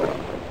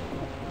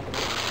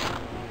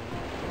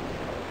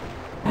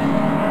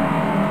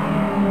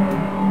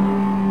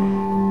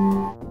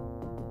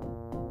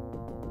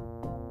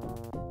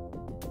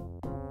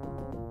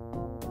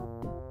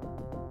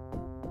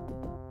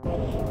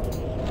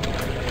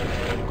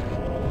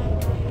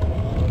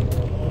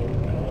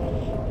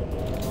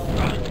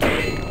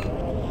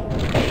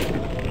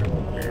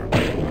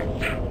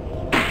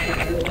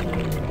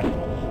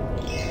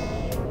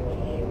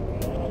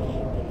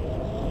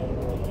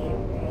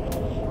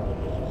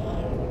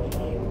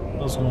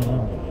 What's going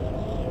on?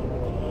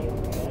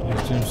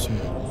 He's doing some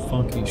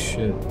funky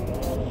shit.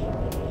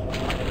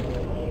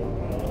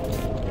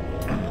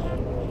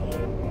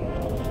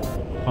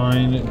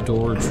 Find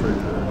door trigger.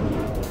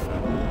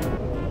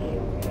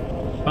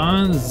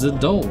 Find the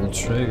door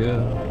trigger.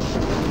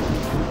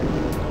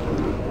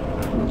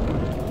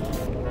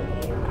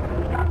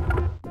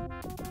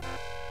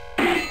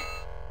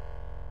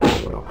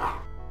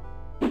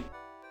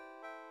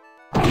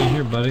 Get in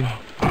here, buddy.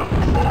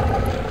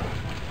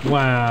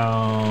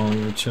 Wow,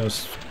 the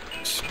chest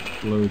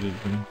exploded.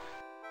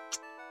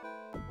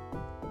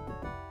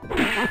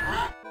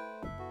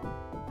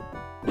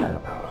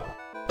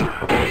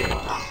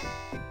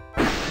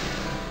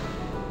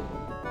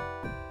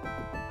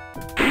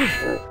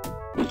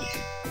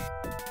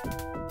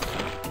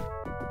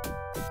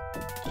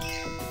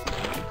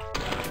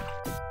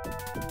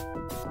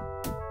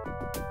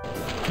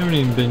 I haven't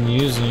even been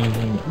using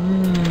anything.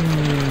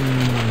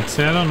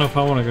 See, I don't know if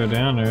I want to go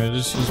down there. I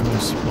just use my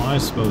supply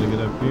spell to get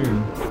up here.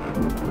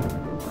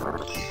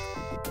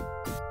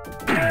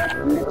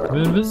 I'm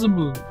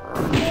invisible.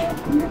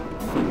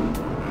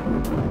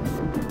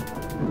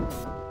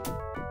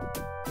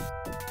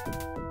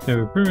 Okay,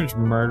 we pretty much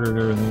murdered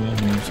everything in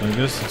here, so I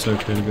guess it's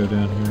okay to go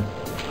down here.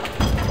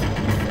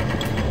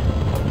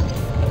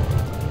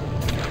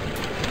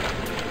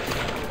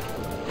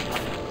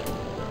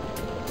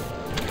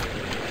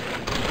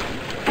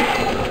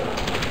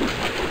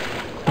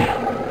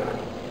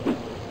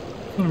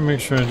 Make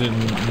sure I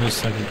didn't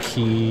miss like a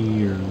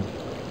key or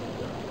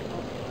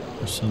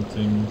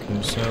something.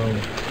 Okay, so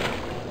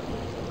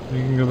we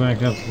can go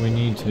back up if we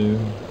need to.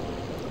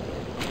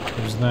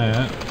 There's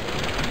that.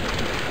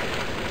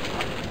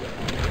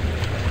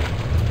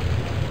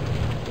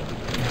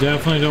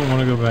 Definitely don't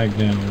want to go back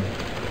down.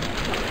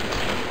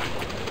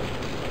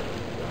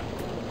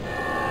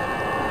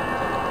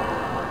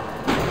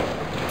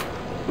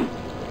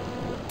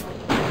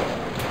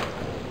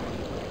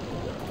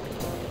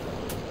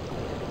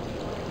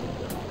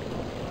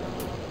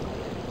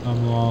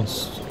 I'm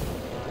lost.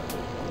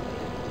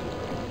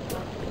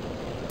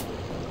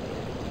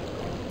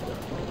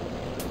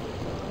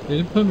 Did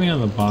it put me on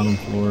the bottom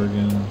floor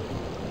again?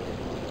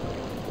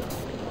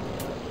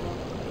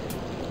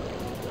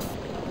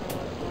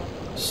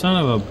 Son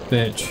of a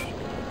bitch.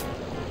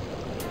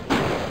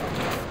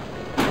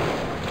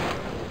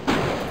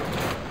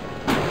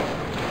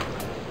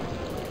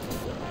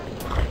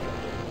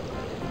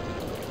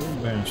 Little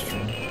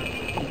bastard.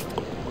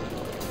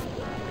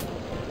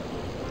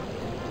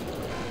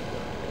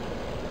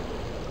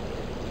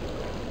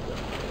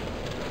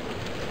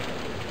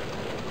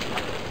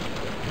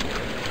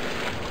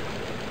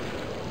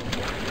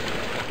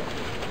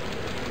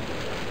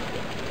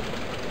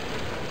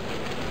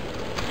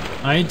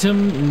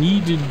 Item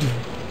needed.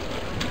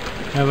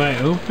 Have I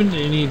opened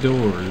any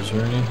doors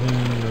or anything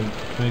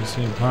that makes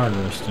any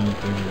progress down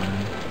through here?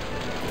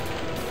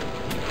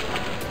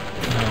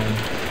 No.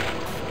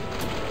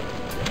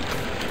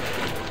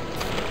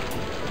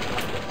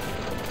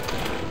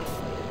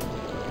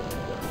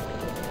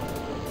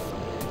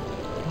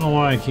 I don't know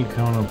why I keep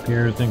coming up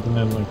here thinking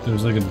that like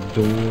there's like a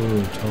door or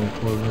a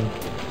teleporter.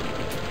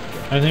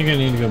 I think I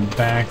need to go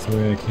back the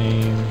way I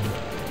came.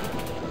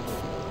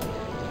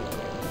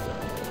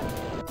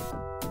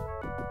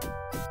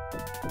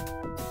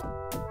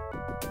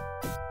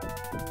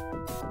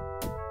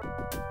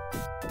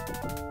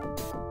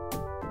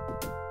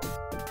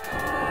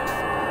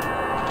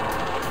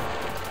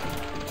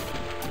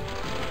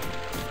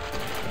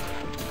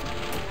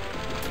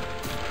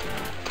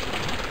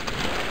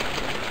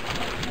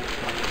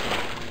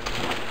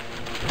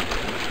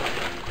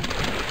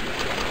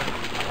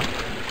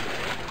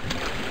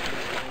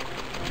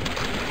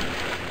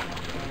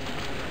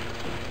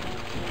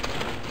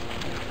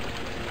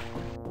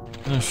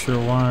 Not sure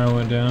why I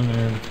went down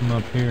there and come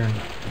up here.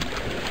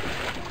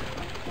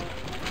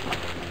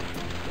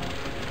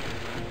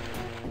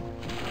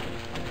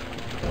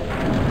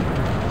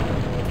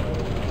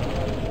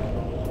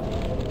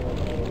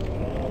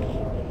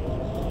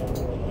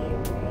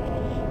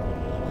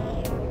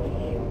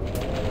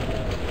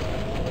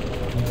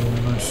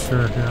 I'm not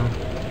sure here.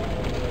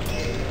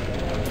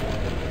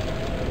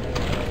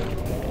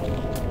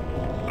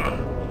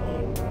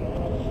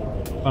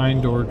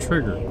 Find door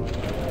trigger.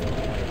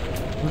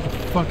 Where the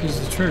fuck is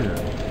the trigger?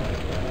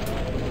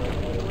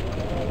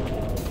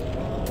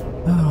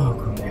 Oh,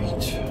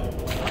 great.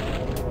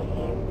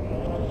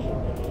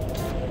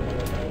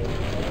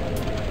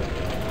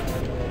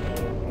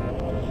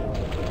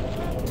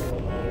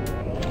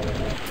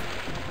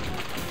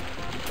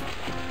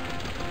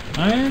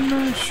 I'm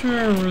not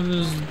sure where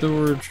this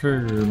door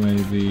trigger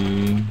may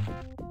be.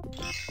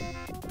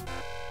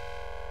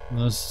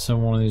 Unless it's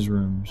in one of these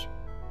rooms.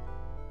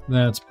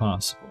 That's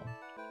possible.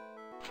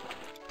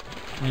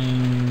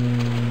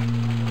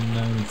 And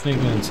I'm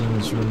thinking it's in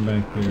this room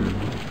back here.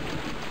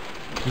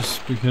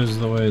 Just because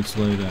of the way it's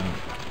laid out.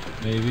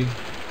 Maybe?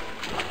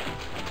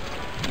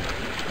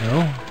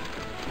 No?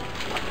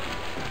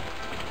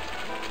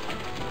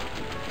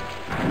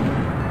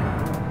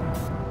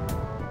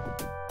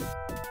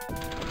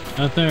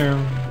 Not there.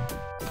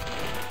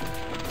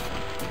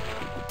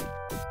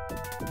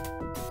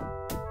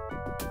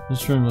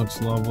 This room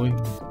looks lovely.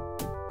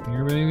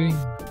 Here, maybe?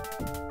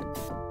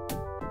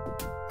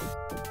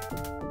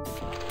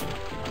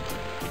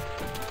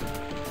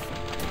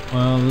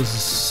 Well,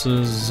 this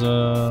is,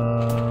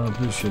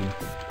 pretty shitty.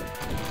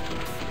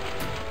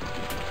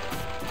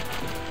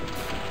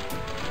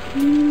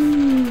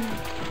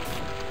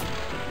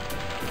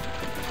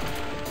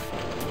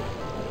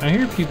 I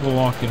hear people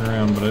walking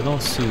around, but I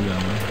don't see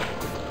them.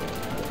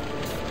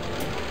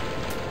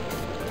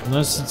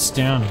 Unless it's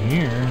down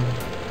here.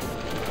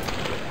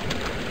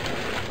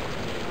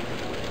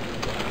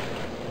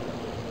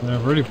 But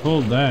I've already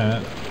pulled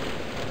that.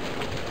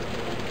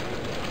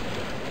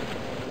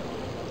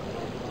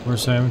 Of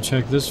course, I haven't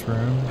checked this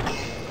room.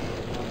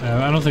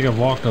 I don't think I've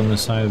walked on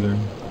this either.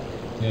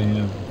 Yeah, I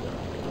have.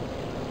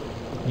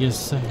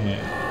 Yes, I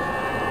have.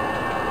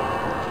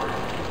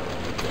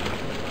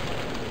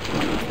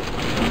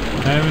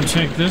 I haven't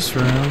checked this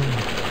room.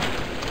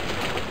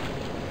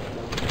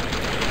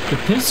 The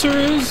pisser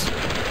is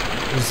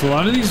a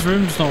lot of these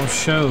rooms don't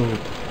show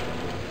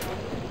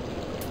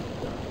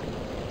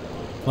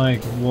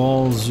like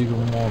walls you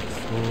can walk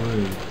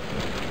through.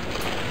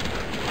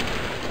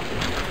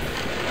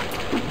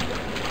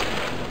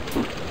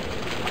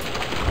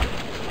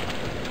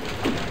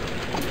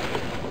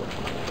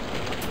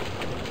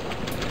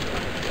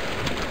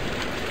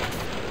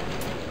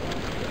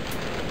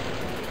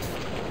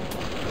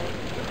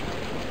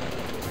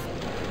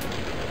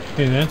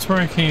 Okay, that's where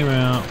I came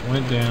out,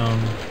 went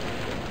down.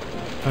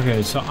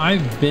 Okay, so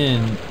I've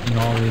been in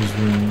all these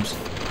rooms.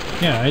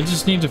 Yeah, I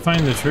just need to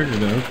find the trigger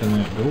to open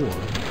that door.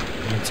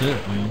 That's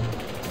it, man.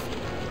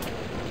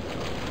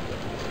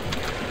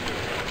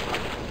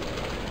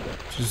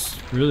 It's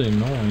just really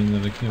annoying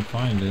that I can't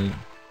find it.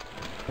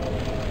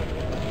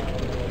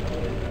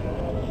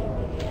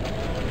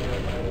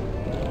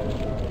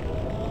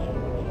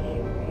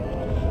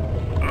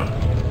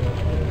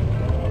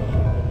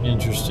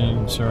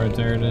 Interesting. So right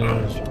there it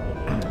is.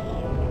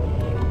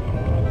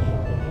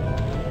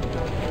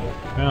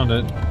 Found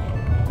it.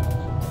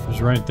 It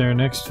was right there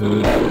next to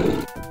it.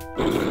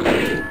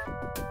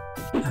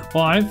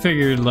 Well, I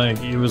figured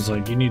like it was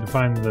like you need to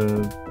find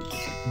the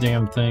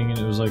damn thing and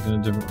it was like in a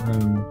different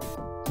room.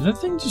 Did that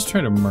thing just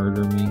try to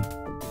murder me?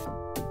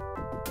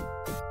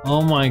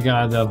 Oh my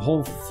god, that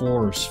whole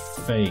floor is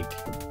fake.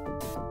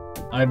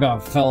 I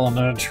about fell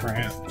into a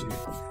trap, dude.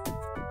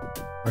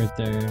 Right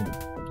there.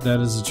 That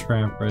is a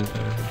trap right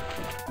there.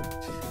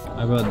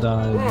 I about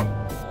died.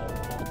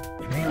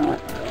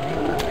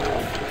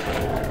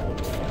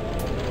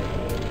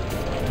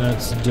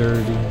 That's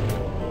dirty.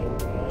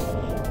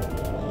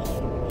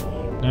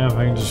 Now if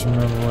I can just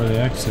remember where the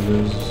exit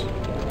is.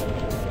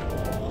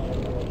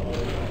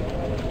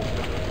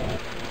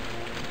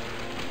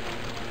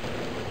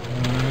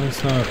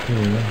 It's not up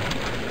here.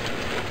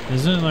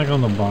 Isn't it like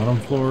on the bottom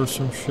floor or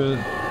some shit?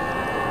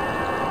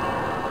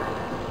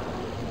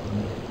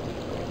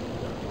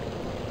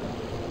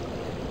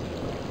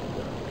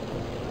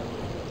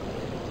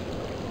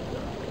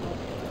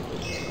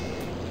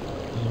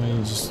 Let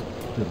me just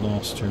get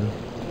lost here.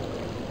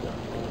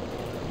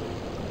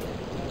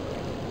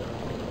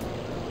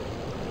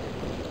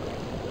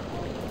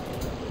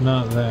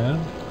 Not that,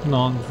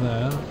 not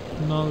that,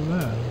 not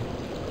that.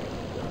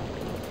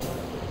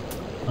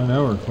 I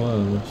know we're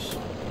close.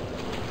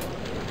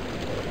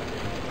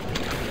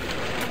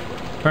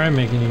 Probably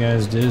making you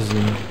guys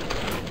dizzy.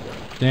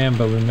 Damn,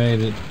 but we made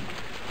it.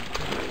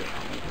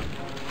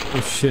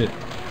 Oh shit.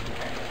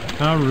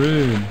 How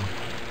rude.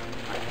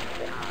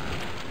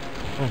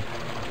 Oh,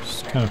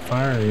 it's kind of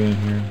fiery in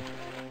here.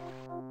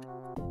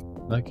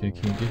 That guy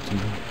can't get to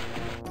you.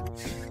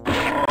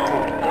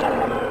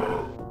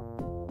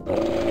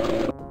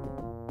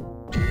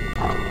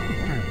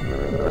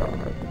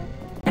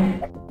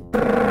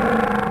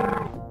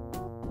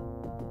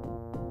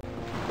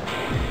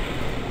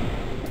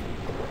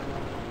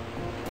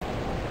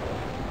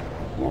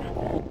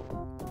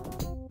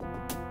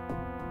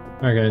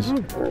 Alright guys.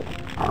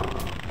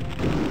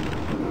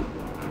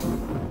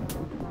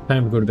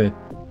 Time to go to bed.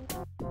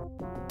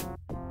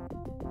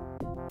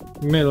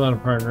 We made a lot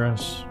of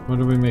progress. What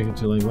did we make it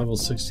to? Like level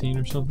 16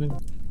 or something?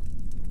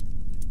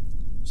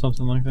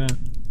 Something like that.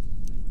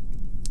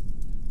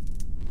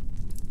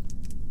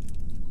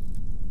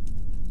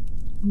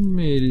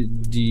 Made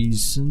it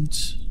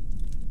decent.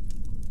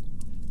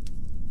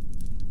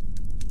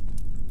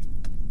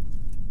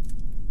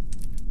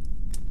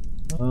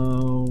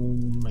 Oh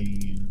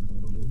man.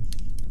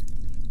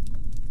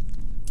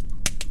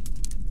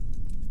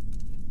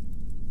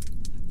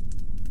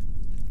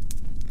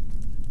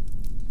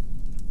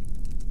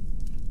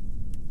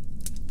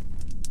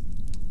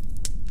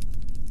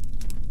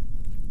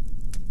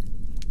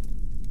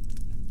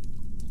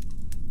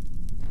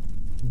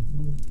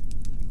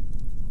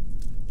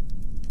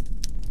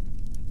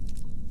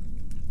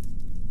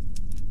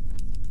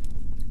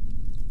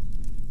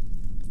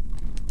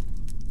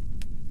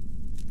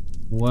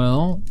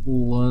 Well,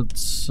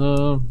 let's,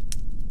 I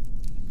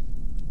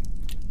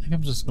think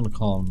I'm just gonna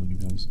call them, you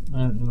guys.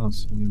 I don't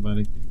see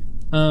anybody.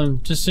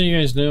 Just so you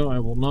guys know, I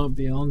will not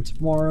be on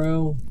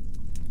tomorrow.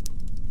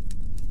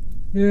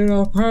 And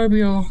I'll probably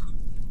be off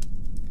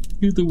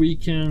through the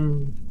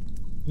weekend.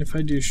 If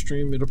I do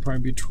stream, it'll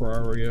probably be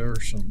Terraria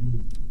or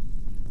something.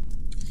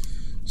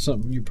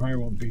 Something you probably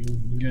won't be,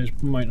 you guys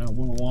might not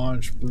want to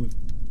watch, but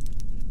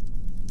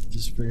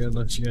just figured I'd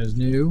let you guys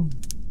know.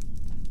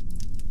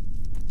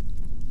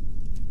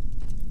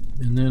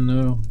 And then,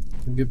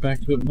 We'll get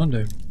back to it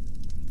Monday.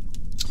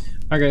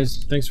 Alright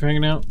guys, thanks for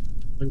hanging out.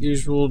 Like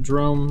usual,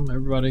 Jerome,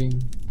 everybody,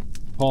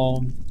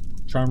 Paul,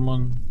 Charm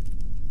One,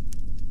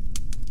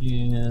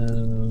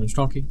 and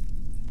Strongkey.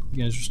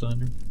 You guys are still in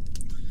here.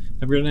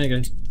 Have a great night,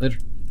 guys. Later.